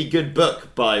really, really good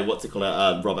book by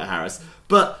Robert Harris.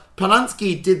 But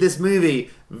Polanski did this movie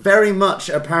very much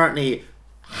apparently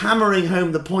hammering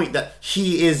home the point that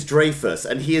he is Dreyfus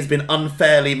and he has been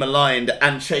unfairly maligned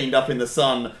and chained up in the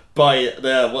sun by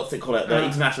the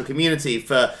international community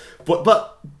for.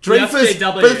 But Dreyfus.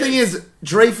 But the thing is,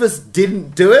 Dreyfus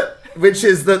didn't do it, which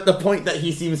is the point that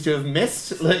he seems to have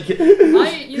missed.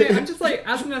 I'm just like,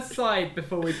 as an aside,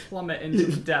 before we plummet into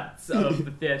the depths of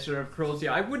the theatre of cruelty,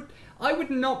 I would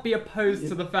not be opposed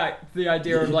to the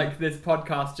idea of like this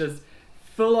podcast just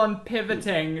full-on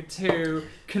pivoting to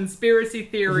conspiracy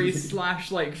theories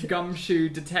 / like gumshoe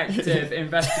detective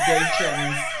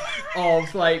investigations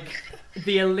of like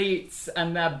the elites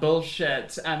and their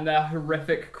bullshit and their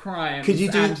horrific crimes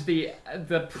and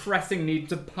the pressing need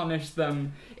to punish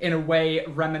them in a way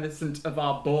reminiscent of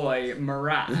our boy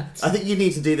Marat. I think you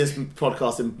need to do this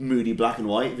podcast in moody black and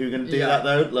white if you're going to do that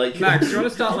though. Like, Max, do you want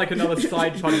to start like another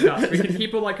side podcast? We can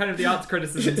keep all like kind of the arts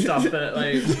criticism stuff that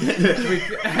like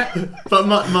but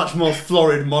much more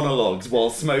florid monologues while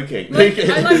smoking. Like,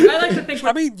 I like to think.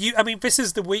 I mean, this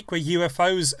is the week where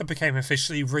UFOs became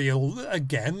officially real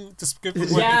again.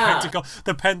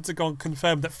 The Pentagon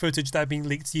confirmed that footage that had been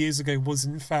leaked years ago was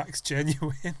in fact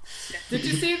genuine. Did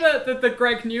you see the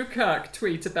Greg Newkirk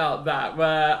tweet about that,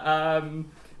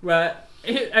 where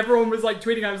everyone was like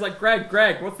tweeting? I was like,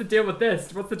 Greg, what's the deal with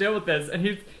this? What's the deal with this? And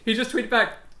he just tweeted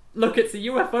back, "Look, it's a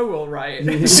UFO, all right."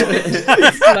 Just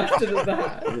left it at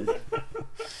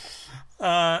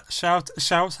that. Shout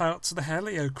out to the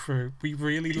Helio crew. We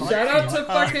really like Shout out to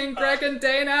fucking Greg and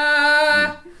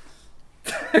Dana.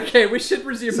 Okay, we should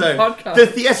resume the podcast. The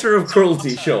theatre of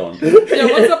cruelty, Sean. Yeah,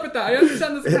 what's up with that? I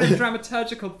understand there's kind of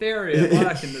dramaturgical theory at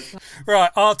work in this. Right,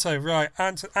 Artaud,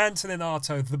 Antonin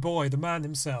Artaud, the boy, the man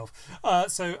himself.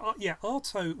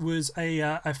 Artaud was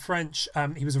a French.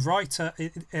 He was a writer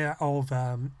of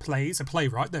plays, a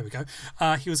playwright. There we go.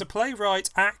 He was a playwright,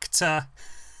 actor.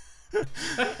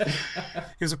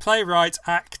 He was a playwright,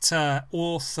 actor,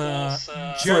 author,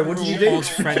 general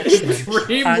Frenchman.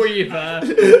 Dreamweaver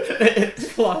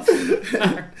plus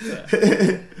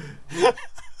actor.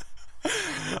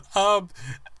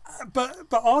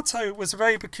 But Artaud was a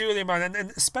very peculiar man,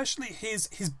 and especially his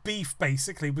beef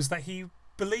basically was that he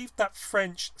believed that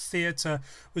French theatre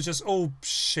was just all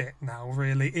shit now,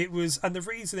 really. It was, and the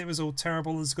reason it was all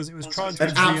terrible is because it was trying to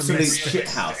be an absolute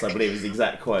shithouse, I believe is the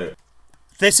exact quote.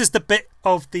 This is the bit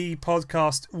of the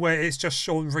podcast where it's just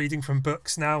Sean reading from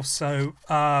books now, so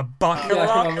buckle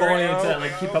up, boy.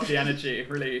 Like, keep up the energy,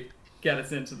 really get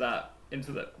us into that.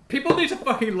 People need to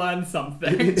fucking learn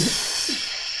something.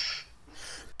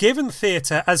 Given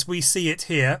theatre as we see it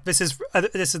here, this is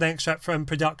an extract from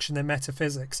Production and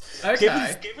Metaphysics.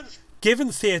 Okay.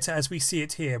 Given theatre as we see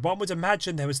it here, one would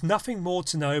imagine there is nothing more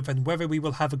to know than whether we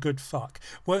will have a good fuck,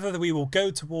 whether we will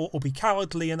go to war or be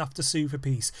cowardly enough to sue for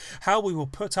peace, how we will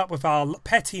put up with our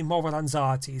petty moral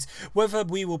anxieties, whether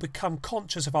we will become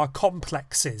conscious of our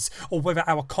complexes, or whether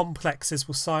our complexes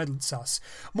will silence us.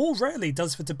 More rarely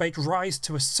does the debate rise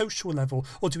to a social level,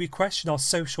 or do we question our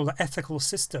social or ethical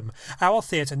system. Our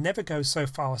theatre never goes so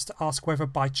far as to ask whether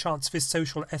by chance this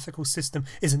social or ethical system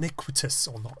is iniquitous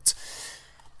or not.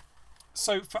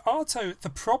 So for Artaud, the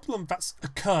problem that's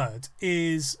occurred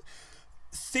is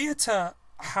theatre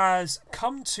has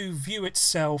come to view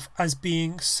itself as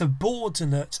being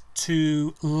subordinate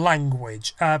to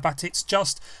language, that it's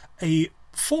just a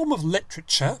form of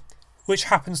literature which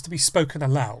happens to be spoken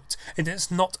aloud, and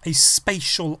it's not a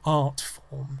spatial art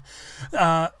form.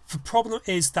 The problem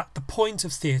is that the point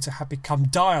of theatre had become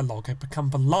dialogue, had become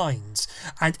the lines,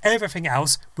 and everything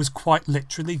else was quite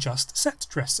literally just set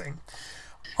dressing.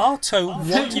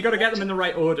 Artaud, you got to get them in the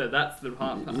right order. That's the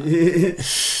hard part.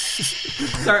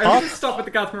 Sorry, I'm going to stop with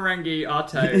the Garth Marenghi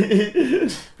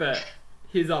Artaud, but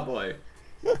he's our boy.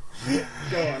 Go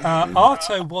on.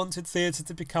 Artaud wanted theatre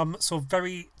to become sort of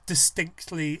very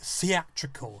distinctly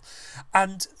theatrical.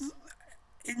 And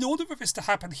in order for this to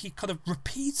happen, he kind of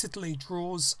repeatedly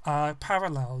draws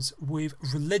parallels with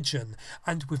religion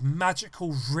and with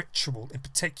magical ritual in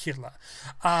particular.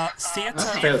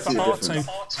 Theatre for Artaud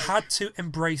had to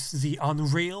embrace the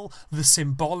unreal, the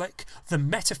symbolic, the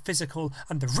metaphysical,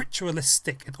 and the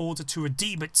ritualistic in order to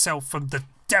redeem itself from the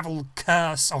devil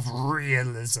curse of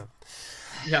realism.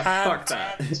 Yeah, fuck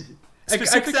that.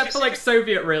 Except for like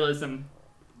Soviet realism.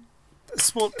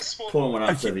 Porn one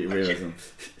out Soviet realism.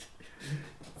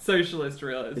 Socialist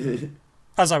realism.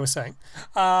 As I was saying,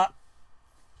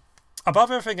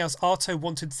 above everything else, Artaud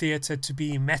wanted theatre to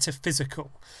be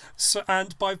metaphysical. So,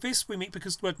 and by this we mean,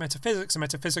 because the word metaphysics and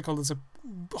metaphysical is a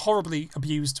horribly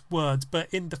abused word, but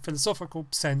in the philosophical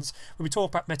sense, when we talk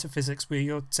about metaphysics, we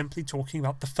are simply talking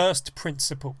about the first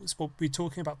principles. We're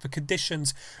talking about the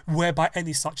conditions whereby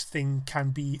any such thing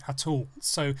can be at all.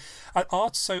 So,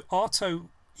 Artaud,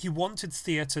 he wanted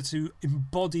theatre to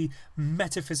embody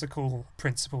metaphysical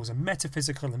principles and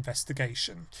metaphysical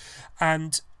investigation,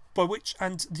 and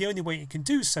the only way it can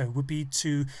do so would be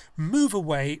to move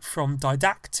away from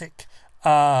didactic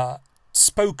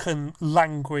spoken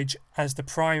language as the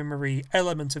primary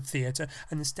element of theatre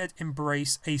and instead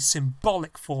embrace a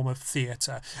symbolic form of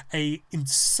theatre, a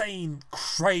insane,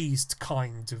 crazed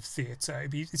kind of theatre.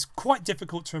 It's quite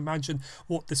difficult to imagine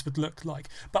what this would look like.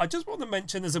 But I just want to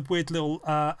mention as a weird little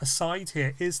aside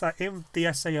here is that in the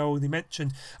essay I already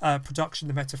mentioned, Production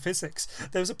of Metaphysics,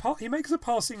 there's a part he makes a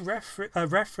passing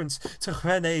reference to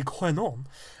René Guénon,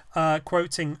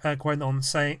 quoting Guénon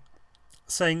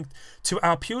saying, "To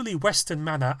our purely Western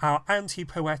manner, our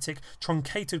anti-poetic,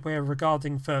 truncated way of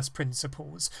regarding first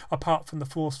principles, apart from the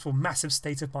forceful, massive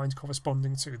state of mind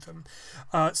corresponding to them."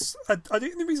 I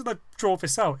think the reason I draw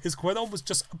this out is Guénon was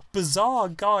just a bizarre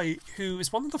guy who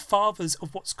is one of the fathers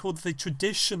of what's called the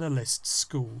traditionalist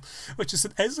school, which is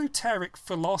an esoteric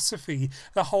philosophy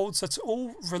that holds that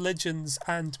all religions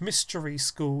and mystery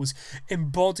schools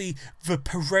embody the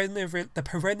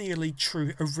perennially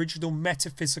true original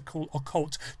metaphysical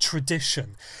occult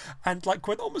tradition. And like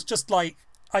Guénon was just like,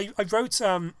 I wrote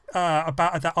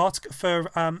about that article for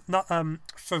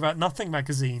Nothing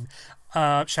magazine.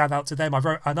 Shout out to them. I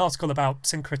wrote an article about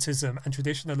syncretism and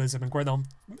traditionalism, and Guénon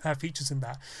features in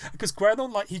that, because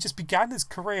Guénon, like, he just began his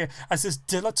career as this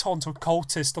dilettante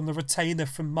occultist on the retainer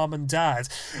from Mum and Dad,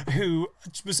 who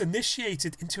was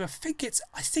initiated into I think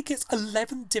it's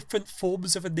 11 different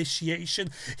forms of initiation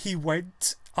he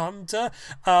went under,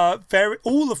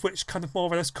 all of which kind of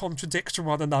more or less contradict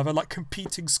one another, like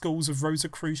competing schools of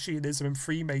Rosicrucianism and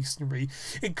Freemasonry,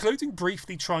 including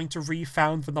briefly trying to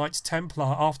refound the Knights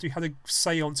Templar after he had a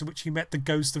seance in which he met the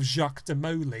ghost of Jacques de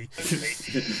Molay.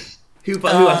 Who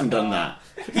hasn't done that?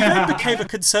 He then became a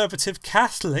conservative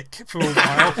Catholic for a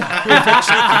while,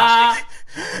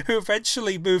 who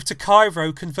eventually moved to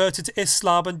Cairo, converted to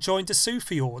Islam, and joined a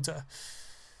Sufi order.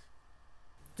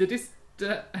 Did he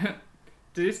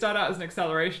start out as an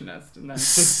accelerationist and then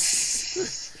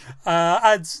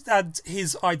and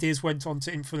his ideas went on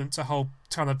to influence a whole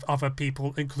ton of other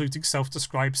people, including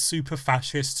self-described super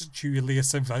fascist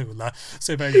Julius Evola.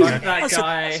 So there you go. That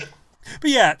guy. But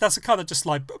yeah, that's a kind of just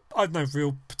like, I have no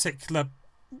real particular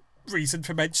reason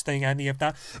for mentioning any of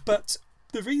that. But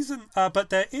the reason, but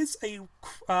there is a,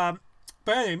 but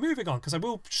anyway, moving on, because I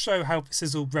will show how this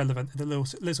is all relevant in a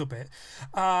little bit.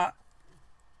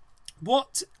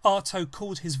 What Artaud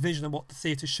called his vision of what the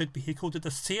theatre should be, he called it the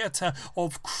theatre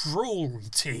of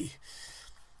cruelty.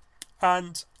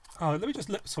 And let me just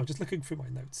look. Sorry, just looking through my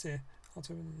notes here.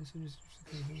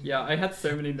 Yeah, I had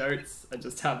so many notes I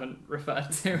just haven't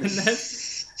referred to in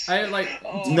this.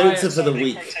 Notes are for the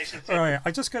week. All right,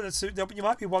 I just got to. You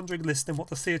might be wondering, listening, what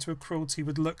the theatre of cruelty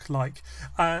would look like.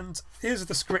 And here's a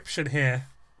description here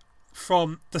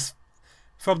from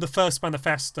the first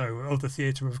manifesto of the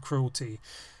theatre of cruelty.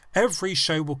 Every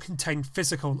show will contain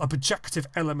physical, objective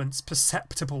elements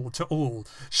perceptible to all.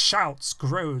 Shouts,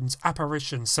 groans,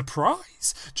 apparitions,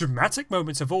 surprise, dramatic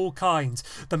moments of all kinds,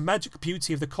 the magic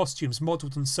beauty of the costumes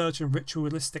modelled on certain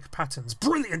ritualistic patterns,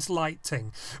 brilliant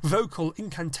lighting, vocal,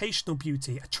 incantational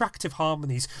beauty, attractive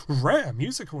harmonies, rare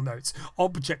musical notes,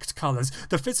 object colours,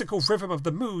 the physical rhythm of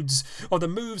the moods, or the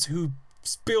moves who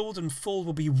build and fall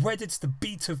will be wedded to the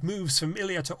beat of moves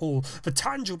familiar to all, the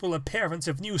tangible appearance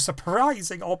of new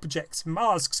surprising objects,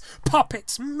 masks,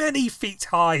 puppets many feet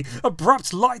high,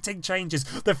 abrupt lighting changes,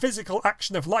 the physical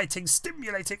action of lighting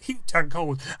stimulating heat and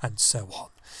cold, and so on.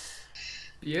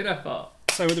 Beautiful.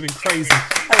 So it would have been crazy.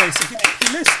 Anyway, so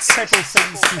he lists several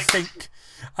things you think.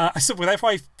 So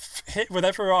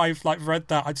whenever I've like read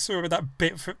that, I just remember that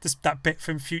bit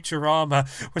from Futurama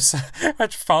where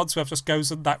Farnsworth just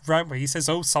goes on that rant where he says,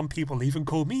 "Oh, some people even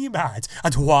call me mad,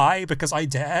 and why? Because I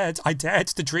dared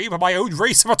to dream of my own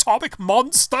race of atomic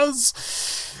monsters,"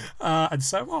 and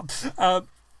so on.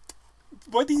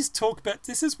 When he's talk about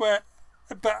this is where,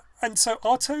 and so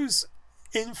Artaud's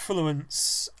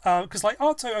influence, because like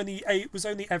Artaud was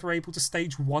only ever able to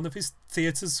stage one of his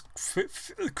theatre's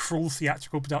cruel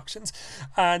theatrical productions,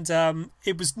 and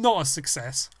it was not a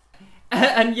success.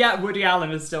 And yet Woody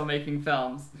Allen is still making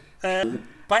films.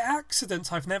 By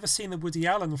accident, I've never seen a Woody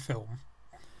Allen film.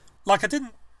 Like, I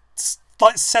didn't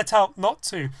set out not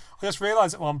to. I just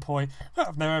realised at one point,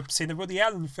 I've never seen a Woody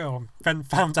Allen film. Then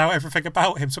found out everything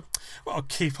about him, so I'll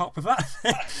keep up with that.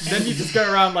 Then you just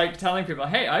go around like telling people,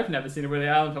 "Hey, I've never seen a Woody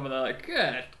Allen film," and they're like,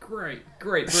 "Good, great,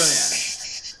 brilliant."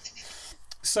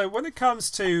 So when it comes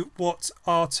to what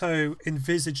Artaud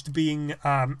envisaged being,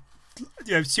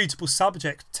 suitable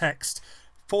subject text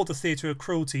for the Theatre of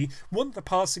Cruelty, one of the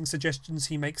passing suggestions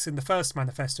he makes in the first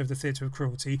manifesto of the Theatre of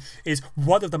Cruelty is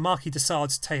one of the Marquis de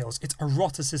Sade's tales, its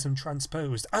eroticism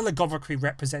transposed, allegorically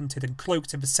represented and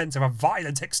cloaked in the sense of a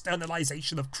violent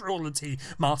externalization of cruelty,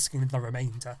 masking the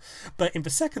remainder. But in the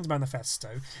second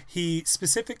manifesto, he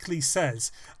specifically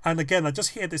says, and again, I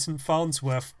just hear this in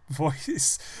Farnsworth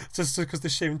voice, just because the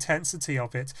sheer intensity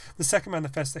of it, the second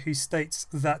manifesto, he states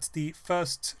that the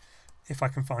first... If I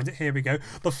can find it, here we go.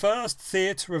 The first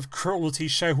Theatre of Cruelty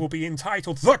show will be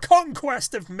entitled The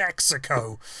Conquest of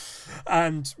Mexico,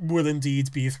 and will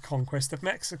indeed be The Conquest of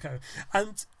Mexico.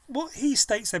 And what he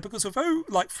states there, because although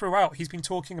like throughout he's been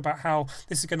talking about how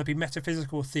this is going to be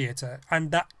metaphysical theatre,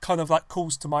 and that kind of like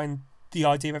calls to mind the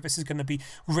idea that this is going to be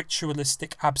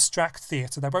ritualistic, abstract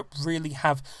theatre, they won't really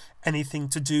have anything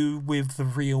to do with the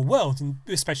real world, and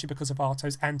especially because of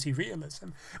Artaud's anti-realism.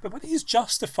 But when he's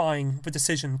justifying the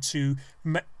decision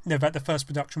that the first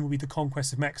production will be The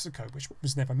Conquest of Mexico, which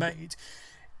was never made,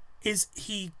 is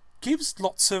he gives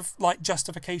lots of like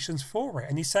justifications for it,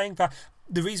 and he's saying that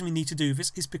the reason we need to do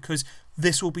this is because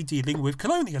this will be dealing with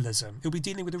colonialism. It will be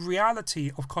dealing with the reality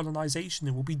of colonization.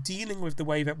 It will be dealing with the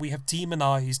way that we have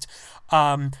demonized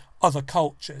other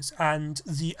cultures, and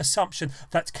the assumption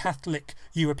that Catholic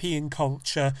European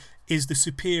culture is the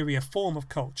superior form of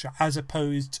culture as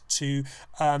opposed to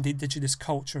the indigenous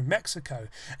culture in Mexico,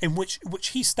 in which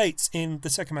he states in the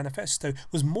second manifesto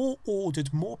was more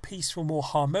ordered, more peaceful, more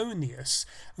harmonious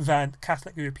than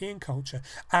Catholic European culture.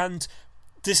 And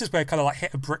this is where I kind of like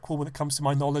hit a brick wall when it comes to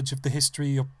my knowledge of the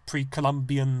history of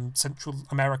pre-Columbian Central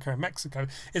America and Mexico,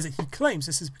 is that he claims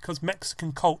this is because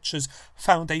Mexican culture's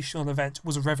foundational event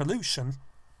was a revolution,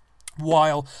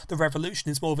 while the revolution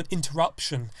is more of an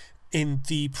interruption in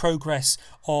the progress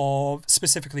of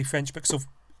specifically French, but sort of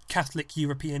Catholic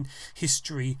European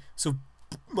history, sort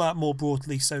of more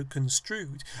broadly so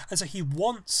construed. And so he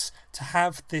wants to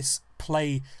have this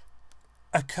play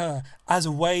occur as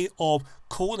a way of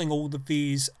calling all of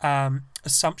these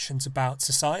assumptions about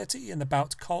society and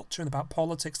about culture and about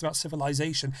politics, about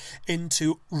civilization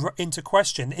into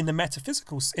question in a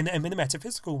metaphysical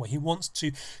way. He wants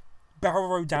to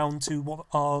burrow down to what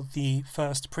are the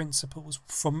first principles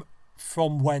from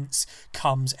whence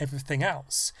comes everything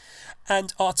else.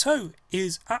 And Artaud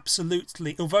is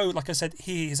absolutely, although like I said,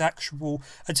 his actual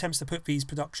attempts to put these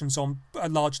productions on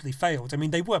largely failed. I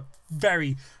mean, they were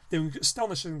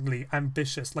astonishingly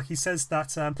ambitious. Like he says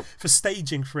that for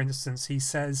staging, for instance, he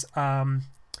says where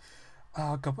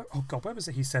was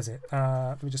it he says it?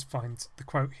 Let me just find the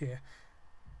quote here.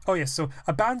 Oh yes, so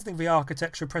abandoning the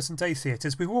architecture of present-day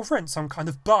theatres, we will rent some kind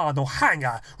of barn or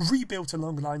hangar, rebuilt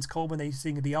along lines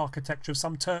culminating in the architecture of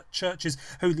some churches,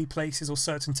 holy places, or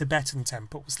certain Tibetan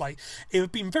temples. Like, it would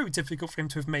have been very difficult for him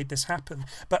to have made this happen.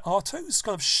 But Artaud's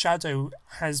kind of shadow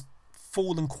has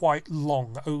fallen quite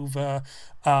long over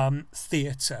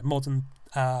theatre, modern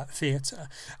theatre,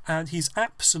 and he's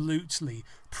absolutely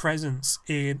presence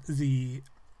in the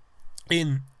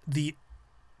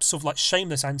sort of like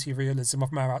shameless anti-realism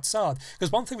of Marat Sade.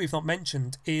 Because one thing we've not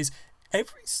mentioned is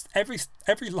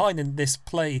every line in this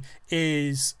play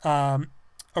is in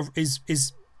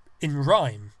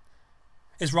rhyme.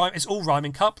 It's all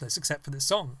rhyming couplets except for the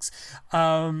songs.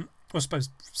 I suppose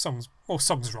songs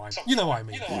rhyme. You know what I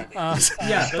mean? But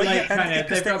like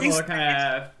they've got more kind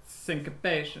of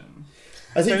syncopation.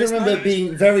 I seem to remember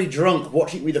being very drunk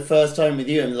watching me the first time with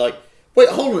you, and like Wait,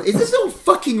 hold on. Is this not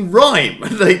fucking rhyme?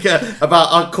 Like,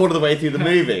 about a quarter of the way through the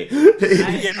movie.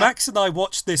 Yeah, Max and I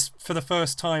watched this for the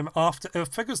first time after, I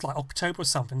think it was like October or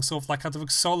something, sort of like out of a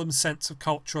solemn sense of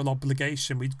cultural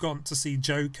obligation. We'd gone to see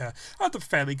Joker, had a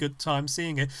fairly good time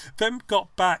seeing it, then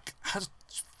got back, had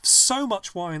so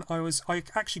much wine, I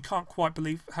actually can't quite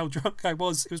believe how drunk I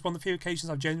was. It was one of the few occasions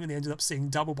I've genuinely ended up seeing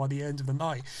double by the end of the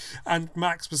night. And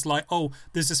Max was like, oh,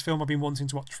 there's this film I've been wanting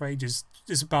to watch for ages.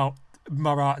 It's about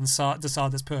Marat and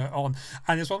Desaad has put it on,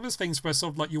 and it's one of those things where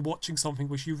sort of like you're watching something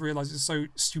which you realise is so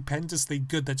stupendously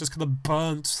good that just kind of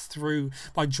burnt through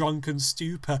by drunken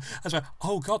stupor. And it's like,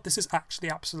 oh god, this is actually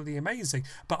absolutely amazing,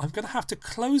 but I'm going to have to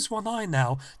close one eye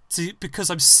now because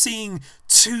I'm seeing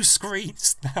two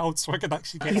screens now so I can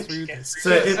actually get through this.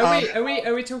 So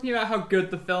are we talking about how good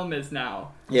the film is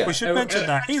now? Yeah, we should mention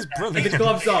that. He's brilliant. The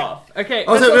gloves off. Okay.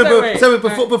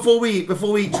 Before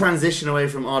we transition away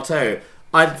from Artaud,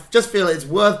 I just feel it's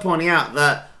worth pointing out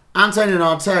that Antonin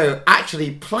Artaud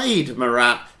actually played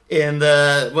Marat in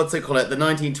the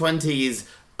 1920s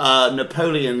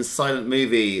Napoleon silent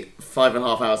movie,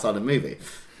 5.5 hour silent movie.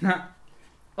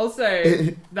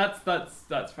 Also,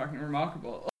 that's fucking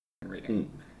remarkable. Reading.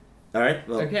 All right.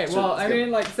 Well, okay. Well, I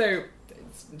mean, like, so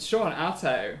Sean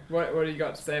Artaud, what do you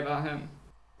got to say about him?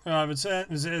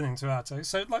 Returning to Artaud.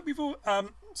 So, like before,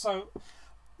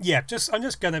 yeah, I'm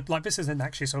just gonna, like, this isn't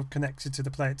actually sort of connected to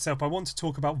the play itself. I want to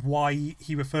talk about why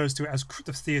he refers to it as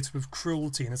the theatre of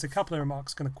cruelty, and there's a couple of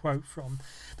remarks I'm going to quote from.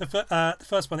 The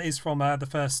first one is from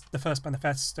the first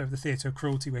manifesto of the theatre of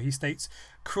cruelty, where he states,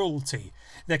 "Cruelty.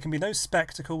 There can be no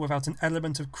spectacle without an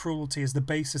element of cruelty as the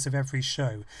basis of every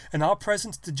show. In our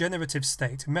present degenerative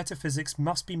state, metaphysics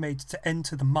must be made to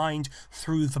enter the mind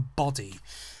through the body."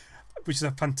 Which is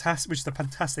a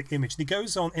fantastic image. And he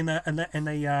goes on in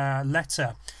a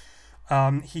letter.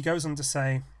 He goes on to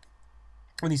say,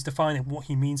 when he's defining what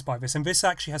he means by this, and this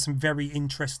actually has some very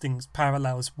interesting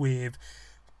parallels with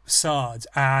Sade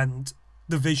and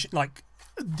the vision, like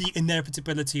the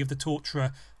inevitability of the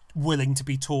torturer willing to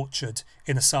be tortured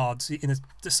in a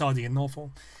Sadian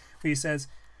novel. Where he says,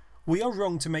 We are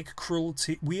wrong to make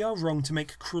cruelty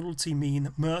mean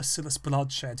merciless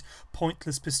bloodshed,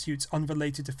 pointless pursuits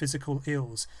unrelated to physical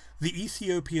ills. The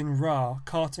Ethiopian Ra,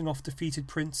 carting off defeated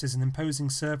princes and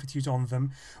imposing servitude on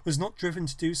them, was not driven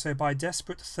to do so by a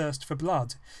desperate thirst for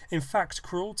blood. In fact,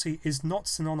 cruelty is not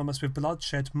synonymous with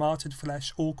bloodshed, martyred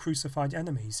flesh, or crucified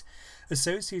enemies.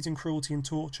 Associating cruelty and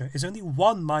torture is only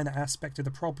one minor aspect of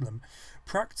the problem.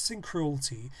 Practicing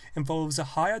cruelty involves a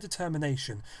higher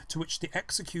determination to which the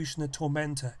executioner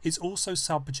tormentor is also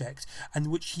subject, and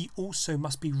which he also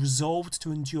must be resolved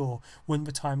to endure when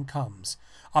the time comes.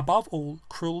 Above all,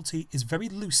 cruelty is very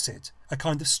lucid, a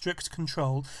kind of strict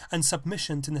control and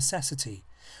submission to necessity.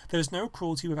 There is no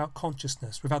cruelty without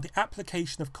consciousness, without the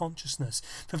application of consciousness,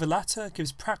 for the latter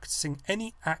gives practicing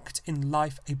any act in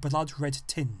life a blood-red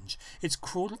tinge, its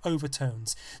cruel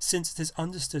overtones, since it is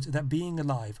understood that being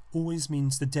alive always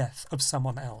means the death of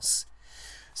someone else.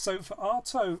 So for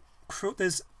Artaud,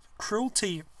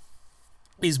 cruelty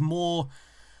is more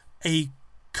a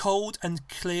cold and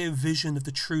clear vision of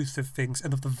the truth of things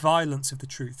and of the violence of the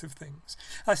truth of things.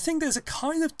 I think there's a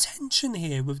kind of tension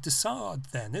here with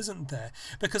Desaad then, isn't there?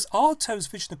 Because Artaud's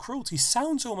vision of cruelty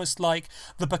sounds almost like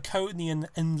the Baconian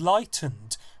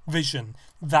enlightened vision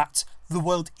that the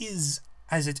world is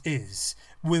as it is,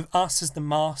 with us as the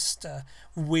master,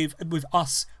 with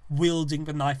us wielding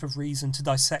the knife of reason to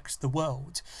dissect the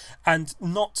world, and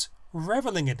not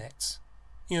reveling in it.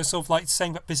 You know, sort of like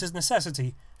saying that this is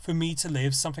necessity. For me to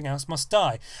live, something else must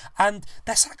die. And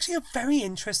there's actually a very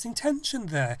interesting tension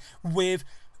there with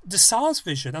Desaad's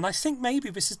vision, and I think maybe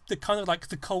this is the kind of like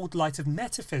the cold light of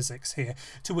metaphysics here,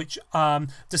 to which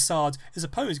Desaad is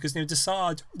opposed, because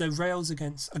Desaad rails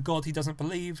against a god he doesn't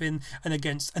believe in, and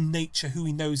against a nature who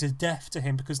he knows is deaf to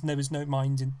him because there is no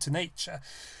mind to nature.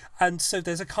 And so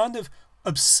there's a kind of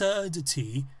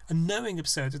absurdity, a knowing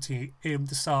absurdity in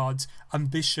Desaad's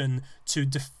ambition to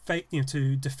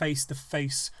deface the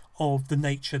face of the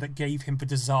nature that gave him the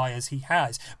desires he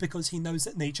has, because he knows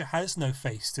that nature has no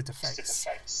face to deface.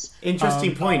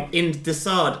 Interesting point. In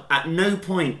Desaad, at no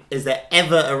point is there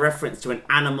ever a reference to an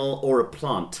animal or a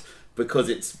plant,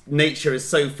 because nature is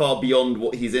so far beyond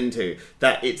what he's into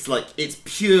that it's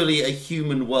purely a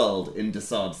human world in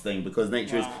Desaad's thing, because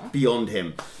nature is beyond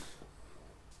him.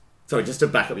 Sorry, just to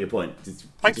back up your point.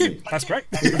 Thank you. That's great.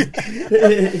 But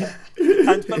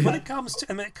when it comes to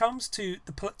the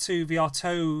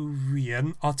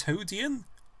Artaudian,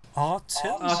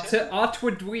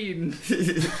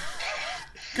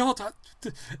 God,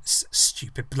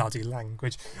 stupid bloody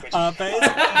language. But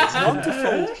it's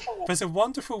wonderful. There's a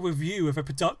wonderful review of a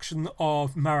production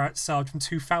of Marat Sade from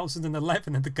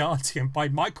 2011 in The Guardian by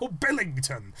Michael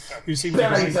Billington, who seems to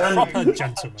be a proper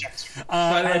gentleman.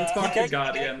 Fuck The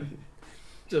Guardian.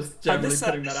 Just generally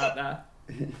putting that out there.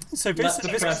 So let the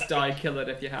press die, kill it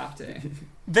if you have to.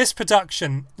 This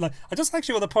production, like, I just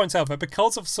actually want to point out that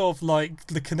because of sort of like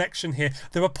the connection here,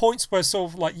 there are points where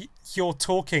sort of like you're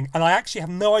talking and I actually have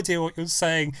no idea what you're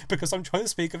saying because I'm trying to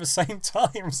speak at the same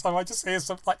time, so I just hear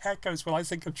some like echoes when I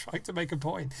think I'm trying to make a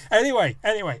point. Anyway.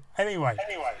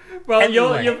 Well,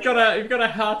 you've got a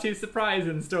hearty surprise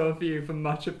in store for you for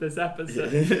much of this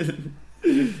episode.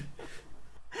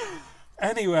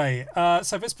 Anyway,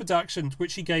 so this production,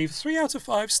 which he gave 3 out of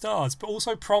 5 stars, but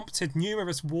also prompted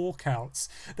numerous walkouts.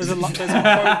 There's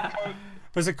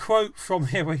a quote from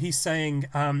here where he's saying,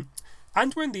 and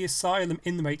when the asylum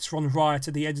inmates run riot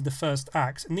at the end of the first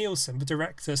act, Nielsen, the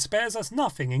director, spares us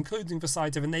nothing, including the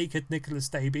sight of a naked Nicholas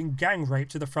Day being gang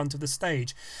raped to the front of the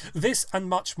stage. This and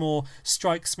much more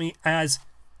strikes me as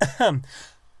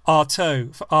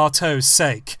Artaud, for Artaud's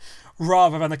sake,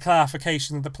 rather than a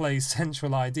clarification of the play's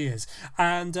central ideas.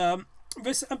 And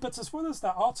but as well as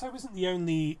that, Artaud isn't the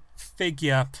only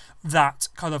figure that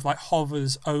kind of like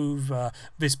hovers over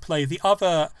this play. The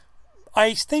other,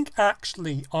 I think,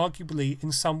 actually, arguably,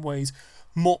 in some ways,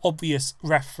 more obvious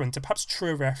referent, or perhaps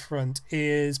truer referent,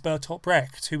 is Bertolt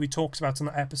Brecht, who we talked about in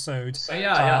that episode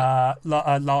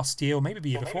last year, or maybe the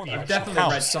year before that. I've definitely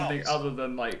read something other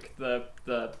than like the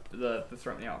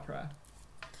Throat in the Opera,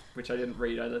 which I didn't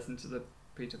read. I listened to the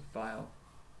Peter File.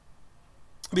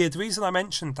 Yeah, the reason I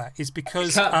mentioned that is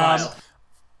because the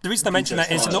reason I mentioned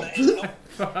that is not.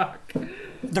 Fuck.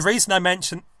 The reason I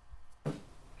mentioned.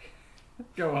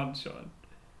 Go on, Sean.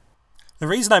 The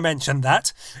reason I mentioned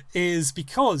that is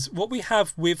because what we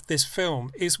have with this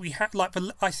film is we have like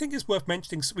I think it's worth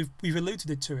mentioning. So we've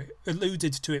alluded to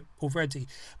it already,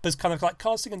 but it's kind of like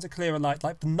casting into clearer light,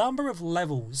 like the number of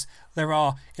levels there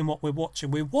are in what we're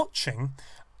watching. We're watching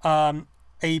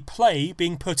a play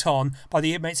being put on by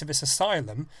the inmates of this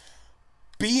asylum,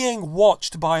 being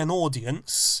watched by an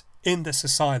audience in this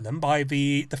asylum by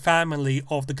the family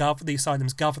of the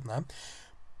asylum's governor.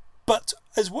 But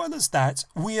as well as that,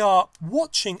 we are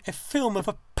watching a film of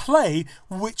a play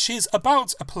which is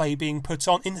about a play being put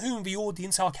on in whom the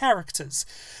audience are characters.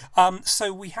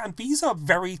 So we have these are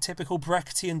very typical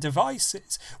Brechtian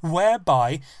devices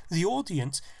whereby the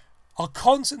audience are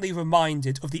constantly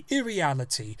reminded of the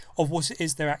irreality of what it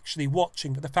is they're actually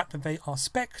watching, but the fact that they are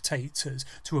spectators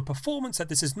to a performance, that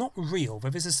this is not real,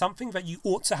 that this is something that you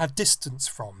ought to have distance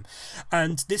from.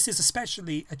 And this is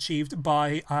especially achieved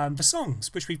by the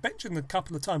songs, which we've mentioned a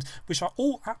couple of times, which are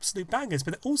all absolute bangers,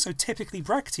 but they're also typically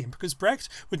Brechtian, because Brecht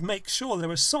would make sure there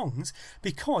were songs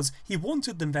because he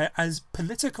wanted them there as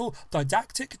political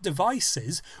didactic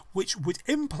devices which would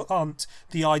implant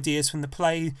the ideas from the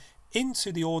play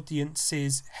into the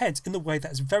audience's heads in the way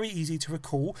that is very easy to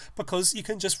recall because you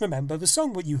can just remember the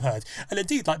song what you heard. And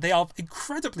indeed, like, they are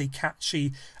incredibly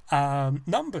catchy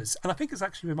numbers. And I think it's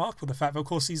actually remarkable the fact that, of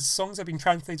course, these songs have been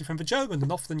translated from the German,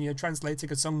 and often,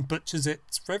 translating a song butchers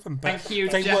its rhythm. But thank you,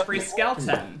 Jeffrey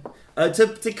Skelton.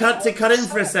 To cut in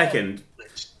for a second,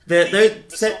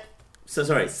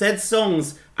 said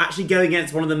songs actually go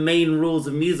against one of the main rules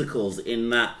of musicals in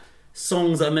that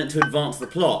songs are meant to advance the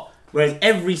plot. Whereas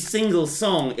every single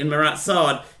song in Marat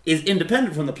Sade is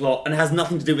independent from the plot and has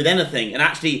nothing to do with anything, and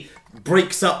actually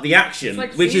breaks up the action,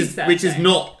 like which is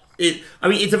not it. I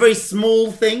mean, it's a very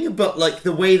small thing, but like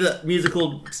the way that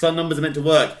musical numbers are meant to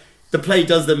work, the play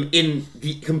does them in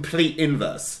the complete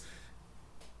inverse.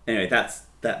 Anyway, that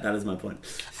is my point.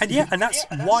 And and that's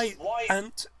why.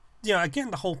 And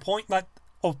again, the whole point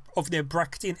of the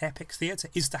Brechtian epic theatre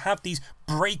is to have these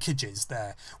breakages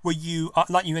there, where you are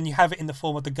when you have it in the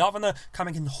form of the governor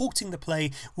coming and halting the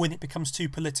play when it becomes too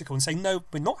political and saying, no,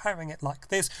 we're not having it like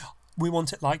this, we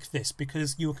want it like this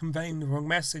because you're conveying the wrong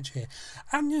message here.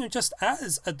 And just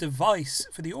as a device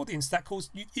for the audience, that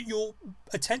calls your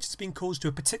attention is being caused to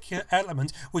a particular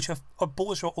element which a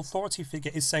bourgeois authority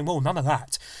figure is saying, well, none of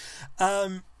that.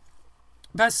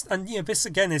 This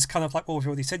again is kind of like what we've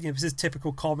already said. This is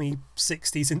typical commie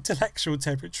 60s intellectual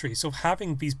territory, sort of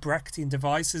having these Brechtian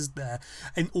devices there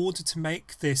in order to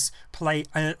make this play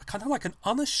kind of like an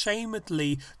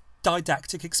unashamedly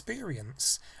didactic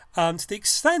experience. To the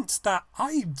extent that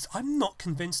I'm not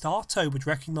convinced Artaud would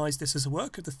recognise this as a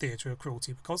work of the theatre of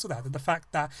cruelty because of that, and the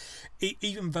fact that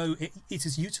even though it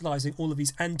is utilising all of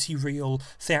these anti-real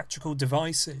theatrical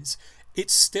devices,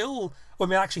 it's still. Well, I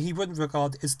mean, actually, he wouldn't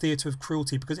regard it as theatre of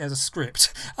cruelty because it has a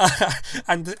script,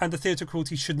 and the theatre of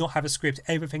cruelty should not have a script.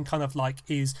 Everything kind of like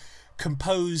is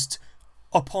composed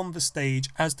upon the stage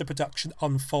as the production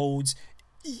unfolds,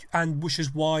 and which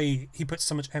is why he puts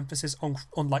so much emphasis on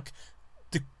like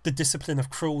the discipline of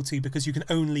cruelty, because you can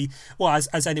only, well,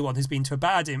 as anyone who's been to a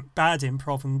bad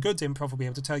improv and good improv will be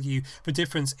able to tell you, the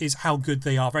difference is how good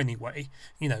they are anyway.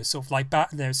 You know, sort of like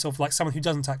sort of like someone who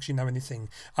doesn't actually know anything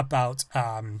about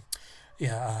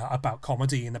about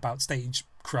comedy and about stage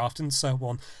craft and so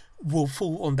on will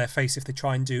fall on their face if they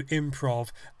try and do improv,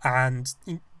 and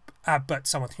but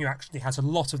someone who actually has a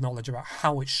lot of knowledge about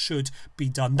how it should be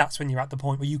done, that's when you're at the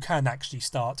point where you can actually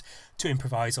start to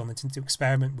improvise on it and to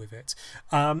experiment with it.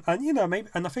 And you know, maybe,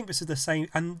 and I think this is the same,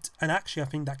 and actually I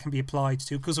think that can be applied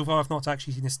to, because although I've not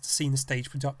actually seen a stage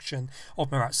production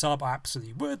of Marat Saba, I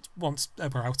absolutely would once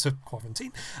we're out of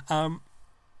quarantine.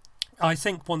 I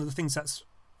think one of the things that's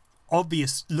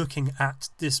obvious looking at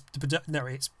this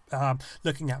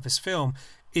looking at this film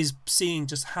is seeing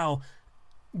just how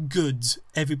good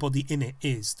everybody in it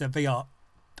is, that they are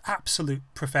absolute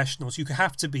professionals. You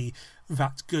have to be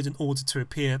that good in order to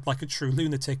appear like a true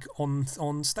lunatic on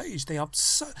stage. They're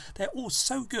all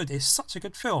so good. It's such a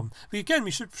good film. But again,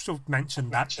 we should sort of mention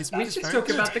that we should talk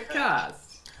about the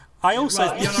cast. You're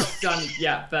not done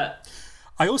yet, but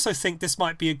I also think this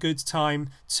might be a good time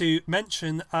to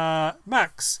mention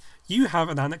Max, you have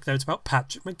an anecdote about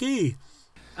Patrick Magee.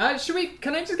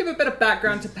 Can I just give a bit of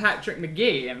background to Patrick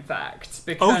Magee, in fact?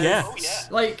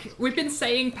 Because, like, we've been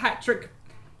saying Patrick...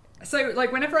 So,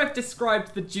 like, whenever I've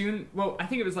described the Dune... Well, I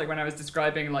think it was, like, when I was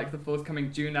describing, like, the forthcoming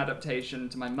Dune adaptation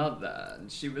to my mother,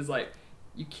 and she was like,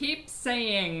 you keep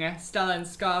saying Stellan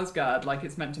Skarsgård like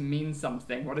it's meant to mean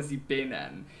something. What has he been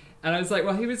in? And I was like,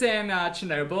 well, he was in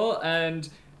Chernobyl and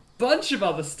bunch of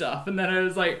other stuff. And then I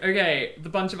was like, okay, the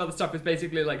bunch of other stuff is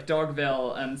basically like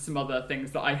Dogville and some other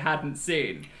things that I hadn't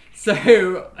seen.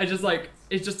 So I just like,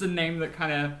 it's just a name that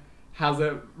kind of has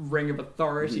a ring of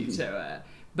authority to it.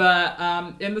 But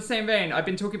in the same vein, I've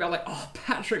been talking about like,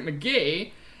 Patrick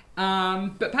Magee.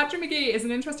 But Patrick Magee is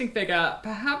an interesting figure.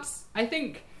 Perhaps, I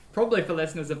think, probably for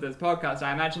listeners of this podcast,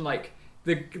 I imagine like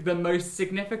the most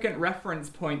significant reference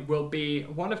point will be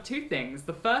one of two things.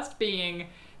 The first being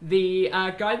the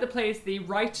guy that plays the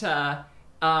writer,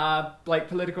 like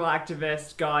political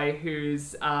activist guy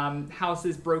whose house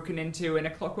is broken into in A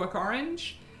Clockwork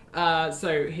Orange.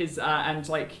 So his and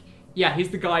like, yeah, he's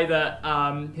the guy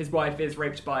that his wife is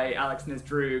raped by Alex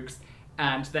Nisdroogs,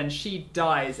 and then she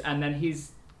dies, and then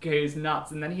he's goes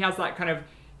nuts, and then he has that kind of.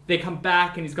 They come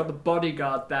back, and he's got the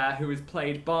bodyguard there, who is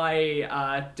played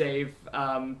by Dave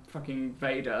fucking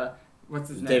Vader. What's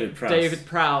his name? David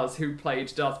Prowse, who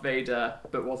played Darth Vader,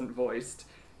 but wasn't voiced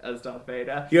as Darth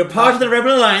Vader. You're part of the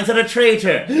Rebel Alliance and a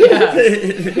traitor! Yeah.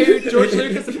 Who George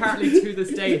Lucas apparently to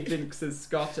this day thinks is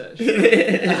Scottish.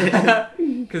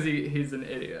 Because he's an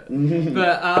idiot.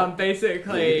 But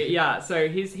basically, yeah, so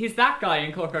he's that guy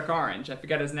in Clockwork Orange, I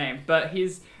forget his name, but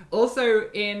he's also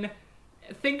in...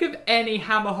 Think of any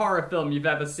Hammer horror film you've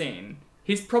ever seen.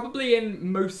 He's probably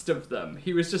in most of them.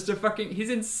 He was just he's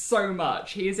in so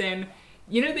much. He's in,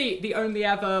 you know, the only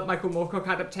ever Michael Moorcock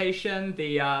adaptation,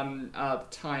 the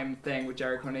Time thing with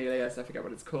Jerry Cornelius, I forget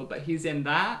what it's called, but he's in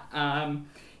that.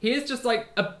 He is just like,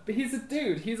 he's a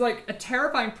dude. He's like a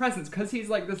terrifying presence because he's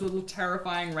like this little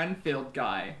terrifying Renfield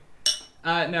guy.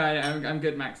 I'm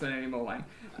good, Max, I don't need more wine.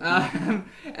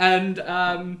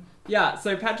 Yeah,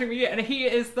 so Patrick Magee, and he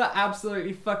is the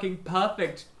absolutely fucking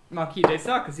perfect Marquis de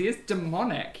Sade because he is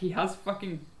demonic. He has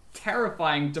fucking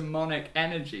terrifying demonic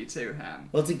energy to him.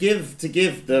 Well, to give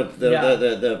the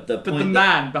but the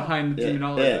man behind the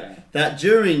demonology. That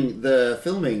during the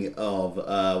filming of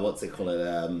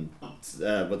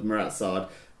with Marat Sade,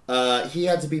 he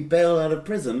had to be bailed out of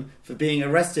prison for being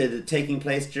arrested taking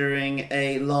place during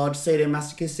a large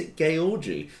sadomasochistic gay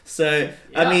orgy. So,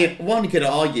 I mean, one could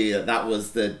argue that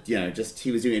was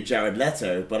he was doing a Jared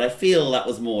Leto, but I feel that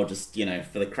was more just,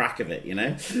 for the crack of it, He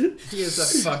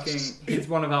is he's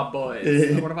one of our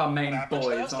boys, one of our main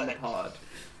boys on the pod.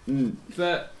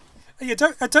 But... Yeah,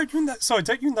 don't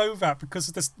you know that because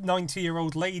of this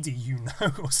 90-year-old lady you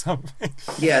know or something?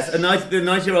 Yes, the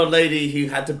 90-year-old lady who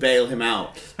had to bail him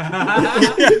out.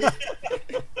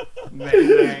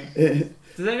 Amazing.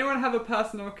 Does anyone have a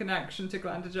personal connection to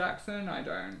Glenda Jackson? I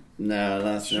don't. No,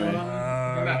 that's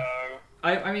right.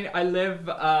 I mean, I live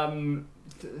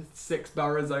 6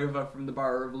 boroughs over from the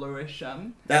borough of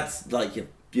Lewisham. That's like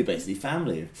you're basically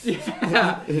family.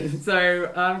 Yeah.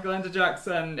 So Glenda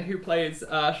Jackson, who plays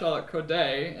Charlotte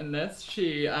Corday in this,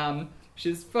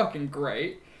 she's fucking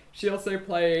great. She also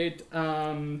played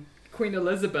Queen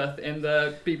Elizabeth in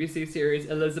the BBC series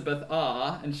Elizabeth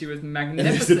R, and she was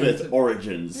magnificent. Elizabeth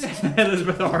Origins.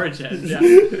 Elizabeth Origins, yeah.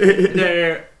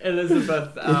 No,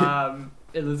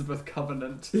 Elizabeth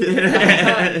Covenant.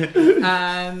 And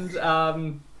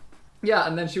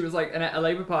and then she was like a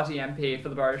Labour Party MP for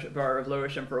the borough of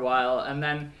Lewisham for a while, and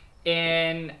then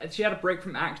she had a break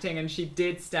from acting, and she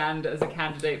did stand as a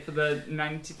candidate for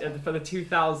the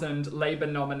 2000 Labour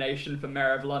nomination for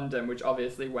Mayor of London, which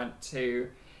obviously went to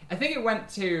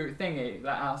Thingy,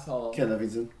 that asshole, Ken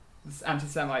Livingstone, this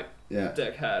anti-Semite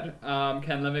dickhead,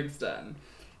 Ken Livingstone,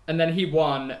 and then he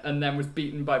won, and then was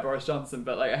beaten by Boris Johnson.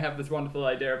 But like, I have this wonderful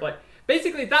idea of like,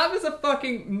 basically that was a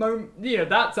fucking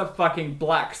that's a fucking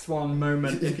black swan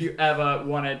moment if you ever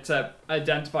wanted to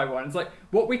identify one. It's like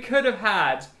what we could have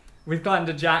had with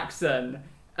Glenda Jackson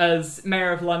as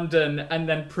Mayor of London and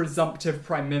then presumptive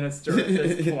Prime Minister at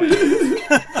this point.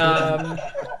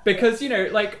 Because,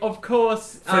 like, of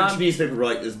course... French newspaper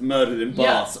writers murdered in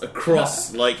baths across,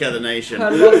 the nation.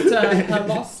 Her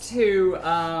loss to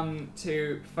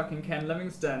fucking Ken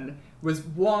Livingstone was,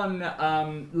 one,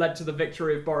 led to the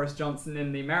victory of Boris Johnson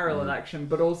in the mayoral election,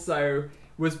 but also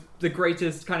was the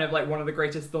greatest, kind of like one of the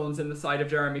greatest thorns in the side of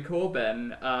Jeremy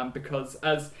Corbyn, because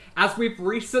as we've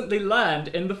recently learned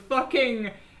in the fucking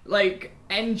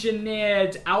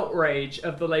engineered outrage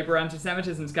of the Labour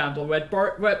anti-Semitism scandal, where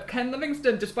Ken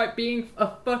Livingstone, despite being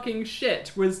a fucking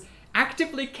shit, was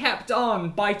actively kept on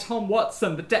by Tom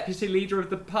Watson, the deputy leader of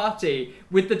the party,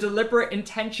 with the deliberate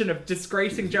intention of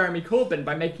disgracing Jeremy Corbyn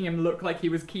by making him look like he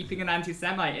was keeping an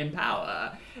anti-Semite in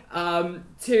power,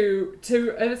 to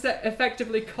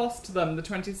effectively cost them the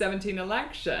 2017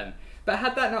 election. But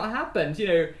had that not happened,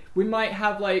 we might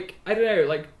have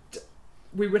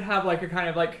we would have a kind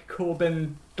of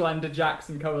Corbyn Glenda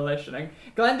Jackson coalition. And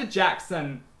Glenda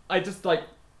Jackson, I'm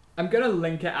gonna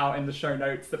link it out in the show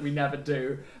notes that we never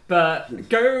do, but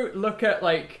go look at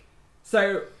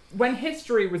so when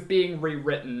history was being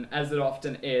rewritten, as it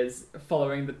often is,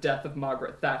 following the death of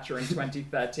Margaret Thatcher in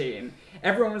 2013,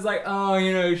 everyone was like,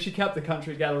 oh, she kept the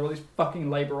country together, all these fucking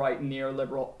Labourite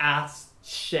neoliberal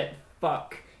shit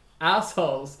fuck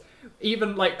assholes.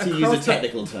 Even to use a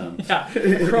technical term. Yeah,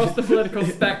 across the political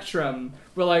spectrum,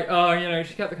 we're like, oh,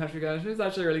 she kept the country going, she was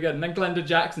actually really good. And then Glenda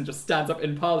Jackson just stands up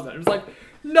in Parliament. It was like,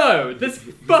 no, this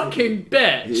fucking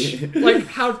bitch.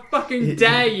 How fucking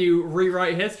dare you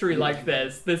rewrite history like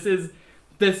this? This is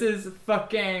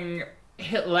fucking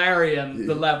Hitlerian,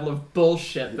 the level of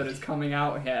bullshit that is coming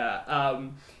out here.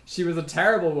 She was a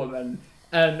terrible woman.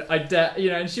 And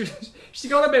and she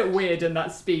got a bit weird in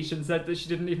that speech and said that she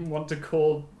didn't even want to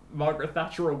call Margaret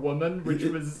Thatcher a woman, which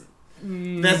was...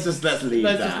 Let's leave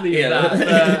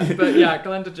that. But yeah,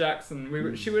 Glenda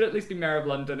Jackson, she would at least be Mayor of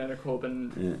London in a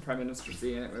Corbyn Prime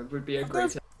Ministercy, and it would be a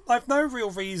great... I've no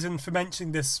real reason for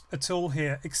mentioning this at all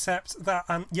here, except that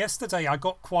yesterday I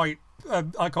got quite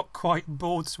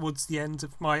bored towards the end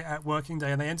of my working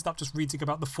day, and I ended up just reading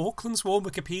about the Falklands War on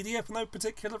Wikipedia for no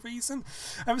particular reason.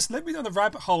 And it's led me down the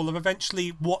rabbit hole of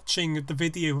eventually watching the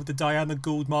video of the Diana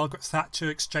Gould-Margaret Thatcher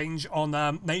exchange on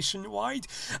Nationwide,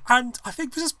 and I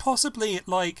think this is possibly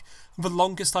the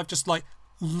longest I've just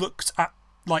looked at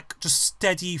just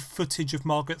steady footage of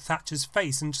Margaret Thatcher's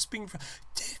face and just being,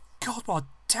 dear God, what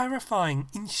terrifying,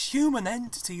 inhuman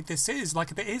entity this is.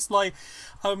 It is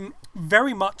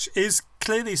very much is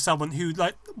clearly someone who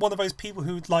one of those people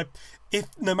who if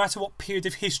no matter what period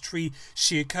of history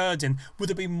she occurred in, would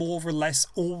have been more or less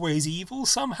always evil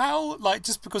somehow,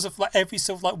 just because of every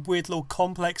sort of weird little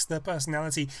complex their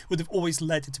personality would have always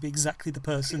led her to be exactly the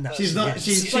person that she's like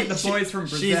the boys from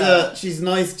Brazil. She's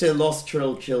nice to lost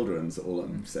children, is all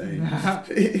I'm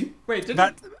saying. Wait,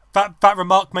 That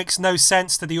remark makes no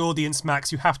sense to the audience,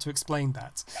 Max. You have to explain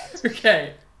that.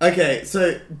 Okay,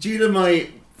 so due to my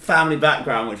family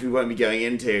background, which we won't be going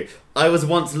into, I was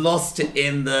once lost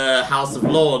in the House of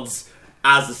Lords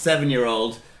as a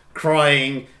 7-year-old,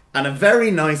 crying, and a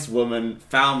very nice woman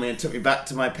found me and took me back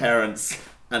to my parents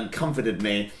and comforted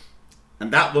me.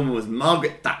 And that woman was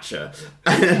Margaret Thatcher.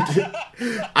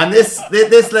 And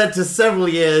this led to several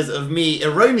years of me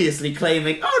erroneously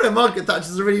claiming, oh no, Margaret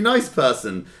Thatcher's a really nice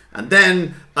person. And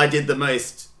then I did the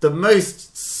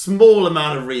most small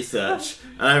amount of research,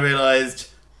 and I realised,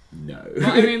 no. Well,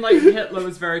 I mean, Hitler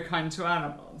was very kind to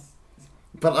animals.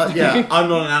 But I'm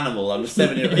not an animal. I'm a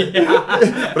 7-year-old.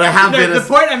 Yeah. But I have been. The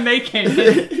point I'm making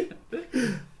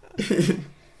is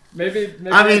maybe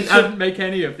I shouldn't make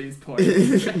any of these points.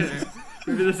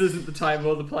 Maybe this isn't the time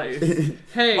or the place.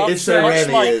 Hey, it so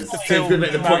rarely is. So to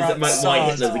make the point that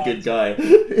why Hitler's a good guy.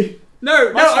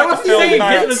 No, I wasn't saying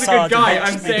Hitler's a good guy.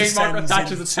 I'm saying Margaret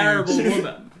Thatcher's a terrible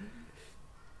woman.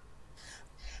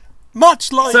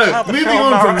 Much like So, how the moving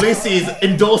film on from Marat- Lucy's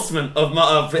endorsement of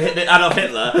Adolf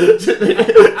Hitler.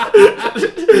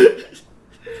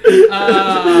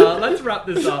 Let's wrap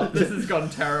this up. This has gone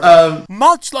terrible.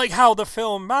 Much like how the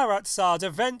film Maratsad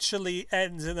eventually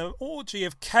ends in an orgy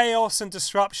of chaos and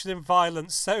disruption and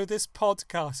violence, so this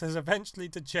podcast has eventually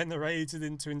degenerated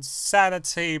into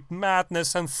insanity,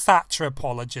 madness, and Thatcher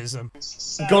apologism.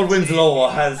 Godwin's Law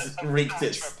has reached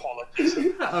its...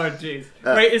 Oh, jeez.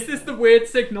 Wait, is this the weird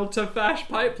signal to Vash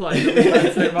Pipeline that we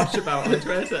heard so much about on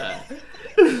Twitter?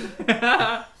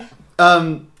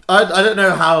 I don't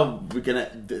know how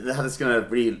this is gonna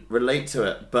really relate to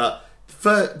it, but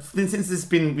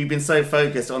since we've been so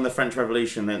focused on the French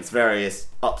Revolution and its various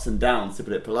ups and downs, to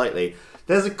put it politely,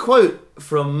 there's a quote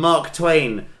from Mark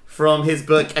Twain from his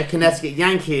book A Connecticut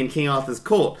Yankee in King Arthur's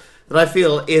Court that I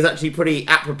feel is actually pretty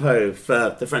apropos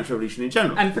for the French Revolution in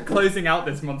general. And for closing out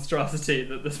this monstrosity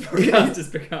that this podcast has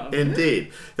become.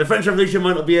 Indeed. The French Revolution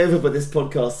might not be over, but this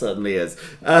podcast certainly is.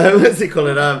 What's it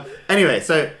called? Anyway,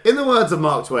 so in the words of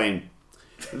Mark Twain,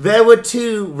 there were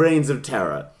two reigns of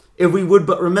terror, if we would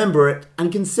but remember it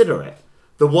and consider it.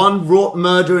 The one wrought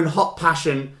murder in hot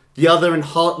passion, the other in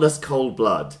heartless cold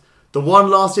blood. The one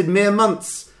lasted mere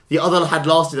months, the other had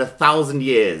lasted 1,000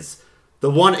 years. The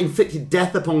one inflicted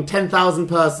death upon 10,000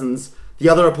 persons, the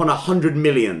other upon 100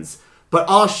 millions. But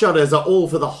our shudders are all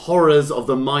for the horrors of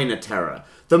the minor terror,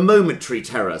 the momentary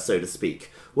terror, so to speak.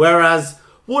 Whereas,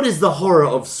 what is the horror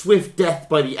of swift death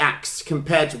by the axe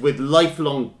compared with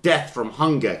lifelong death from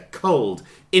hunger, cold,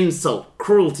 insult,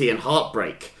 cruelty, and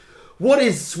heartbreak? What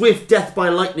is swift death by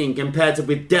lightning compared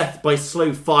with death by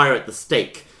slow fire at the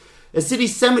stake? A city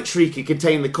cemetery could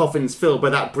contain the coffins filled by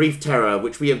that brief terror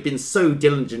which we have been so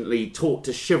diligently taught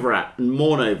to shiver at and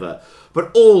mourn over. But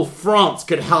all France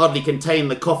could hardly contain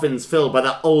the coffins filled by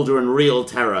that older and real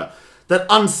terror. That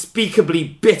unspeakably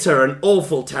bitter and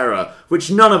awful terror which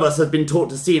none of us have been taught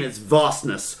to see in its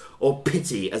vastness or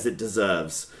pity as it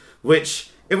deserves. Which,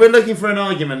 if we're looking for an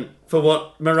argument for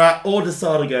what Marat or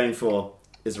Desaad are going for,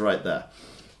 is right there.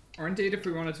 Or indeed, if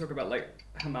we want to talk about,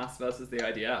 Hamas versus the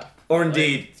IDF. Or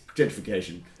indeed,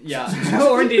 gentrification. Yeah,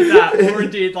 or indeed that. Or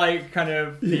indeed, kind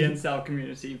of the incel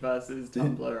community versus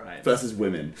Tumblr, right? Versus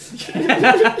women.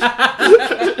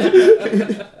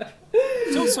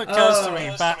 It also occurs to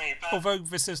me that, although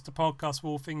this is the podcast for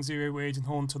all things zero weird and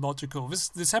hauntological,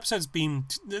 this episode's been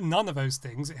none of those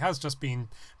things. It has just been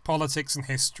politics and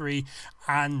history,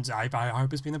 and I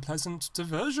hope it's been a pleasant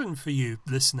diversion for you,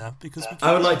 listener, because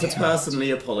I would like to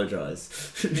personally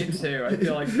apologise. Me too. I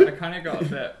feel like I kind of got a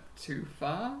bit too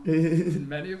far in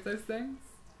many of those things.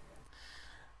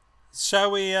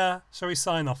 Shall we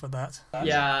sign off at that?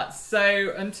 Yeah,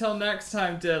 so until next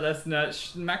time, dear listener,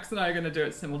 Max and I are going to do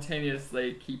it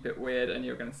simultaneously, keep it weird, and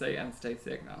you're going to say and stay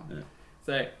signal. Yeah.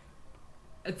 So,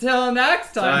 until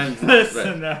next time,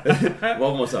 listener.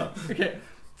 One more time. Okay.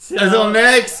 Until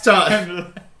next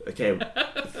time. Okay,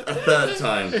 a third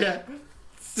time. Yeah.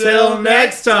 Till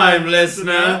next time,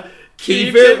 listener,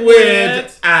 keep it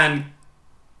weird and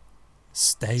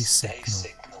stay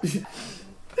signal.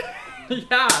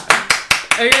 Yeah.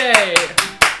 Okay.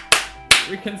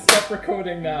 We can stop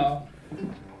recording now.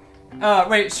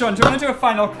 Wait, Sean, do you want to do a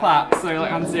final clap? So,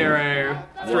 on 0,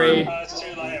 3.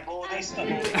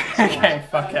 Okay,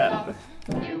 fuck it.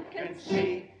 You can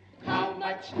see how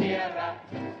much nearer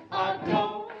our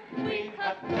goal we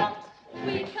have got.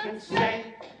 We can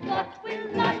say what we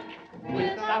like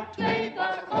without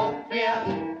favor or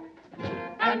fear.